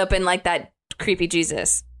eyes open like that creepy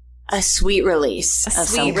Jesus. A sweet release. A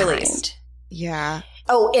sweet release. Kind. Yeah.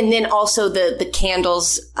 Oh, and then also the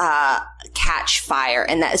candles catch fire,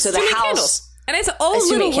 and that so the house, candles. And it's an old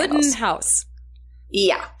little wooden house.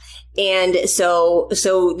 Yeah, and so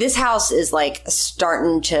this house is like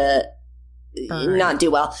starting to not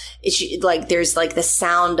do well. It's like there's like the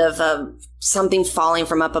sound of something falling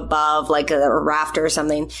from up above, like a rafter or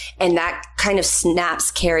something, and that kind of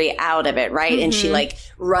snaps Carrie out of it, right? And she like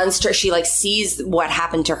runs to, she like sees what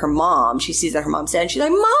happened to her mom. She sees that her mom's dead, and she's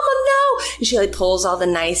like, "Mama, no!" And she like pulls all the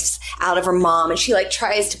knives out of her mom, and she like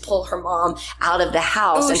tries to pull her mom out of the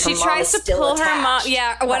house. And she tries to pull her mom.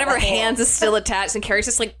 Yeah, one of her hands is still attached, and Carrie's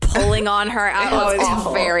just like pulling on her out.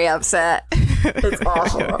 It's very upset. It's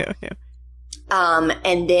awful.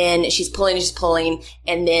 And then she's pulling,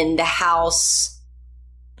 and then the house,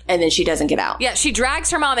 and then she doesn't get out. Yeah, she drags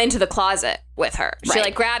her mom into the closet with her. She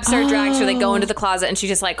like grabs her, drags her, they go into the closet, and she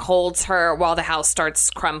just like holds her while the house starts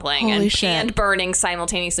crumbling and burning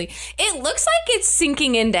simultaneously. It looks like it's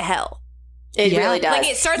sinking into hell. It really does. Like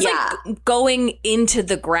it starts like going into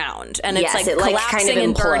the ground, and it's like collapsing kind of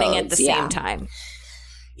and burning at the same time.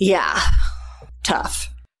 Yeah.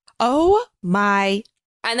 Tough. Oh my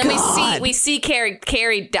And then we see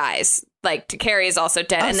Carrie dies. like to Carrie is also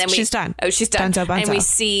dead, and then she's done. Oh, she's done. Dunzo bunzo.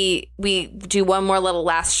 And we do one more little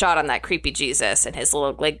last shot on that creepy Jesus and his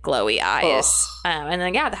little like glowy eyes, and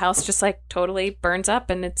then the house just like totally burns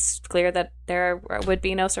up, and it's clear that there would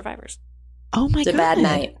be no survivors. Oh my god, it's a bad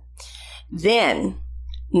night. Then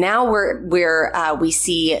now we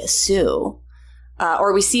see Sue,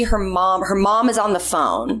 or we see her mom. Her mom is on the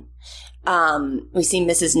phone. We see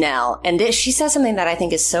Mrs. Nell, and she says something that I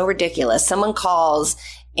think is so ridiculous. Someone calls.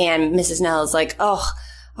 And Mrs. Nell is like, oh,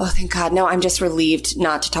 thank God. No, I'm just relieved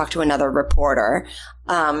not to talk to another reporter.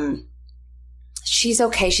 She's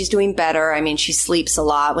okay. She's doing better. I mean, she sleeps a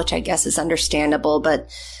lot, which I guess is understandable. But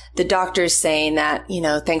the doctor's saying that,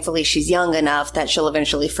 thankfully she's young enough that she'll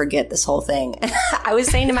eventually forget this whole thing. I was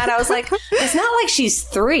saying to Matt, I was like, it's not like she's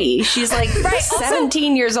 3. She's like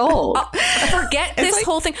 17 years old. Forget this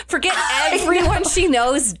whole thing. Forget everyone she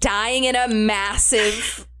knows dying in a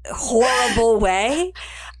massive, horrible way.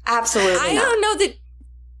 Absolutely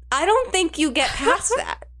I don't think you get past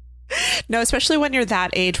that. No, especially when you're that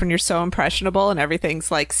age, when you're so impressionable and everything's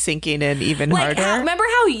like sinking in even harder. Remember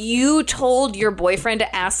how you told your boyfriend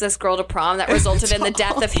to ask this girl to prom that resulted in the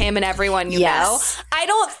death of him and everyone you know? I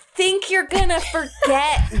don't think you're gonna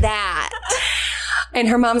forget that. And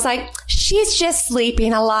her mom's like, she's just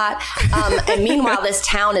sleeping a lot. And meanwhile, this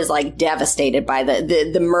town is like devastated by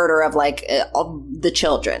the murder of like the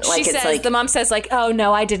children. Like, the mom says like, oh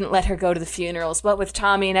no, I didn't let her go to the funerals. What with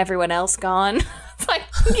Tommy and everyone else gone? It's like,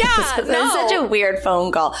 yeah, no. It's such a weird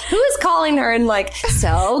phone call. Who is calling her and like,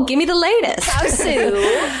 so give me the latest. How's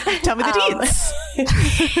Sue? Tell me the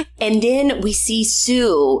deets. And then we see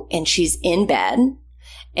Sue and she's in bed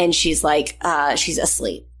and she's like, she's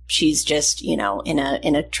asleep. She's just, in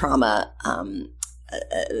a trauma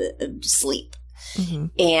sleep. Mm-hmm.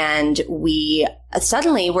 And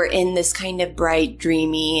we're in this kind of bright,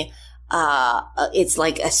 dreamy, it's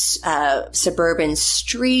like a suburban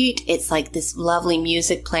street. It's like this lovely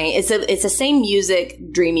music playing. It's the same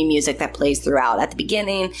music, dreamy music that plays throughout, at the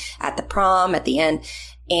beginning, at the prom, at the end.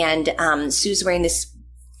 And Sue's wearing this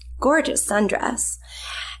gorgeous sundress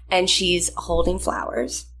and she's holding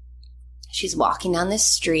flowers. She's walking down this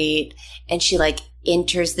street and she like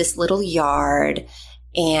enters this little yard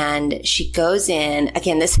and she goes in.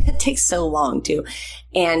 Again, this takes so long too.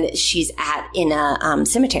 And she's in a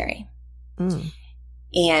cemetery. Mm.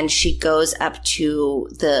 And she goes up to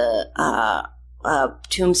the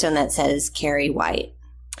tombstone that says Carrie White.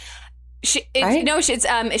 She goes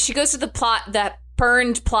to the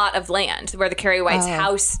burned plot of land where the Carrie White's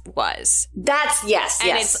house was. That's yes.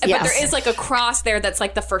 But there is like a cross there that's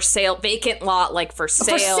like the for sale vacant lot, like for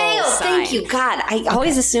sale. Sign. Thank you, God. I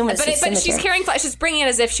always assume it's but she's carrying. She's bringing it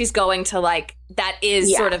as if she's going to like that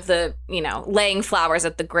is sort of the laying flowers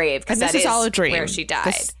at the grave because that is all a dream where she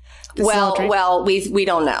died. We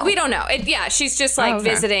don't know. We don't know. She's just like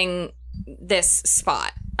visiting this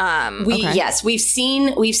spot. We've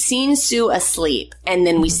seen Sue asleep, and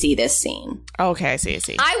then we see this scene. Okay, I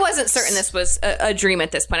see. I wasn't certain this was a dream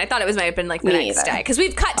at this point. I thought it might have been like the next day because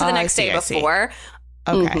we've cut to the next day before.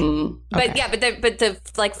 Okay, but the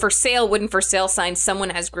like for sale wooden for sale sign,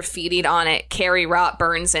 someone has graffitied on it. Carrie White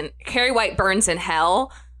burns in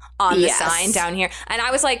hell on the sign down here, and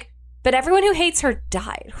I was like, but everyone who hates her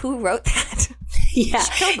died. Who wrote that? Yeah.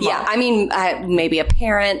 I mean, maybe a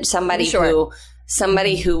parent, somebody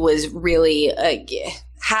who was really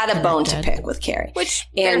had a bone to pick with Carrie. Which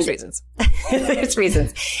there's reasons. There's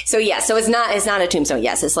reasons. So so it's not a tombstone.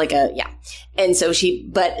 Yes, it's like And so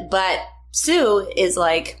but Sue is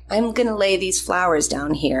like, I'm gonna lay these flowers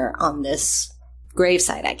down here on this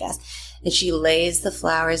gravesite, I guess. And she lays the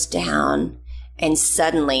flowers down. And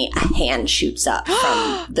suddenly a hand shoots up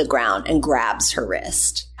from the ground and grabs her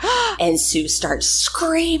wrist. And Sue starts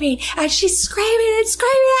screaming. And she's screaming and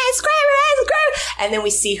screaming and screaming and screaming. And then we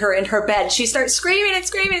see her in her bed. She starts screaming and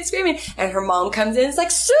screaming and screaming. And her mom comes in and is like,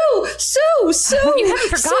 Sue! You haven't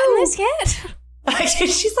forgotten this yet?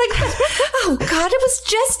 She's like, oh God, it was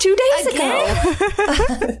just 2 days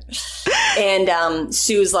ago. And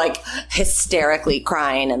Sue's like hysterically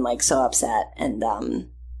crying and like so upset. And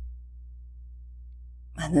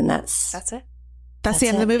then that's it. That's the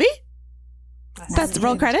end of the movie? That's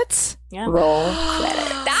roll credits? Yeah. Roll credits.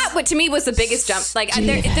 That, to me, was the biggest jump. Like,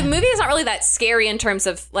 the movie is not really that scary in terms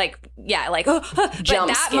of, like, jump but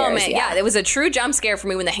that scares, moment, it was a true jump scare for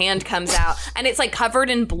me when the hand comes out. And it's, like,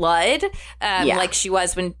 covered in blood, like she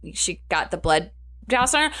was when she got the blood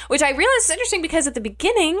doused on her, which I realized is interesting because at the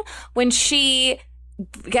beginning, when she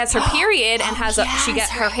gets her period and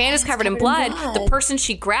her hand is covered in blood, the person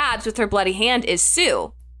she grabs with her bloody hand is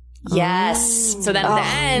Sue. Yes. So then at the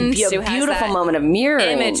end, Sue has beautiful that moment of mirroring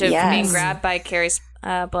image of being grabbed by Carrie's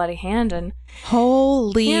bloody hand. And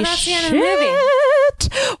holy that's the shit. end of the movie.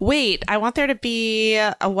 Wait, I want there to be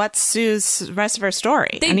a what's Sue's rest of her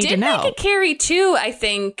story. They I need did to know. make a Carrie too, I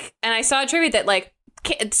think. And I saw a trivia that like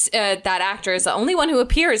that actor is the only one who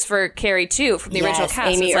appears for Carrie 2 from the original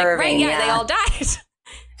cast. Amy it's like, Irving, they all died.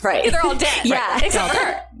 Right. They're all dead. Yeah. Right. Except for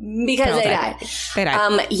her. Because they died. They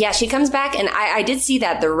died. Yeah, she comes back, and I did see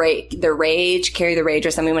that the Rage, Carrie the Rage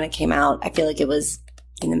or something when it came out. I feel like it was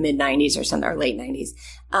in the mid-90s or something, or late 90s.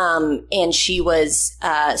 And she was,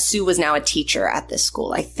 Sue was now a teacher at this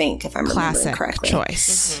school, I think, if I'm remembering correctly.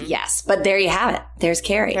 Choice. Mm-hmm. Yes. But there you have it. There's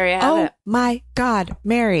Carrie. There you have it. Oh my God,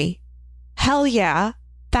 Mary. Hell yeah.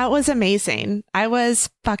 That was amazing. I was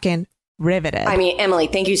fucking riveted. I mean, Emily,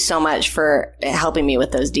 thank you so much for helping me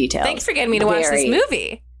with those details. Thanks for getting me to watch this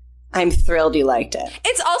movie. I'm thrilled you liked it.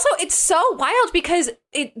 It's so wild because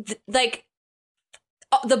the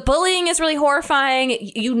bullying is really horrifying.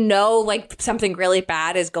 You know, like something really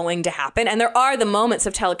bad is going to happen. And there are the moments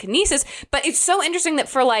of telekinesis, but it's so interesting that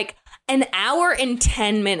for like an hour and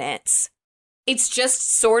 10 minutes, it's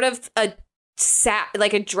just sort of a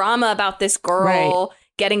drama about this girl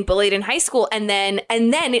getting bullied in high school. And then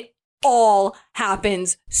it all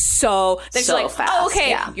happens so like fast. Oh,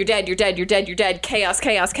 okay, you're dead,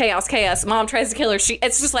 chaos, mom tries to kill her.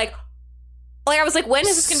 It's just like I was like, when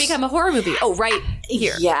is this gonna become a horror movie? Oh, right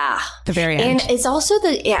here. The very end. And it's also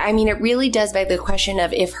it really does beg the question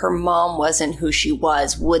of, if her mom wasn't who she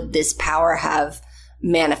was, would this power have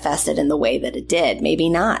manifested in the way that it did? Maybe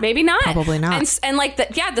not. Probably not. And like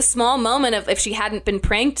the small moment of, if she hadn't been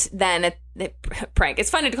pranked, then prank. It's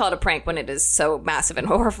funny to call it a prank when it is so massive and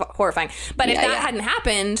horrifying. But if that hadn't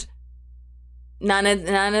happened, none of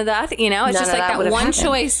that. You know, it's just like that one happened.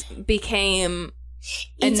 Choice became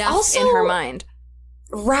enough in her mind.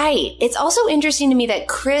 Right. It's also interesting to me that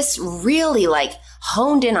Chris really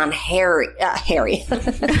honed in on Harry.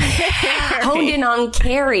 Honed in on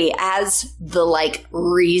Carrie as the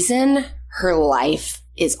reason her life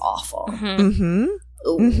is awful. Mm-hmm.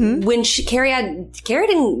 Mm-hmm. When Carrie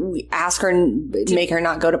didn't ask her and make her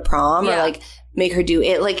not go to prom or make her do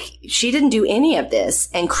it. She didn't do any of this,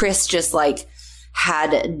 and Chris just was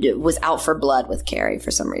out for blood with Carrie for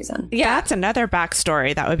some reason. Yeah, that's another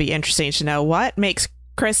backstory that would be interesting to know. What makes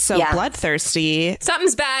Chris so bloodthirsty?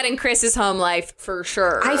 Something's bad in Chris's home life for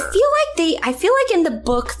sure. I feel like in the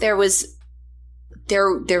book there was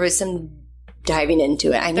some diving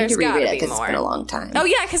into it. I need to reread it because it's been a long time. Oh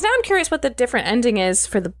yeah, because now I'm curious what the different ending is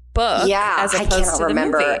for the book. Yeah, as opposed I can't to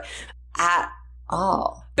remember the movie at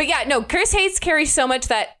all. But yeah, no, Chris hates Carrie so much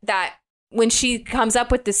that when she comes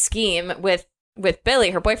up with this scheme with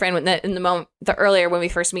Billy, her boyfriend, in the moment, earlier when we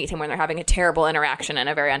first meet him, when they're having a terrible interaction and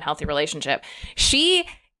a very unhealthy relationship, she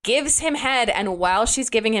gives him head, and while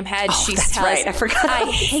she's giving him head, she says, I forgot. I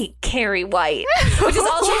hate Carrie White. Which is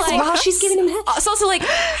also while she's giving him head. It's also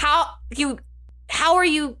how are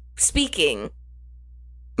you speaking?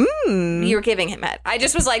 You're giving him head. I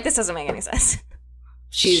just was like, this doesn't make any sense.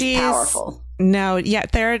 She's powerful. No, yeah,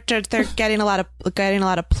 they're getting a lot of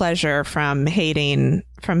pleasure from hating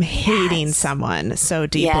someone so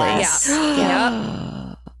deeply. Yes.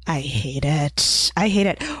 Yeah. I hate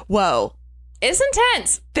it. Whoa. It's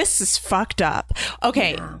intense. This is fucked up.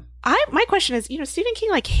 Okay. Yeah. My question is, Stephen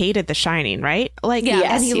King hated The Shining, right?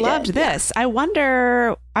 And he loved this. Yeah. I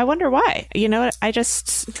wonder why.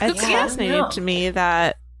 It's fascinating to me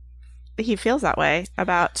that he feels that way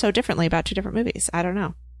so differently about two different movies. I don't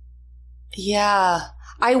know. Yeah.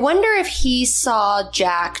 I wonder if he saw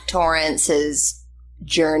Jack Torrance's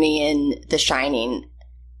journey in The Shining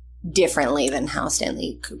differently than how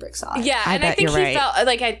Stanley Kubrick saw it. Yeah, and I think he felt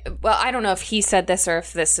I don't know if he said this or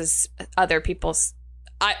if this is other people's.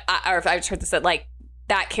 Or if I just heard this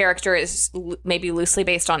that character is maybe loosely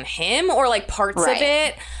based on him or parts of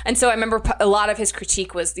it. And so I remember a lot of his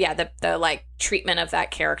critique was the treatment of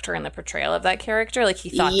that character and the portrayal of that character. He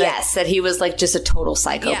thought that he was just a total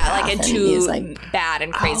psychopath. Yeah, and too bad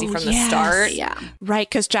and crazy from the start. Yeah. Right,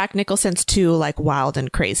 because Jack Nicholson's too wild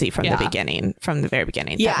and crazy from the beginning, from the very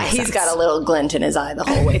beginning. Yeah, he's got a little glint in his eye the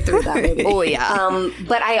whole way through that movie. Oh yeah.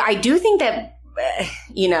 But I do think that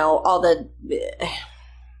all the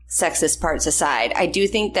sexist parts aside, I do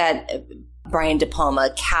think that Brian De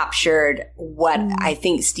Palma captured what I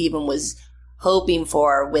think Stephen was hoping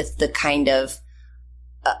for with the kind of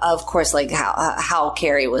course, how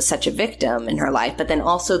Carrie was such a victim in her life, but then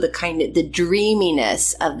also the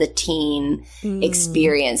dreaminess of the teen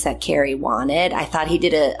experience that Carrie wanted. I thought he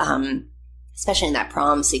did especially in that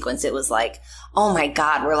prom sequence, it was oh my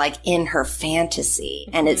God, we're in her fantasy.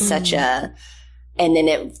 And it's such and then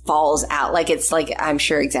it falls out. I'm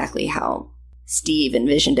sure exactly how Steve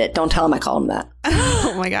envisioned it. Don't tell him I called him that.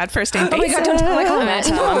 Oh my God. First name basis. Oh my God, don't tell him I called him that.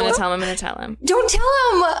 I'm going to tell him. Don't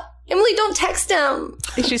tell him. Emily, don't text him.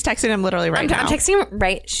 She's texting him literally right now. I'm texting him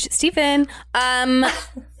right. Stephen.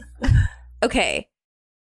 Okay.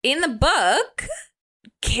 In the book,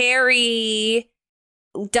 Carrie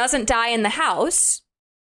doesn't die in the house.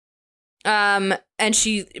 And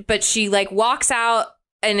she like walks out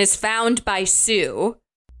and is found by Sue.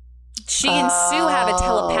 She and Sue have a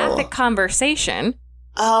telepathic conversation.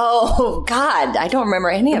 Oh, God. I don't remember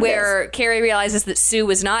any of where Carrie realizes that Sue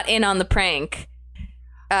was not in on the prank.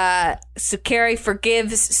 So Carrie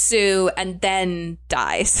forgives Sue and then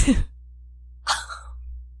dies.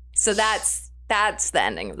 So that's the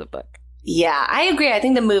ending of the book. Yeah, I agree. I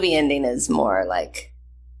think the movie ending is more like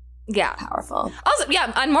powerful. Also,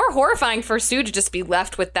 yeah, and more horrifying for Sue to just be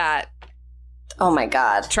left with that. Oh my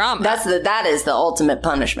God, trauma. That is the ultimate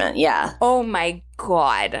punishment. Yeah. Oh my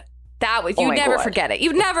God, you'd never forget it.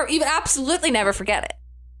 You absolutely never forget it.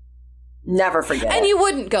 Never forget it. And you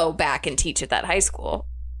wouldn't go back and teach at that high school.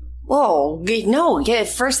 Whoa, no. Yeah,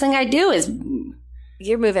 first thing I do is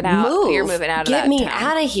you're moving out. You're moving out of that town. Get me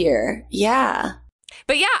out of here. Yeah.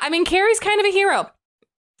 But yeah, I mean, Carrie's kind of a hero.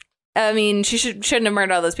 I mean, she shouldn't have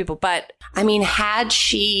murdered all those people, but I mean, had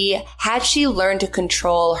she learned to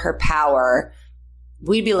control her power,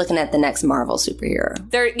 we'd be looking at the next Marvel superhero.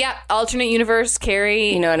 Alternate universe,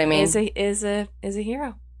 Carrie. You know what I mean? Is a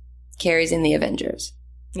hero. Carrie's in the Avengers.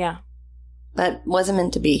 Yeah. But wasn't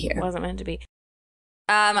meant to be here. Wasn't meant to be.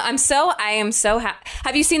 I am so happy.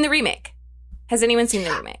 Have you seen the remake? Has anyone seen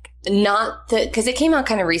the remake? Not because it came out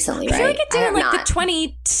kind of recently, right? I feel like it did in like the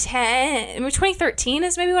 2013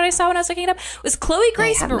 is maybe what I saw when I was looking it up. Was Chloe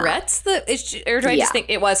Grace Moretz or do I just think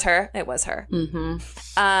it was her? It was her.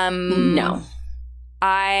 Mm-hmm. No.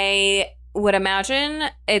 I would imagine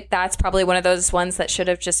that's probably one of those ones that should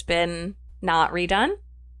have just been not redone.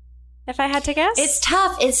 If I had to guess. It's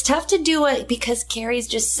tough. It's tough to do it because Carrie's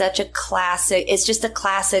just such a classic. It's just a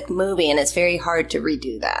classic movie, and it's very hard to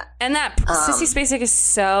redo that. And that Sissy Spacek is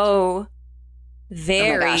so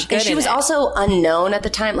very good. And she was also unknown at the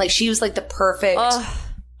time. Like, she was like the perfect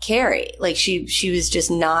Carrie. Like, she was just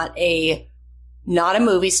not a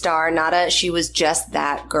movie star. She was just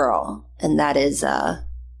that girl. And that is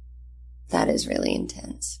really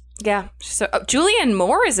intense. Yeah. So Julianne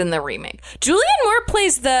Moore is in the remake. Julianne Moore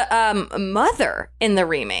plays the mother in the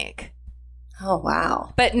remake. Oh,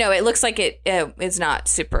 wow. But no, it looks like it is not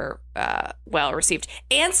super well received.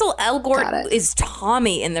 Ansel Elgort is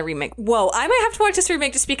Tommy in the remake. Whoa, I might have to watch this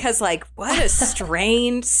remake just because, like, what a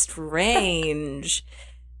strange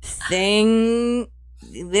thing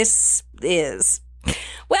this is.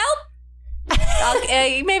 Well,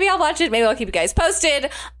 maybe I'll watch it. Maybe I'll keep you guys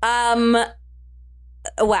posted.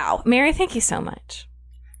 Wow. Mary, thank you so much.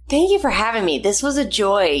 Thank you for having me. This was a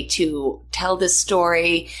joy to tell this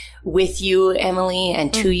story with you, Emily,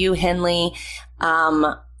 and to you, Henley.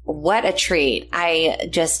 What a treat. I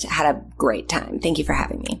just had a great time. Thank you for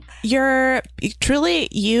having me. You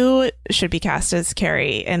should be cast as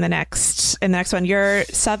Carrie in the next one. Your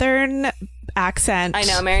Southern accent. I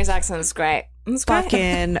know, Mary's accent is great. It's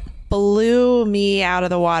fucking blew me out of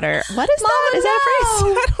the water. What is that? Is that a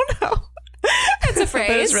phrase? I don't know. It's a phrase.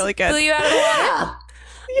 But it's really good. Blew you out of the water?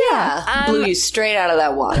 Yeah. Blew you straight out of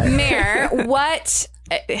that water. Mare,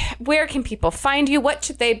 where can people find you? What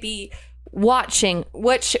should they be watching?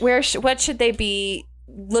 What should they be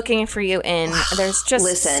looking for you in? There's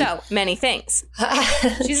just so many things.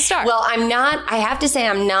 She's a star. Well, I have to say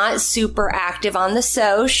I'm not super active on the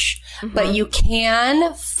but you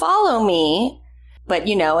can follow me. But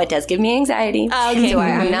it does give me anxiety. Okay. So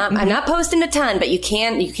I'm not posting a ton, but you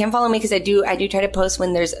can follow me because I do try to post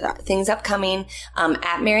when there's things upcoming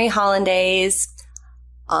at Mary Holland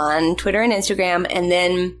on Twitter and Instagram. And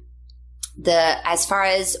then as far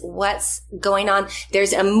as what's going on,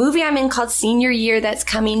 there's a movie I'm in called Senior Year that's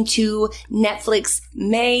coming to Netflix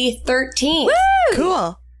May 13th. Woo!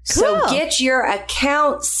 Cool. So get your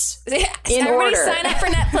accounts in Everybody order. sign up for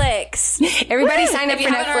Netflix. Everybody sign up for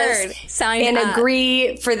Netflix and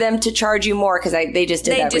agree for them to charge you more because they just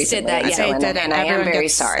did that recently. They just did that, and I am very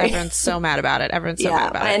sorry. Everyone's so mad about it.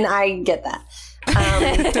 And I get that.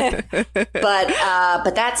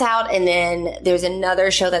 But that's out, and then there's another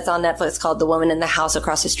show that's on Netflix called The Woman in the House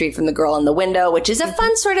Across the Street from the Girl in the Window, which is a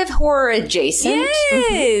fun sort of horror adjacent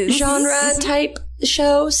genre type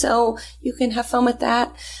show, so you can have fun with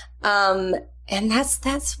that. And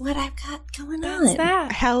that's what I've got going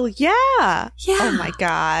on. Hell yeah. Oh my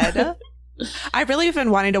God. I really have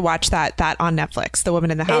been wanting to watch that on Netflix, The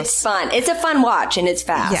Woman in the House. It's fun. It's a fun watch, and it's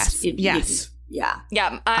fast. Yes. Yeah.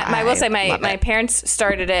 Yeah. I will say my parents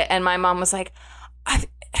started it, and my mom was like, I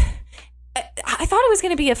thought it was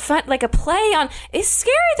going to be a fun, like a play on. It's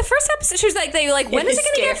scary. The first episode, she was like, when is it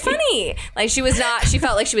going to get funny? Like she was not. She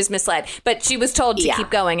felt like she was misled, but she was told to keep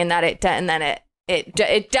going, and then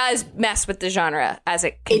it does mess with the genre as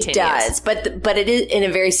it continues. It does, but it is in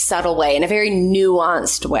a very subtle way, in a very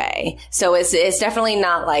nuanced way. So it's definitely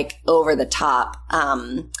not like over the top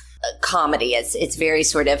comedy. It's very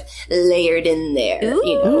sort of layered in there,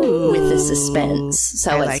 with the suspense.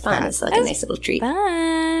 So it's fun. That. It's like a nice little treat.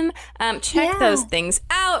 Fun. Check those things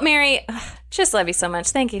out, Mary. Just love you so much.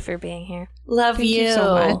 Thank you for being here. Thank you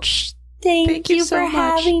so much. Thank you for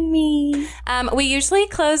having me. We usually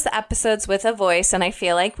close the episodes with a voice, and I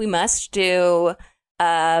feel like we must do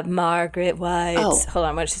Margaret White. Hold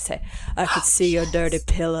on, what did she say? I could see your dirty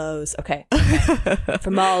pillows. Okay.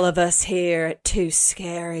 From all of us here at Too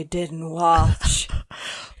Scary Didn't Watch.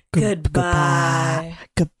 Goodbye.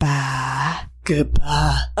 Goodbye.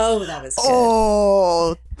 Oh, that was good.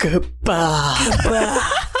 Oh, goodbye.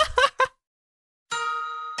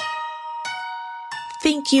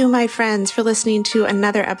 Thank you, my friends, for listening to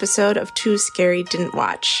another episode of Too Scary Didn't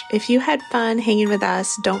Watch. If you had fun hanging with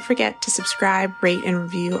us, don't forget to subscribe, rate, and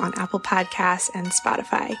review on Apple Podcasts and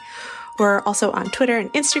Spotify. We're also on Twitter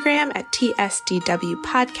and Instagram at TSDW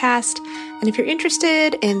Podcast. And if you're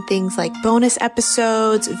interested in things like bonus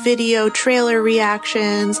episodes, video trailer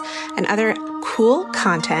reactions, and other cool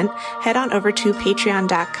content, head on over to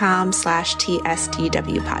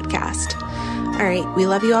patreon.com/TSDW Podcast. All right, we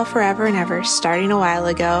love you all forever and ever, starting a while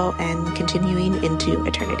ago and continuing into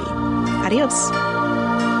eternity. Adios.